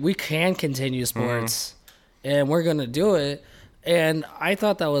 all right, we can continue sports, and we're gonna do it. And I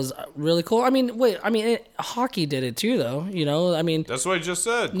thought that was really cool. I mean, hockey did it too, though. I mean, that's what I just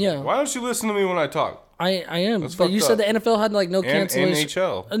said. Yeah. Why don't you listen to me when I talk? I am, but you said the NFL had like no cancellation.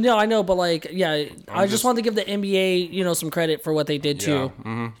 NHL. No, I know, but like, yeah, I just wanted to give the NBA, some credit for what they did too.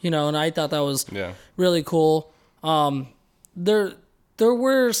 Yeah. And I thought that was really cool. There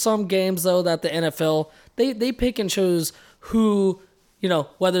were some games though that the NFL they pick and chose who,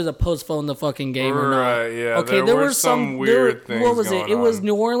 whether to postpone the fucking game or not. Right? Yeah. Okay, there were some weird things. What was it? It was on.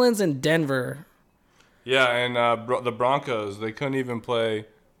 New Orleans and Denver. Yeah, and the Broncos, they couldn't even play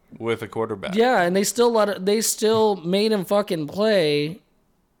with a quarterback. Yeah, and they still made him fucking play.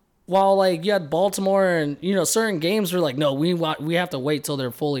 While like you had Baltimore and certain games were like, no, we have to wait till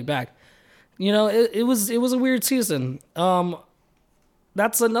they're fully back. It was a weird season.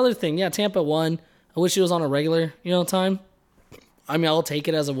 That's another thing. Yeah, Tampa won. I wish it was on a regular time. I mean, I'll take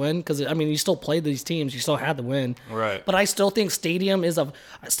it as a win because you still played these teams, you still had to win. Right. But I still think stadium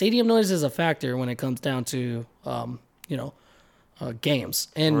noise is a factor when it comes down to games.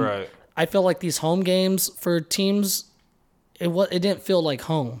 And right. I feel like these home games for teams, it didn't feel like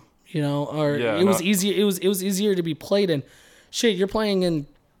home, was easier. It was easier to be played in. Shit, you're playing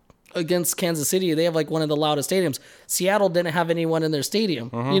against Kansas City. They have like one of the loudest stadiums. Seattle didn't have anyone in their stadium.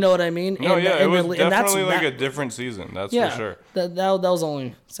 You know what I mean? No, it was definitely like a different season. That's for sure. That was the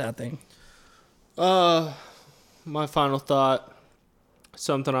only sad thing. My final thought,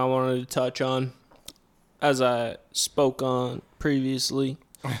 something I wanted to touch on, as I spoke on previously,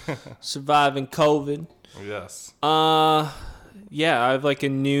 surviving COVID. Yes. Yeah, I have like a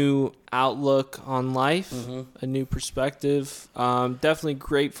new outlook on life, a new perspective. Definitely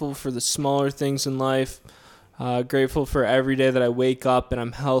grateful for the smaller things in life. Grateful for every day that I wake up and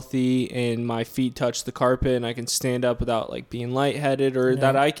I'm healthy and my feet touch the carpet and I can stand up without like being lightheaded or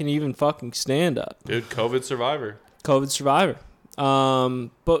that I can even fucking stand up. Dude, COVID survivor.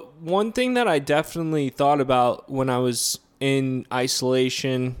 But one thing that I definitely thought about when I was in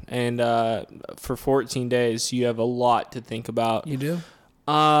isolation and for 14 days, you have a lot to think about. You do?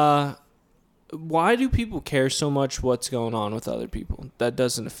 Why do people care so much what's going on with other people? That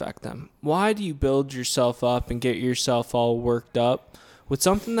doesn't affect them. Why do you build yourself up and get yourself all worked up with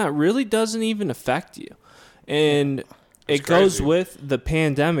something that really doesn't even affect you? And it goes with the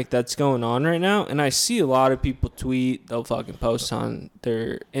pandemic that's going on right now. And I see a lot of people tweet. They'll fucking post on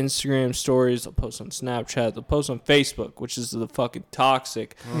their Instagram stories. They'll post on Snapchat. They'll post on Facebook, which is the fucking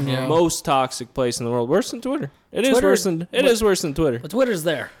toxic, most toxic place in the world. Worse than Twitter. It is worse than Twitter. But Twitter's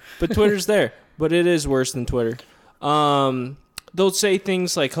there. But it is worse than Twitter. They'll say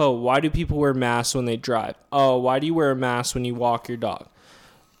things like, oh, why do people wear masks when they drive? Oh, why do you wear a mask when you walk your dog?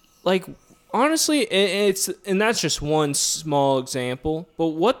 Like, honestly, and that's just one small example. But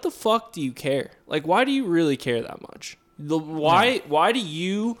what the fuck do you care? Like, why do you really care that much? Why do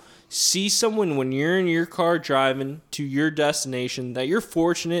you see someone when you're in your car driving to your destination that you're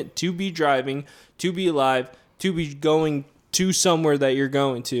fortunate to be driving, to be alive, to be going to somewhere that you're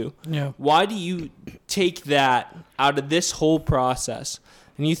going to? Yeah. Why do you take that out of this whole process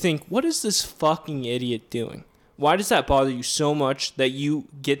and you think, what is this fucking idiot doing? Why does that bother you so much that you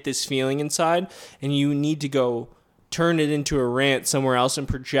get this feeling inside and you need to go turn it into a rant somewhere else and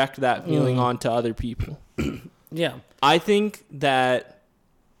project that feeling onto other people? Yeah. I think that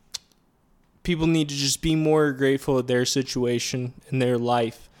people need to just be more grateful of their situation in their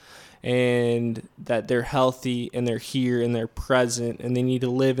life and that they're healthy and they're here and they're present and they need to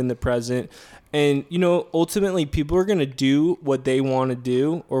live in the present. And, ultimately people are going to do what they want to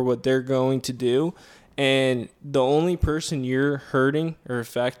do or what they're going to do. And the only person you're hurting or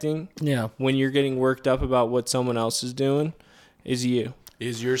affecting when you're getting worked up about what someone else is doing is you.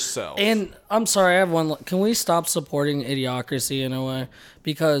 Is yourself. And I'm sorry, I have one. Can we stop supporting idiocracy in a way?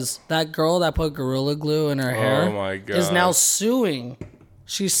 Because that girl that put Gorilla Glue in her hair is now suing.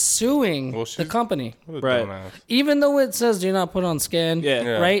 She's suing the company. Right. Even though it says do not put on skin,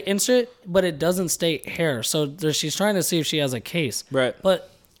 right? Insert, but it doesn't state hair. So she's trying to see if she has a case. Right. But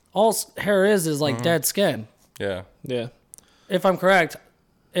all hair is like dead skin. Yeah. Yeah. If I'm correct.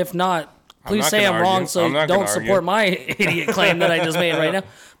 If not, please say I'm wrong so don't support my idiot claim that I just made right now.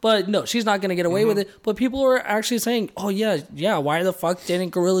 But no, she's not going to get away with it. But people are actually saying, oh, yeah, why the fuck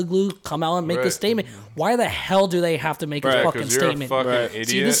didn't Gorilla Glue come out and make a statement? Why the hell do they have to make a fucking statement? Idiot.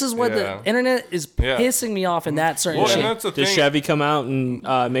 See, this is what the internet is pissing me off in that certain shit. That's the Does Chevy come out and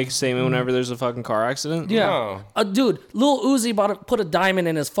make a statement whenever there's a fucking car accident? Yeah. No. Dude, Lil Uzi put a diamond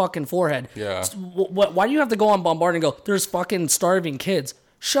in his fucking forehead. Yeah. Why do you have to go on Bombard and go, there's fucking starving kids?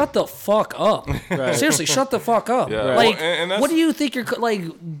 Shut the fuck up. Right. Seriously, shut the fuck up. Yeah. Like, well, what do you think you're... Like,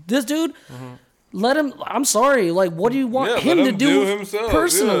 this dude... Let him... I'm sorry. Like, what do you want him to do himself,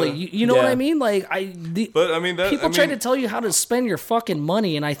 personally? You know what I mean? Like, people try to tell you how to spend your fucking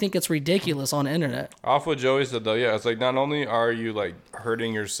money, and I think it's ridiculous on the internet. Off what Joey said, though, it's like not only are you, like,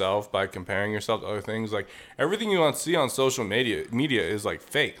 hurting yourself by comparing yourself to other things, like, everything you want to see on social media is, like,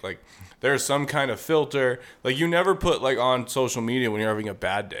 fake. Like... There's some kind of filter. Like, you never put, like, on social media when you're having a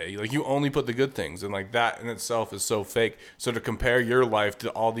bad day. Like, you only put the good things. And, like, that in itself is so fake. So to compare your life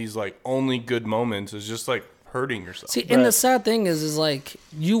to all these, like, only good moments is just, like, hurting yourself. See, and the sad thing is like,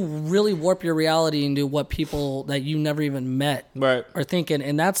 you really warp your reality into what people that you never even met are thinking.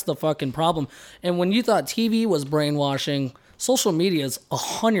 And that's the fucking problem. And when you thought TV was brainwashing, social media is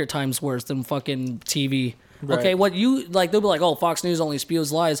 100 times worse than fucking TV. Right. Okay, what you like? They'll be like, "Oh, Fox News only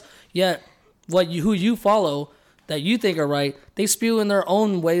spews lies." Yet, who you follow that you think are right, they spew in their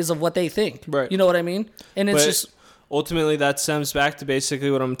own ways of what they think. Right. You know what I mean? And it's just ultimately that stems back to basically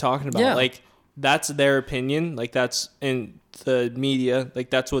what I'm talking about. Yeah. Like, that's their opinion. Like, that's in the media.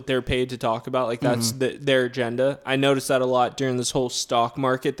 Like, that's what they're paid to talk about. Like, that's their agenda. I noticed that a lot during this whole stock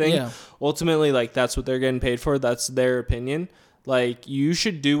market thing. Yeah. Ultimately, like, that's what they're getting paid for. That's their opinion. Like, you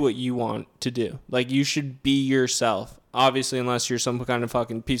should do what you want to do. Like, you should be yourself. Obviously, unless you're some kind of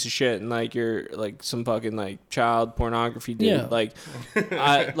fucking piece of shit and, like, you're, like, some fucking, like, child pornography dude. Yeah. Like,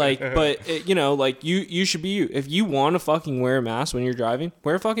 you know, like, you should be you. If you want to fucking wear a mask when you're driving,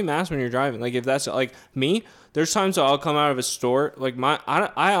 wear a fucking mask when you're driving. Like, if that's, like, me, there's times I'll come out of a store. Like,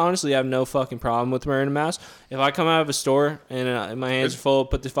 I honestly have no fucking problem with wearing a mask. If I come out of a store and my hands are full,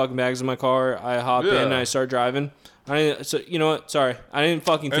 put the fucking bags in my car, I hop in and I start driving. So you know what? Sorry, I didn't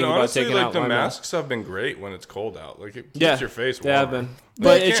fucking think honestly, about taking out the my masks have been great when it's cold out. Like, it keeps your face warm. They have been.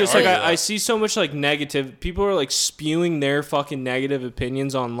 But it's just like I see so much like negative. People are like spewing their fucking negative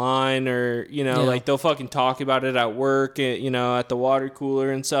opinions online, or you know, like they'll fucking talk about it at work, you know, at the water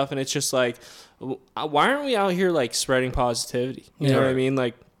cooler and stuff. And it's just like, why aren't we out here like spreading positivity? You know what I mean?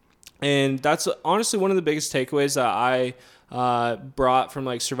 Like, and that's honestly one of the biggest takeaways that I brought from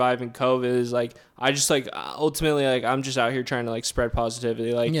like surviving COVID is like, I just like ultimately like I'm just out here trying to like spread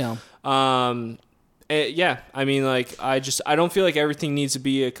positivity. Like, I mean, like, I don't feel like everything needs to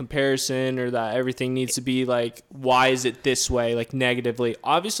be a comparison or that everything needs to be like, why is it this way? Like, negatively.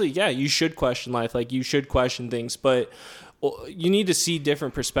 Obviously, yeah, you should question life. Like, you should question things, but you need to see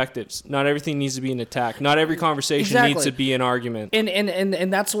different perspectives. Not everything needs to be an attack. Not every conversation needs to be an argument.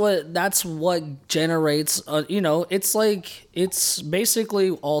 And that's what generates. You know, it's like it's basically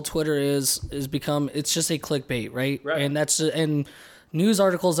all Twitter is become. It's just a clickbait, right? And and news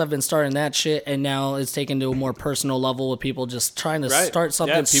articles have been starting that shit, and now it's taken to a more personal level with people just trying to start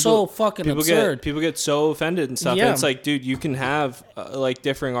something so fucking absurd. People get so offended and stuff. Yeah. And it's like, dude, you can have like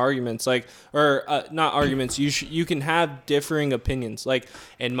differing arguments, like, or not arguments. You can have differing opinions. Like,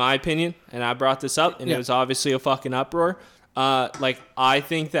 in my opinion, and I brought this up, and it was obviously a fucking uproar. Like, I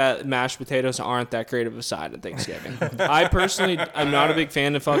think that mashed potatoes aren't that great of a side at Thanksgiving. I personally, I'm not a big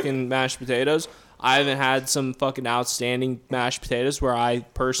fan of fucking mashed potatoes. I haven't had some fucking outstanding mashed potatoes where I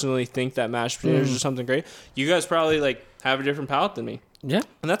personally think that mashed potatoes are something great. You guys probably like have a different palate than me. Yeah.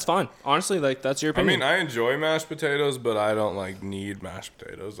 And that's fine. Honestly, like, that's your opinion. I mean, I enjoy mashed potatoes, but I don't like need mashed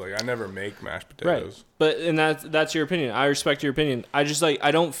potatoes. Like, I never make mashed potatoes. Right. But and that's your opinion. I respect your opinion. I just like,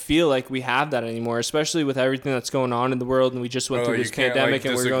 I don't feel like we have that anymore, especially with everything that's going on in the world, and we just went through this pandemic,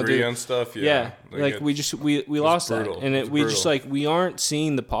 and we're going through on stuff. Like we lost brutal. That, and we just like, we aren't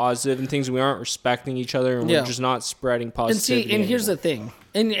seeing the positive and things. We aren't respecting each other, and we're just not spreading positivity. And here's the thing.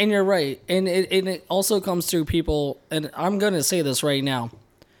 And you're right. And it also comes through people, and I'm going to say this right now.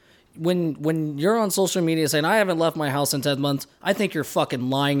 when you're on social media saying I haven't left my house in 10 months, I think you're fucking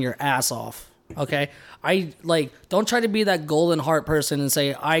lying your ass off. Okay, don't try to be that golden heart person and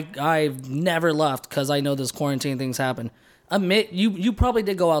say I've never left because I know this quarantine things happen. Admit you probably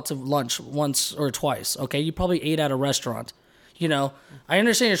did go out to lunch once or twice. Okay, you probably ate at a restaurant. You know, I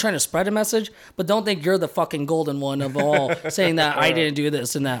understand you're trying to spread a message, but don't think you're the fucking golden one of all saying that I didn't do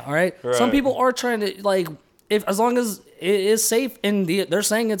this and that. All right, some people are trying to as long as it is safe and they're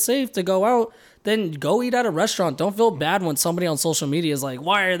saying it's safe to go out, then go eat at a restaurant. Don't feel bad when somebody on social media is like,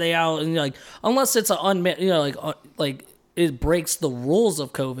 why are they out? And you're like, unless it's like it breaks the rules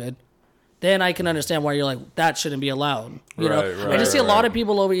of COVID, then I can understand why you're like, that shouldn't be allowed. You know, I just see a lot of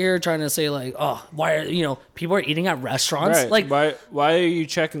people over here trying to say like, oh, why are, people are eating at restaurants? Right. Like, why are you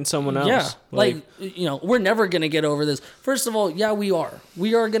checking someone else? Yeah. We're never going to get over this. First of all, yeah, we are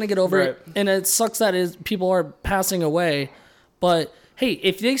going to get over it. And it sucks that people are passing away. But hey,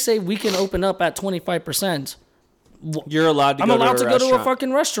 if they say we can open up at 25%, you're allowed to. I'm allowed to go to a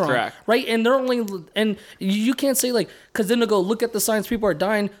fucking restaurant, correct? Right? And they're and you can't say like, because then they'll go look at the science. People are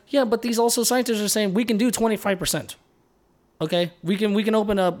dying. Yeah, but these also scientists are saying we can do 25%. Okay, we can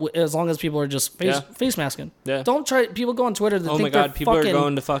open up as long as people are just face masking. Yeah. Don't try. People go on Twitter. Oh my god, people are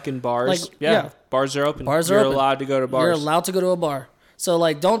going to fucking bars. Bars are open. You're allowed to go to bars. You're allowed to go to a bar.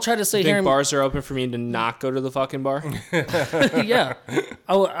 So, don't try to say here. Bars are open for me to not go to the fucking bar? Yeah.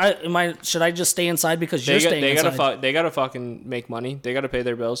 Should I just stay inside because you're staying inside? They gotta fucking make money. They gotta pay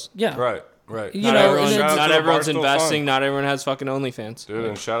their bills. Yeah. Right. Not everyone's investing. Not everyone has fucking OnlyFans. Dude,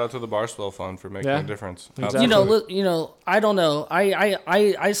 and shout out to the Barstool Fund for making a difference. Exactly. I don't know.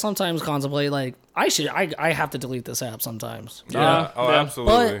 I sometimes contemplate I have to delete this app sometimes. Yeah. Oh,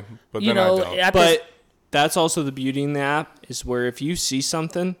 absolutely. But then I don't. That's also the beauty in the app is where if you see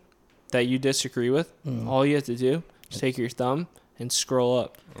something that you disagree with, all you have to do is take your thumb and scroll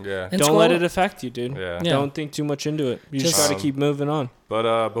up. Yeah. Don't let it affect you, dude. Yeah. Don't think too much into it. You just got to keep moving on.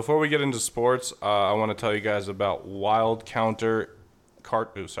 But before we get into sports, I want to tell you guys about Wild Encounter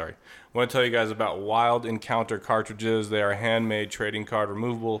cartridges. They are handmade trading card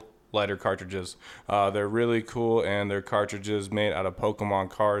removable lighter cartridges. They're really cool, and they're cartridges made out of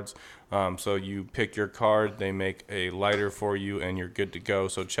Pokemon cards. So you pick your card, they make a lighter for you, and you're good to go.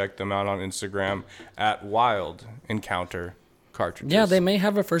 So check them out on Instagram at Wild Encounter Cartridges. Yeah, they may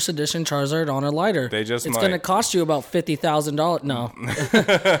have a first edition Charizard on a lighter. It's going to cost you about $50,000. No.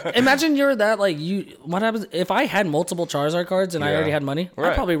 Imagine you're that, what happens if I had multiple Charizard cards and I already had money?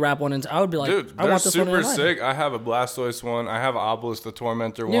 I'd probably wrap one into, I would be like, dude, I want this one in a super sick. I have a Blastoise one. I have Obelisk the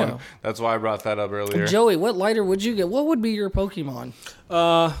Tormentor one. That's why I brought that up earlier. Joey, what lighter would you get? What would be your Pokemon?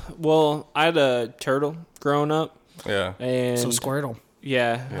 Well, I had a turtle growing up. Yeah. And so Squirtle.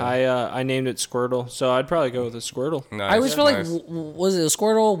 Yeah, I named it Squirtle, so I'd probably go with a Squirtle. Nice. I always feel like, was it a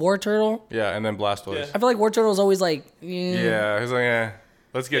Squirtle, War Turtle? Yeah, and then Blastoise. Yeah. I feel like War Turtle is always like, yeah, he's like,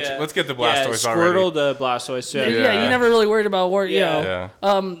 let's get the Blastoise Squirtle, already. the Blastoise. Yeah, you never really worried about War. Yeah.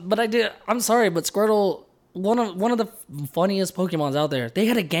 But I'm sorry, but Squirtle, one of the funniest Pokemons out there. They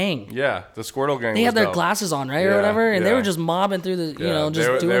had a gang. Yeah, the Squirtle gang. They had their glasses on, right, or whatever, and they were just mobbing through the, doing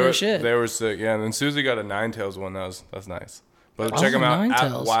their shit. They were sick. Yeah, and then Susie got a Ninetales one. That's nice. But check them out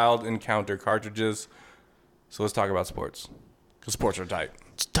at Wild Encounter Cartridges. So let's talk about sports. Because sports are tight.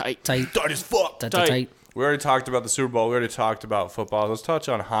 It's tight. Tight as fuck. Tight. We already talked about the Super Bowl. We already talked about football. Let's touch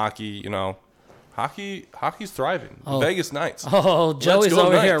on hockey. Hockey's thriving. The Vegas Knights. Oh, Joey's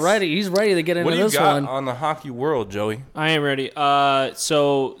over here ready. He's ready to get into this one. What do you got on the hockey world, Joey? I am ready.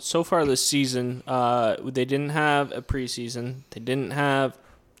 So far this season, they didn't have a preseason. They didn't have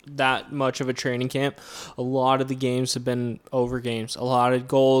that much of a training camp. A lot of the games have been over games. A lot of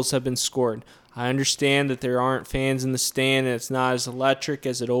goals have been scored. I understand that there aren't fans in the stand and it's not as electric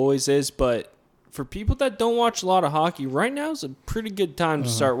as it always is, but for people that don't watch a lot of hockey, right now is a pretty good time to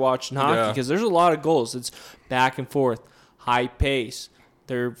start watching hockey because there's a lot of goals. It's back and forth, high pace.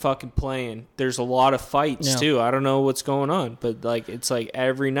 They're fucking playing. There's a lot of fights too. I don't know what's going on, but it's like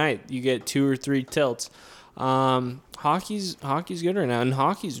every night you get 2 or 3 tilts. Hockey's good right now, and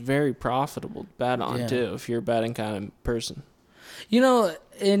hockey's very profitable to bet on too if you're a betting kind of person.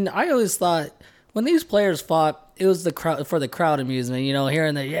 And I always thought when these players fought, it was the crowd for the crowd amusement, here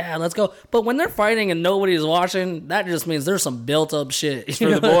and there. Let's go. But when they're fighting and nobody's watching, that just means there's some built up shit. It's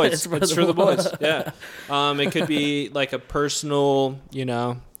for the boys. It's for the boys. Yeah. It could be like a personal,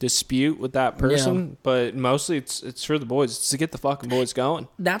 dispute with that person, but mostly it's for the boys. It's to get the fucking boys going.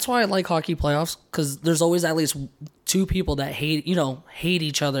 That's why I like hockey playoffs because there's always at least 2 people that hate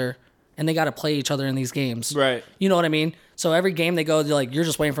each other. and they got to play each other in these games. Right. You know what I mean? So every game they go, you're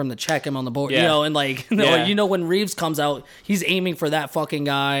just waiting for him to check him on the board. Yeah. You know, and when Reeves comes out, he's aiming for that fucking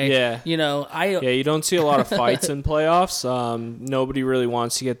guy. Yeah. You know, you don't see a lot of fights in playoffs. Nobody really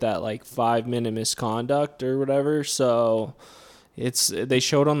wants to get that 5-minute misconduct or whatever. So they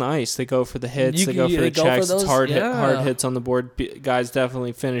show it on the ice. They go for the hits. They go for the checks. It's hard hits on the board. Guys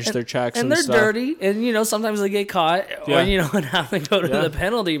definitely finish their checks and they're stuff. dirty. And sometimes they get caught or and have to go to the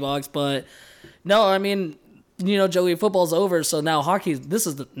penalty box. But no, I mean, Joey, football's over. So now hockey. This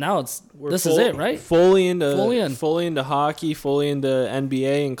is it, right? Fully into hockey. Fully into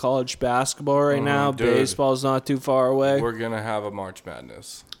NBA and college basketball right now. Dude. Baseball's not too far away. We're gonna have a March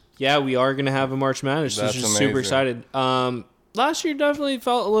Madness. Yeah, we are gonna have a March Madness. That's Just amazing. super excited. Last year definitely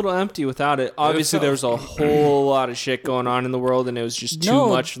felt a little empty without it. Obviously, there was a whole lot of shit going on in the world, and it was just too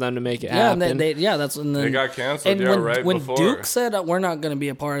much for them to make it happen. They got canceled. And when before. Duke said we're not going to be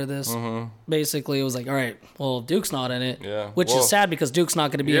a part of this, basically it was like, all right, well, Duke's not in it, which is sad because Duke's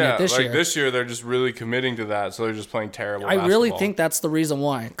not going to be in it this year. This year they're just really committing to that, so they're just playing terrible. I really think that's the reason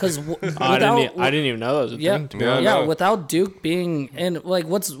why. Because I didn't even know that was a thing. To be honest. Without Duke being in,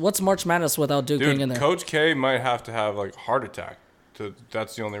 what's March Madness without Duke being in there? Coach K might have to have a heart attack.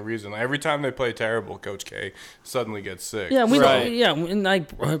 That's the only reason. Every time they play terrible, Coach K suddenly gets sick. Yeah, and I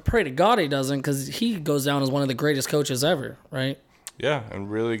pray to God he doesn't, because he goes down as one of the greatest coaches ever, right? Yeah, and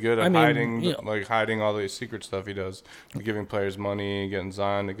really good at hiding all the secret stuff he does, giving players money, getting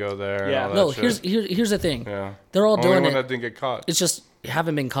Zion to go there. Yeah, and all that shit. Here's the thing. Yeah, they're all only doing one it. that didn't get caught. It's just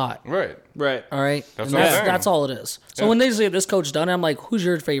haven't been caught. Right. All right. That's all it is. So when they say this coach done it, I'm like, who's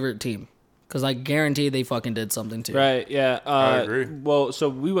your favorite team? Because I guarantee they fucking did something too. Right, yeah. I agree. Well, so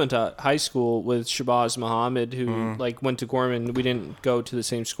we went to high school with Shabazz Muhammad, who went to Gorman. We didn't go to the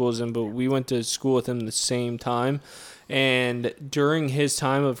same school as him, but we went to school with him the same time. And during his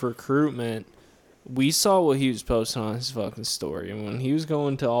time of recruitment, we saw what he was posting on his fucking story. And when he was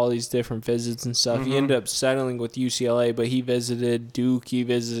going to all these different visits and stuff, he ended up settling with UCLA, but he visited Duke, he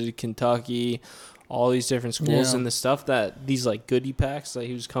visited Kentucky, all these different schools, and the stuff that these goodie packs that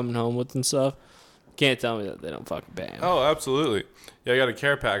he was coming home with and stuff. Can't tell me that they don't fucking pay him. Oh, absolutely. Yeah, I got a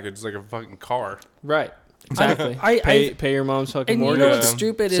care package. It's like a fucking car. Right. Exactly. Pay your mom's fucking mortgage. And you know what's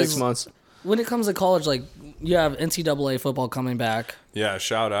stupid 6 months. When it comes to college, you have NCAA football coming back. Yeah,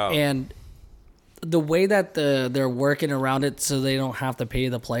 shout out. And the way that they're working around it so they don't have to pay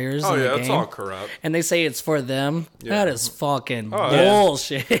the players. Oh, in the yeah, that's game, all corrupt. And they say it's for them. Yeah. That is fucking yeah.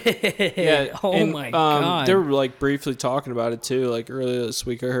 bullshit. Yeah. My God. They were briefly talking about it too. Earlier this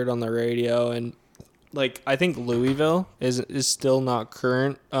week, I heard on the radio, and I think Louisville is still not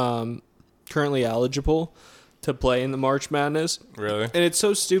currently eligible to play in the March Madness. Really? And it's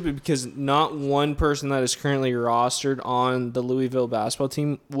so stupid because not one person that is currently rostered on the Louisville basketball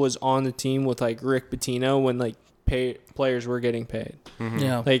team was on the team with Rick Pitino when players were getting paid. Mm-hmm.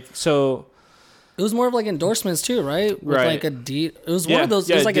 Yeah. So it was more of endorsements too, right? With right. Adidas. It was one of those.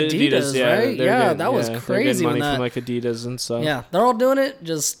 It was Adidas, right? Yeah, that was crazy. Money from Adidas and stuff. Yeah, they're all doing it.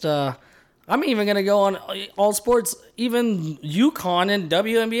 Just I'm even gonna go on all sports, even UConn and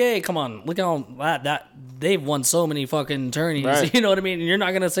WNBA. Come on, look how that they've won so many fucking tourneys. Right. You know what I mean? You're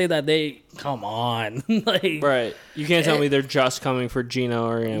not gonna say that they come on. Right. You can't tell me they're just coming for Gino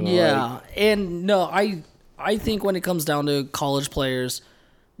or Emma. Yeah, and no, I think when it comes down to college players,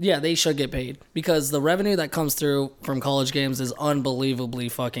 yeah, they should get paid because the revenue that comes through from college games is unbelievably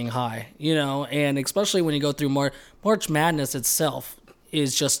fucking high. And especially when you go through March Madness itself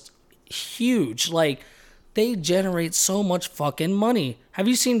is just huge. They generate so much fucking money. Have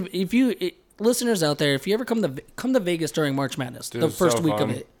you seen? Listeners out there, if you ever come to Vegas during March Madness, the first week of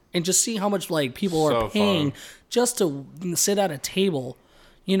it, and just see how much people are paying just to sit at a table,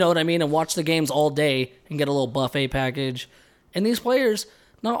 you know what I mean, and watch the games all day and get a little buffet package. And these players,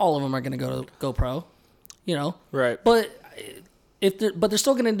 not all of them are going to go pro, Right. But they're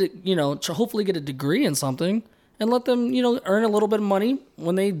still going to hopefully get a degree in something and let them earn a little bit of money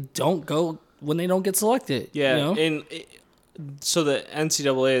when they don't get selected. Yeah, so the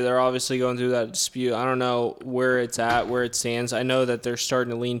NCAA, they're obviously going through that dispute. I don't know where it's at, where it stands. I know that they're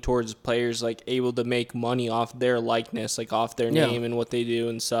starting to lean towards players able to make money off their likeness, off their name and what they do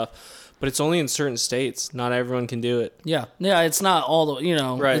and stuff. But it's only in certain states. Not everyone can do it. Yeah, it's not all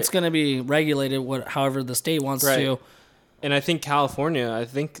the Right. It's going to be regulated however the state wants to. And I think California,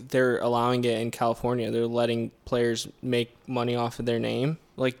 they're allowing it in California. They're letting players make money off of their name.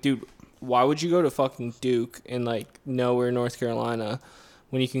 Dude, why would you go to fucking Duke in nowhere, North Carolina,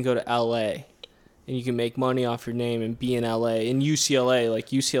 when you can go to LA and you can make money off your name and be in LA? In UCLA,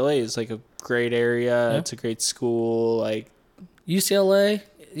 UCLA is a great area. Yeah. It's a great school. UCLA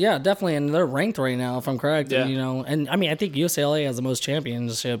Yeah, definitely, and they're ranked right now, if I'm correct. Yeah. And I mean, I think UCLA has the most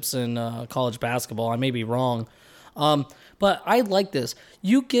championships in college basketball. I may be wrong, but I like this.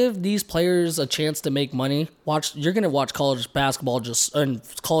 You give these players a chance to make money. You're gonna watch college basketball and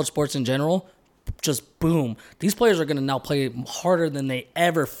college sports in general. Just boom. These players are gonna now play harder than they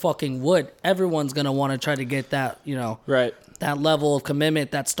ever fucking would. Everyone's gonna want to try to get that, Right. that level of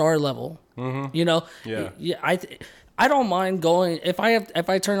commitment, that star level. Yeah. I don't mind going if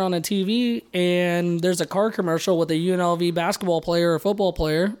I turn on a TV and there's a car commercial with a UNLV basketball player or football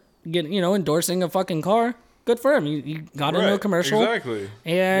player endorsing a fucking car. Good for him. He got into a commercial. Exactly.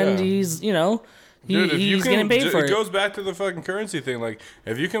 And he's Dude, he's getting paid for it. It goes back to the fucking currency thing. Like,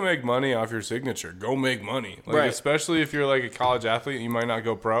 if you can make money off your signature, go make money. Like, Right. especially if you're like a college athlete and you might not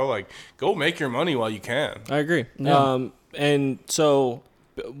go pro. Like, go make your money while you can. I agree. Yeah. And so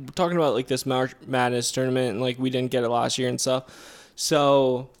talking about like this March Madness tournament and like we didn't get it last year and stuff.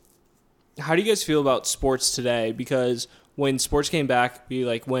 So how do you guys feel about sports today? Because when sports came back, we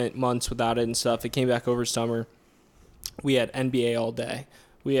like went months without it and stuff. It came back over summer. We had NBA all day.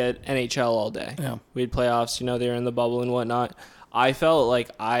 We had NHL all day. Yeah. We had playoffs, they were in the bubble and whatnot. I felt like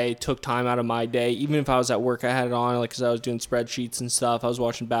I took time out of my day, even if I was at work, I had it on, like, because I was doing spreadsheets and stuff. I was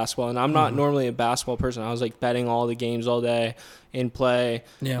watching basketball, and I'm not normally a basketball person. I was, like, betting all the games all day in play.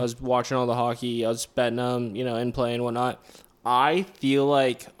 Yeah. I was watching all the hockey. I was betting them, in play and whatnot. I feel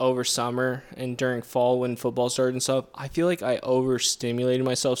like over summer and during fall when football started and stuff, I feel like I overstimulated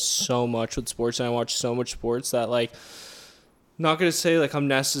myself so much with sports, and I watched so much sports that, like, not going to say, like, I'm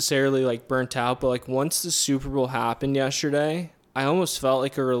necessarily, like, burnt out, but, like, once the Super Bowl happened yesterday, I almost felt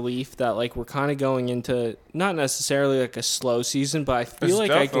like a relief that, like, we're kind of going into not necessarily, like, a slow season, but I feel It's like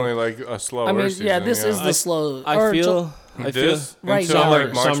definitely like a slower season. This is the slow. I feel right until now,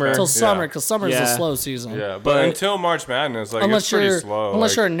 like March summer. until Madness. summer, because summer's Yeah. a slow season. Yeah, but But- until March Madness, like, unless it's pretty you're slow.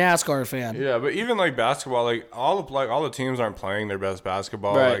 unless like, you're a NASCAR fan. Yeah, but even like basketball, like all the teams aren't playing their best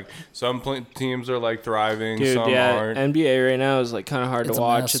basketball. Right. Like some teams are like thriving, Dude, some yeah, aren't. NBA right now is like kind of hard It's to a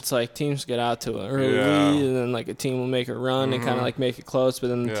watch. mess. It's like teams get out to an early Yeah. lead, and then like a team will make a run and kind of like make it close, but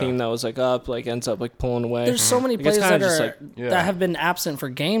then the Yeah. team that was like up like ends up like pulling away. There's so many Like, it's players kinda that just, are like- Yeah. that have been absent for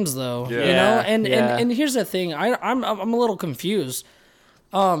games, though. Yeah. And here's the thing. I'm a little confused.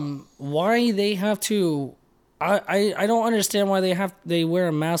 Why they have to? I don't understand why they wear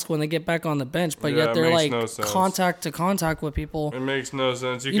a mask when they get back on the bench, but Yeah, yet it they're makes like no sense. contact to contact with people. It makes no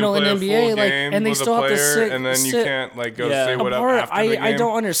sense. You You can know, in play a NBA, full like, game and they with a still have to player, and then you sit- can't like go Yeah. say what up Apart, after the game. I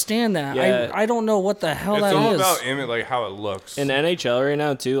don't understand that. Yeah. I don't know what the hell It's that all is. about image, like how it looks. In NHL right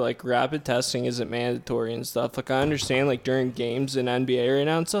now too, like rapid testing isn't mandatory and stuff. Like I understand like during games in NBA right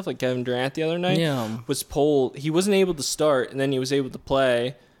now and stuff, like Kevin Durant the other night was pulled. He wasn't able to start, and then he was able to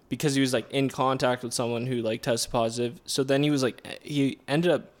play because he was like in contact with someone who like tested positive. So then he ended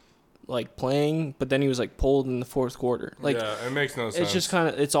up like playing, but then he was like pulled in the fourth quarter. Like yeah, it makes no sense. it's just kind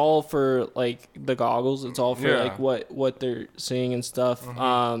of it's all for like the goggles. It's all for Yeah. like what they're seeing and stuff.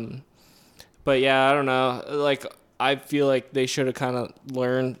 But yeah, I don't know. Like I feel like they should have kind of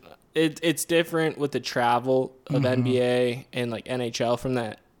learned. It's different with the travel of NBA and like NHL from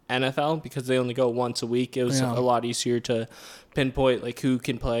that NFL because they only go once a week. It was a lot easier to pinpoint like who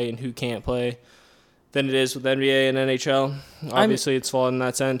can play and who can't play than it is with NBA and NHL. Obviously, it's flawed in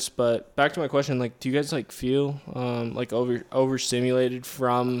that sense. But back to my question, like, do you guys like feel like overstimulated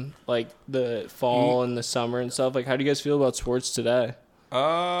from like the fall and the summer and stuff? Like, how do you guys feel about sports today? No,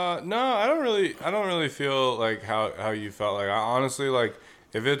 I don't really feel like how you felt. Like I honestly, like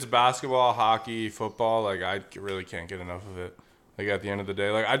if it's basketball, hockey, football, like I really can't get enough of it. Like at the end of the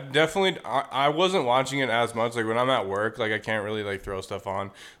day, like I wasn't watching it as much. Like when I'm at work, like I can't really like throw stuff on.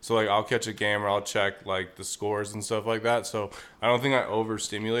 So like I'll catch a game or I'll check like the scores and stuff like that. So I don't think I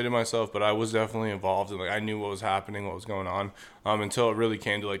overstimulated myself, but I was definitely involved and like I knew what was happening, what was going on, until it really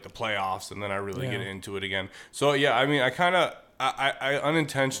came to like the playoffs, and then I really get into it again. So yeah, I mean, I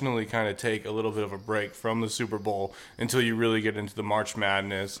unintentionally kind of take a little bit of a break from the Super Bowl until you really get into the March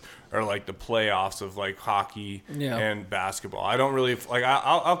Madness or like the playoffs of like hockey and basketball. I don't really like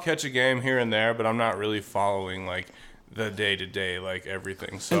I'll catch a game here and there, but I'm not really following like the day to day like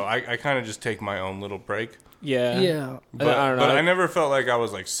everything. So I kind of just take my own little break. Yeah. But I don't know. But I never felt like I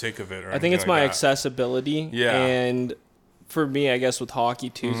was like sick of it. Or I think it's anything my like that. accessibility. Yeah. And for me, I guess with hockey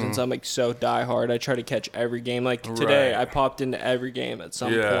too, since I'm like so diehard, I try to catch every game. Like today, Right. I popped into every game at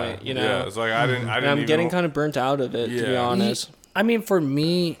some point. You know, Yeah, it's like I didn't. and I'm getting kind of burnt out of it, to be Yeah. honest. I mean, for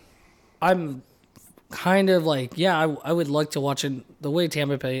me, I'm kind of like, I would like to watch it the way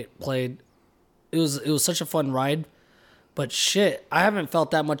Tampa Bay played. It was such a fun ride, but shit, I haven't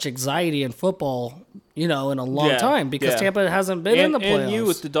felt that much anxiety in football, in a long time because Tampa hasn't been in the playoffs. And you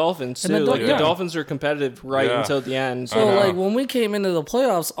with the Dolphins, too. The Dolphins are competitive until the end. So, when we came into the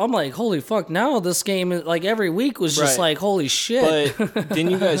playoffs, I'm like, holy fuck, now this game, every week was just like, holy shit. But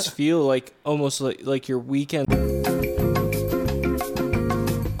didn't you guys feel like almost like your weekend...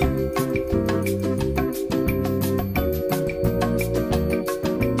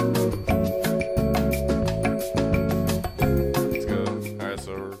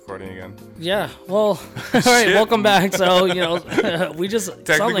 Yeah, well, all right, welcome back. So, we just,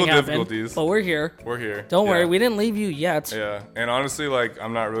 something happened, but we're here. Don't worry, we didn't leave you yet. Yeah, and honestly,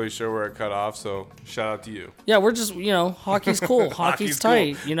 I'm not really sure where it cut off, so shout out to you. Yeah, we're just, hockey's cool. Hockey's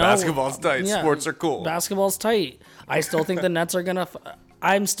tight, cool. Basketball's tight. Yeah, sports are cool. Basketball's tight. I still think the Nets are going to,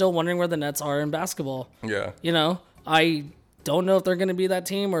 I'm still wondering where the Nets are in basketball. Yeah. I don't know if they're going to be that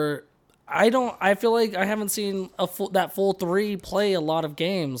team or, I feel like I haven't seen that full three play a lot of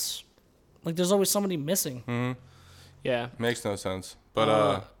games. There's always somebody missing. Mm-hmm. Yeah. Makes no sense.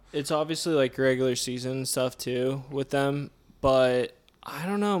 But it's obviously regular season stuff too with them, but I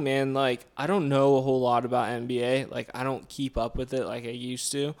don't know, man. I don't know a whole lot about NBA. I don't keep up with it like I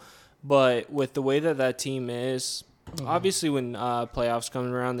used to. But with the way that team is, obviously when playoffs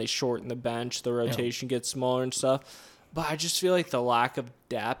come around, they shorten the bench, the rotation gets smaller and stuff. But I just feel like the lack of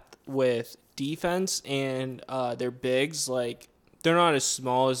depth with defense and their bigs, they're not as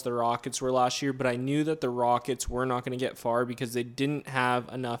small as the Rockets were last year, but I knew that the Rockets were not going to get far because they didn't have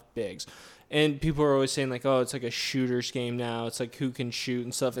enough bigs. And people are always saying, it's a shooter's game now. It's who can shoot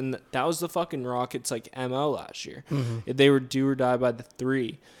and stuff. And that was the fucking Rockets, MO last year. Mm-hmm. They were do or die by the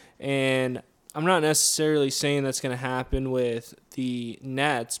three. And I'm not necessarily saying that's going to happen with the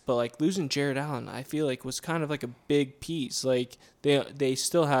Nets, but, losing Jared Allen, I feel was kind of a big piece. They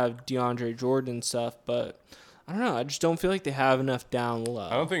still have DeAndre Jordan and stuff, but... I don't know. I just don't feel like they have enough down low.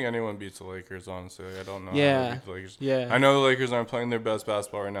 I don't think anyone beats the Lakers, honestly. I don't know. Yeah. The Lakers. Yeah. I know the Lakers aren't playing their best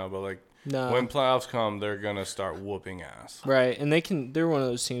basketball right now, but no. When playoffs come, they're gonna start whooping ass. Right, and they're one of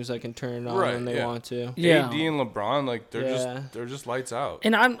those teams that can turn it on when they want to. Yeah. AD and LeBron, they're just lights out.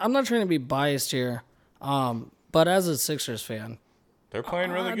 And I'm not trying to be biased here, but as a Sixers fan, they're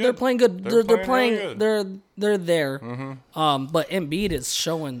playing really good. They're playing good. They're playing. Really good. They're there. Mm-hmm. But Embiid is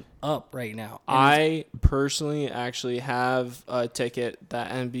showing up right now. I personally actually have a ticket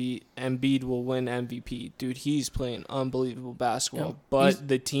that Embiid will win MVP. Dude, he's playing unbelievable basketball, but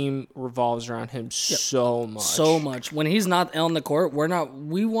the team revolves around him so much. So much. When he's not on the court,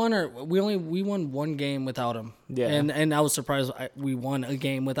 we won one game without him. Yeah. And I was surprised we won a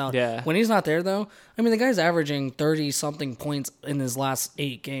game without him. Yeah. When he's not there though, the guy's averaging 30-something points in his last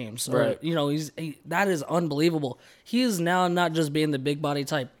 8 games. So, right. That is unbelievable. He is now not just being the big body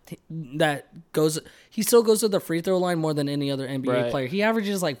type that goes. He still goes to the free throw line more than any other NBA player. He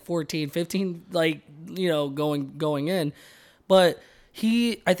averages 14, 15, going in. But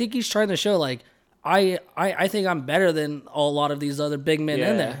I think he's trying to show I think I'm better than a lot of these other big men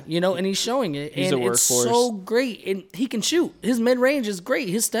in there, and he's showing it. He's and a it's workhorse. So great. And he can shoot. His mid range is great.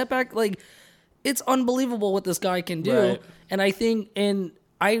 His step back, it's unbelievable what this guy can do. Right. And I think,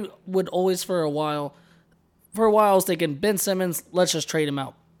 I would always for a while I was thinking Ben Simmons, let's just trade him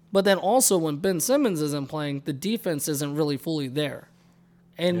out. But then also when Ben Simmons isn't playing, the defense isn't really fully there.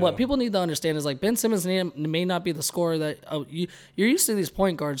 And what people need to understand is Ben Simmons may not be the scorer that you're used to these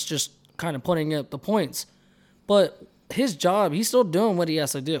point guards just kind of putting up the points. But his job, he's still doing what he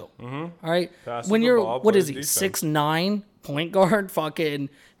has to do. Mm-hmm. All right? When you're, what is he, 6'9", point guard, fucking...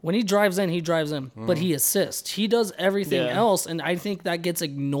 When he drives in, he drives in. Mm-hmm. But he assists. He does everything else, and I think that gets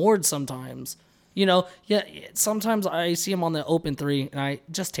ignored sometimes. Sometimes I see him on the open three, and I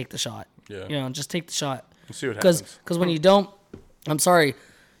just take the shot. Yeah. Just take the shot. See what happens. Because when you don't, I'm sorry,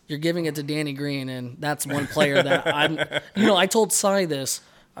 you're giving it to Danny Green, and that's one player that I told Cy this.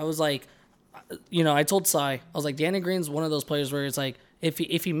 I was like, I told Cy, I was like, Danny Green's one of those players where it's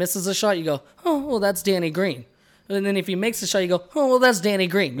if he misses a shot, you go, oh, well, that's Danny Green. And then if he makes a shot, you go, oh, well, that's Danny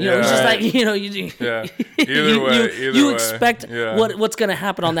Green. It's just you expect what's going to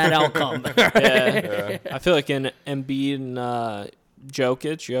happen on that outcome. I feel like in Embiid and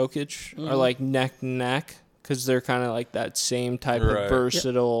Jokic are neck and neck because they're kind of that same type of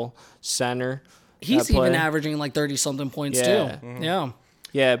versatile center. He's even averaging 30-something points too. Mm-hmm. Yeah.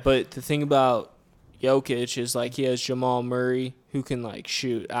 Yeah, but the thing about Jokic is he has Jamal Murray who can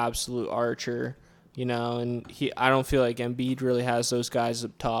shoot absolute archer. And I don't feel like Embiid really has those guys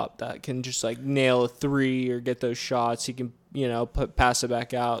up top that can just nail a three or get those shots. He can, pass it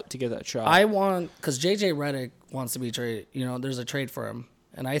back out to get that shot. Because JJ Redick wants to be traded. There's a trade for him,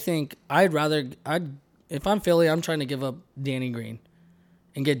 and I think if I'm Philly, I'm trying to give up Danny Green,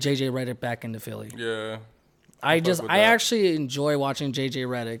 and get JJ Redick back into Philly. Yeah. I actually enjoy watching JJ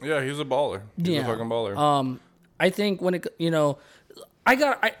Redick. Yeah, he's a baller. He's a fucking baller. I think when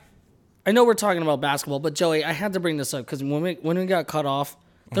I know we're talking about basketball, but Joey, I had to bring this up because when we got cut off,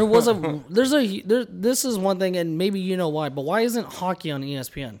 this is one thing, and maybe you know why, but why isn't hockey on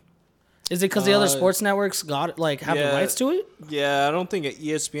ESPN? Is it because the other sports networks have the rights to it? Yeah, I don't think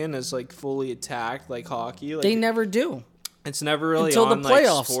ESPN is like fully attacked like hockey. Like, they never do. It's never really until on the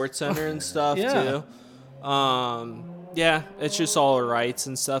playoffs. Like Sports Center and stuff Yeah. too. Yeah, it's just all rights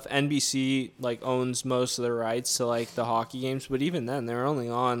and stuff. NBC like owns most of the rights to like the hockey games, but even then they're only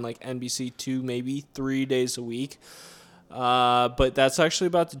on like NBC 2, maybe 3 days a week. But that's actually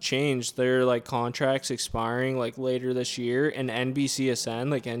about to change. Their like contracts expiring like later this year, and NBCSN,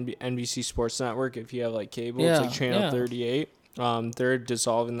 like NBC Sports Network, if you have like cable, it's like channel 38. They're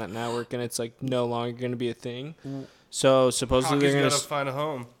dissolving that network, and it's like no longer going to be a thing. So supposedly they're going to find a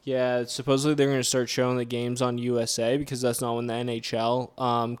home. Yeah, supposedly they're going to start showing the games on USA because that's not when the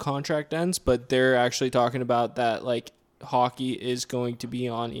NHL contract ends. But they're actually talking about that like hockey is going to be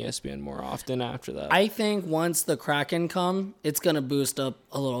on ESPN more often after that. I think once the Kraken come, it's going to boost up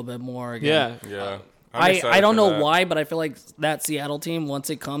a little bit more again. Yeah. I don't know why, but I feel like that Seattle team, once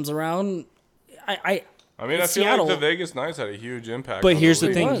it comes around, I feel Seattle, like the Vegas Knights had a huge impact. But here's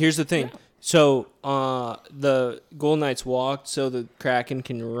the thing. Yeah. So the Golden Knights walked so the Kraken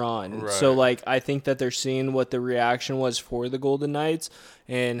can run. Right. So like I think that they're seeing what the reaction was for the Golden Knights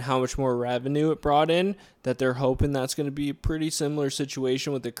and how much more revenue it brought in, that they're hoping that's going to be a pretty similar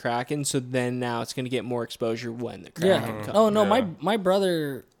situation with the Kraken. So then now it's going to get more exposure when the Kraken comes. Oh no, my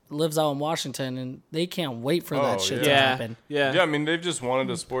brother lives out in Washington, and they can't wait for that shit to happen. Yeah. I mean, they've just wanted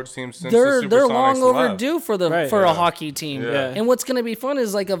a sports team since they're the long Supersonics overdue left. for a hockey team. Yeah. And what's gonna be fun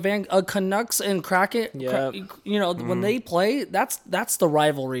is like a Canucks and Kraken. When they play, that's the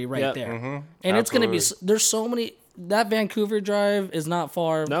rivalry right there. Mm-hmm. And it's gonna be there's so many. That Vancouver drive is not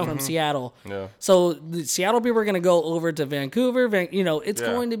far from Seattle. Yeah. So the Seattle people are gonna go over to Vancouver. It's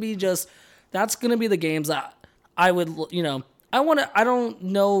going to be that's gonna be the games that I would I don't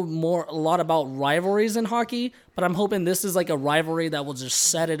know a lot about rivalries in hockey, but I'm hoping this is like a rivalry that will just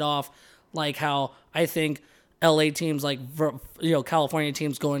set it off, like how I think LA teams, like California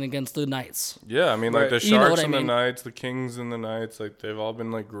teams, going against the Knights. Yeah, I mean, like the Sharks and I mean? the Knights, the Kings and the Knights, like they've all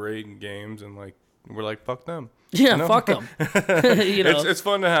been like great in games, and like we're like fuck them. Yeah, fuck them. It's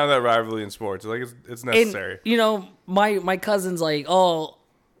fun to have that rivalry in sports. Like it's necessary. And, my cousin's like,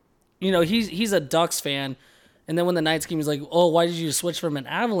 he's a Ducks fan. And then when the Knights came, he's like, "Oh, why did you switch from an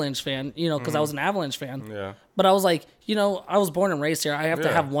Avalanche fan?" Because I was an Avalanche fan. Yeah. But I was like, I was born and raised here. I have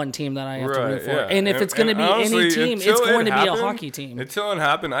to have one team that I have to root for. Yeah. And if it's going to be honestly, any team, it's going to be a hockey team. Until it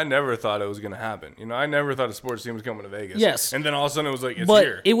happened, I never thought it was going to happen. I never thought a sports team was coming to Vegas. Yes. And then all of a sudden it was like, it's but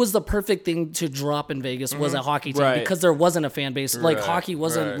here. It was the perfect thing to drop in Vegas was a hockey team because there wasn't a fan base. Like hockey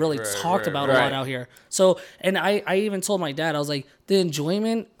wasn't really talked about a lot out here. So, and I even told my dad, I was like, the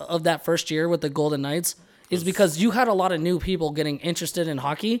enjoyment of that first year with the Golden Knights is because you had a lot of new people getting interested in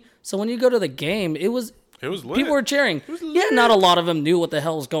hockey. So when you go to the game, it was lit. People were cheering. Yeah, not a lot of them knew what the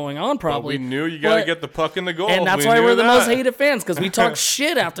hell was going on probably. But we knew you got to get the puck in the goal. And that's why we're the most hated fans, because we talked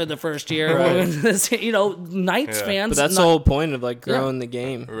shit after the first year. Knights fans. But that's the whole point of like growing the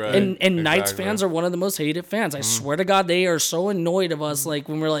game. Right. And Knights fans are one of the most hated fans. I swear to God, they are so annoyed of us. Like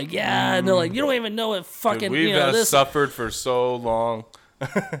when we're like, and they're like, you don't even know what fucking, we've suffered for so long.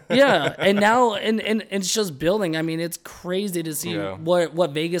 Yeah, and now and it's just building. I mean, it's crazy to see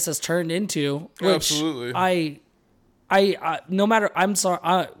what Vegas has turned into. Which Absolutely. I no matter. I'm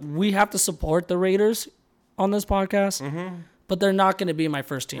sorry. We have to support the Raiders on this podcast, but they're not going to be my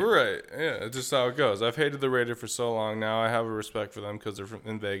first team. Right. Yeah. It's just how it goes. I've hated the Raiders for so long now. I have a respect for them because they're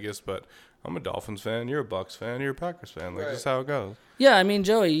in Vegas, but I'm a Dolphins fan. You're a Bucks fan. You're a Packers fan. Like, that's how it goes. Yeah, I mean,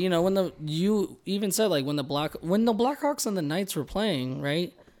 Joey, you even said like when the Blackhawks and the Knights were playing,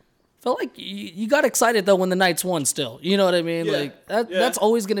 right? Felt like you got excited though when the Knights won. Still, you know what I mean? Yeah. Like that's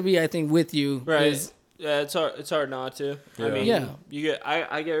always going to be, I think, with you. Right. Yeah, it's hard not to. Yeah. I mean,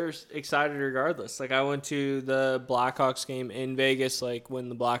 I get excited regardless. Like I went to the Blackhawks game in Vegas, like when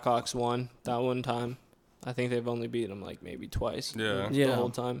the Blackhawks won that one time. I think they've only beaten them like maybe twice. The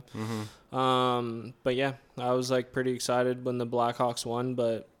whole time. But yeah, I was like pretty excited when the Blackhawks won.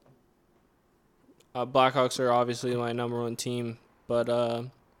 But Blackhawks are obviously my number one team. But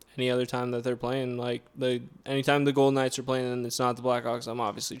any other time that they're playing, like anytime the Golden Knights are playing and it's not the Blackhawks, I'm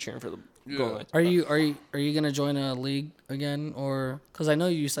obviously cheering for the Golden Knights. Are you gonna join a league again, or because I know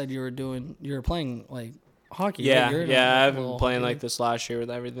you said you were playing like hockey. Yeah, You're in I've a been little playing hockey like this last year with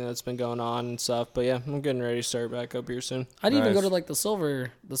everything that's been going on and stuff. But yeah, I'm getting ready to start back up here soon. I'd even go Nice. to like the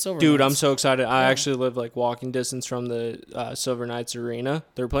silver. Dude, I'm Knights. so excited. I actually live like walking distance from the Silver Knights Arena.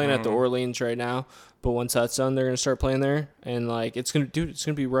 They're playing at the Orleans right now. But once that's done, they're gonna start playing there, and like it's gonna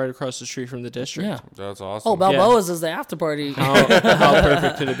be right across the street from the district. Yeah. That's awesome. Oh, Balboa's is the after party. How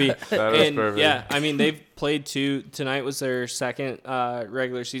perfect could it be? That is And perfect. yeah, I mean they've played tonight was their second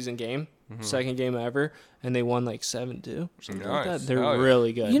regular season game, second game ever, and they won like 7-2 or something like Nice. that. They're Hell yeah.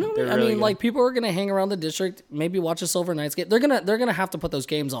 really good. You know what They're I mean? really good. Like people are gonna hang around the district, maybe watch a Silver Knights game. They're gonna have to put those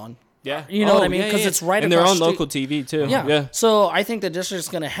games on. yeah, You know what I mean? 'Cause it's right and they're across on the local TV too. Yeah. So I think the district's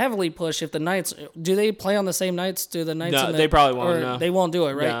going to heavily push if the Knights do they play on the same nights? Do the Knights? No, and the, they probably won't, or no. They won't do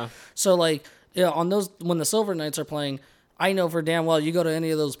it, right? No. So like, yeah, on those when the Silver Knights are playing, I know for damn well you go to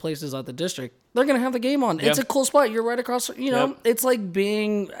any of those places at the district, they're going to have the game on. It's a cool spot. You're right across. You know, it's like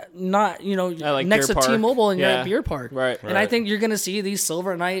being not like next to Beer Park. T-Mobile and you're Yeah. at Beer Park, Right. And I think you're going to see these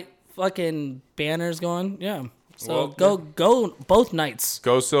Silver Knight fucking banners going. Yeah. So Well, go both nights.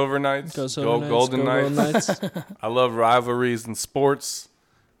 Go Silver Knights. Go Silver Knights, Golden go Knights. Golden Knights. I love rivalries in sports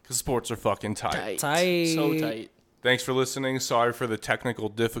because sports are fucking tight. Tight. So tight. Thanks for listening. Sorry for the technical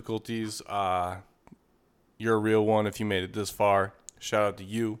difficulties. You're a real one if you made it this far. Shout out to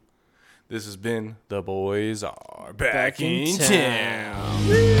you. This has been The Boys Are Back in Town.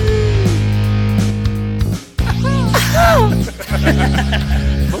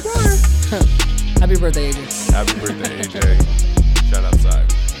 Happy birthday, AJ. Happy birthday, AJ.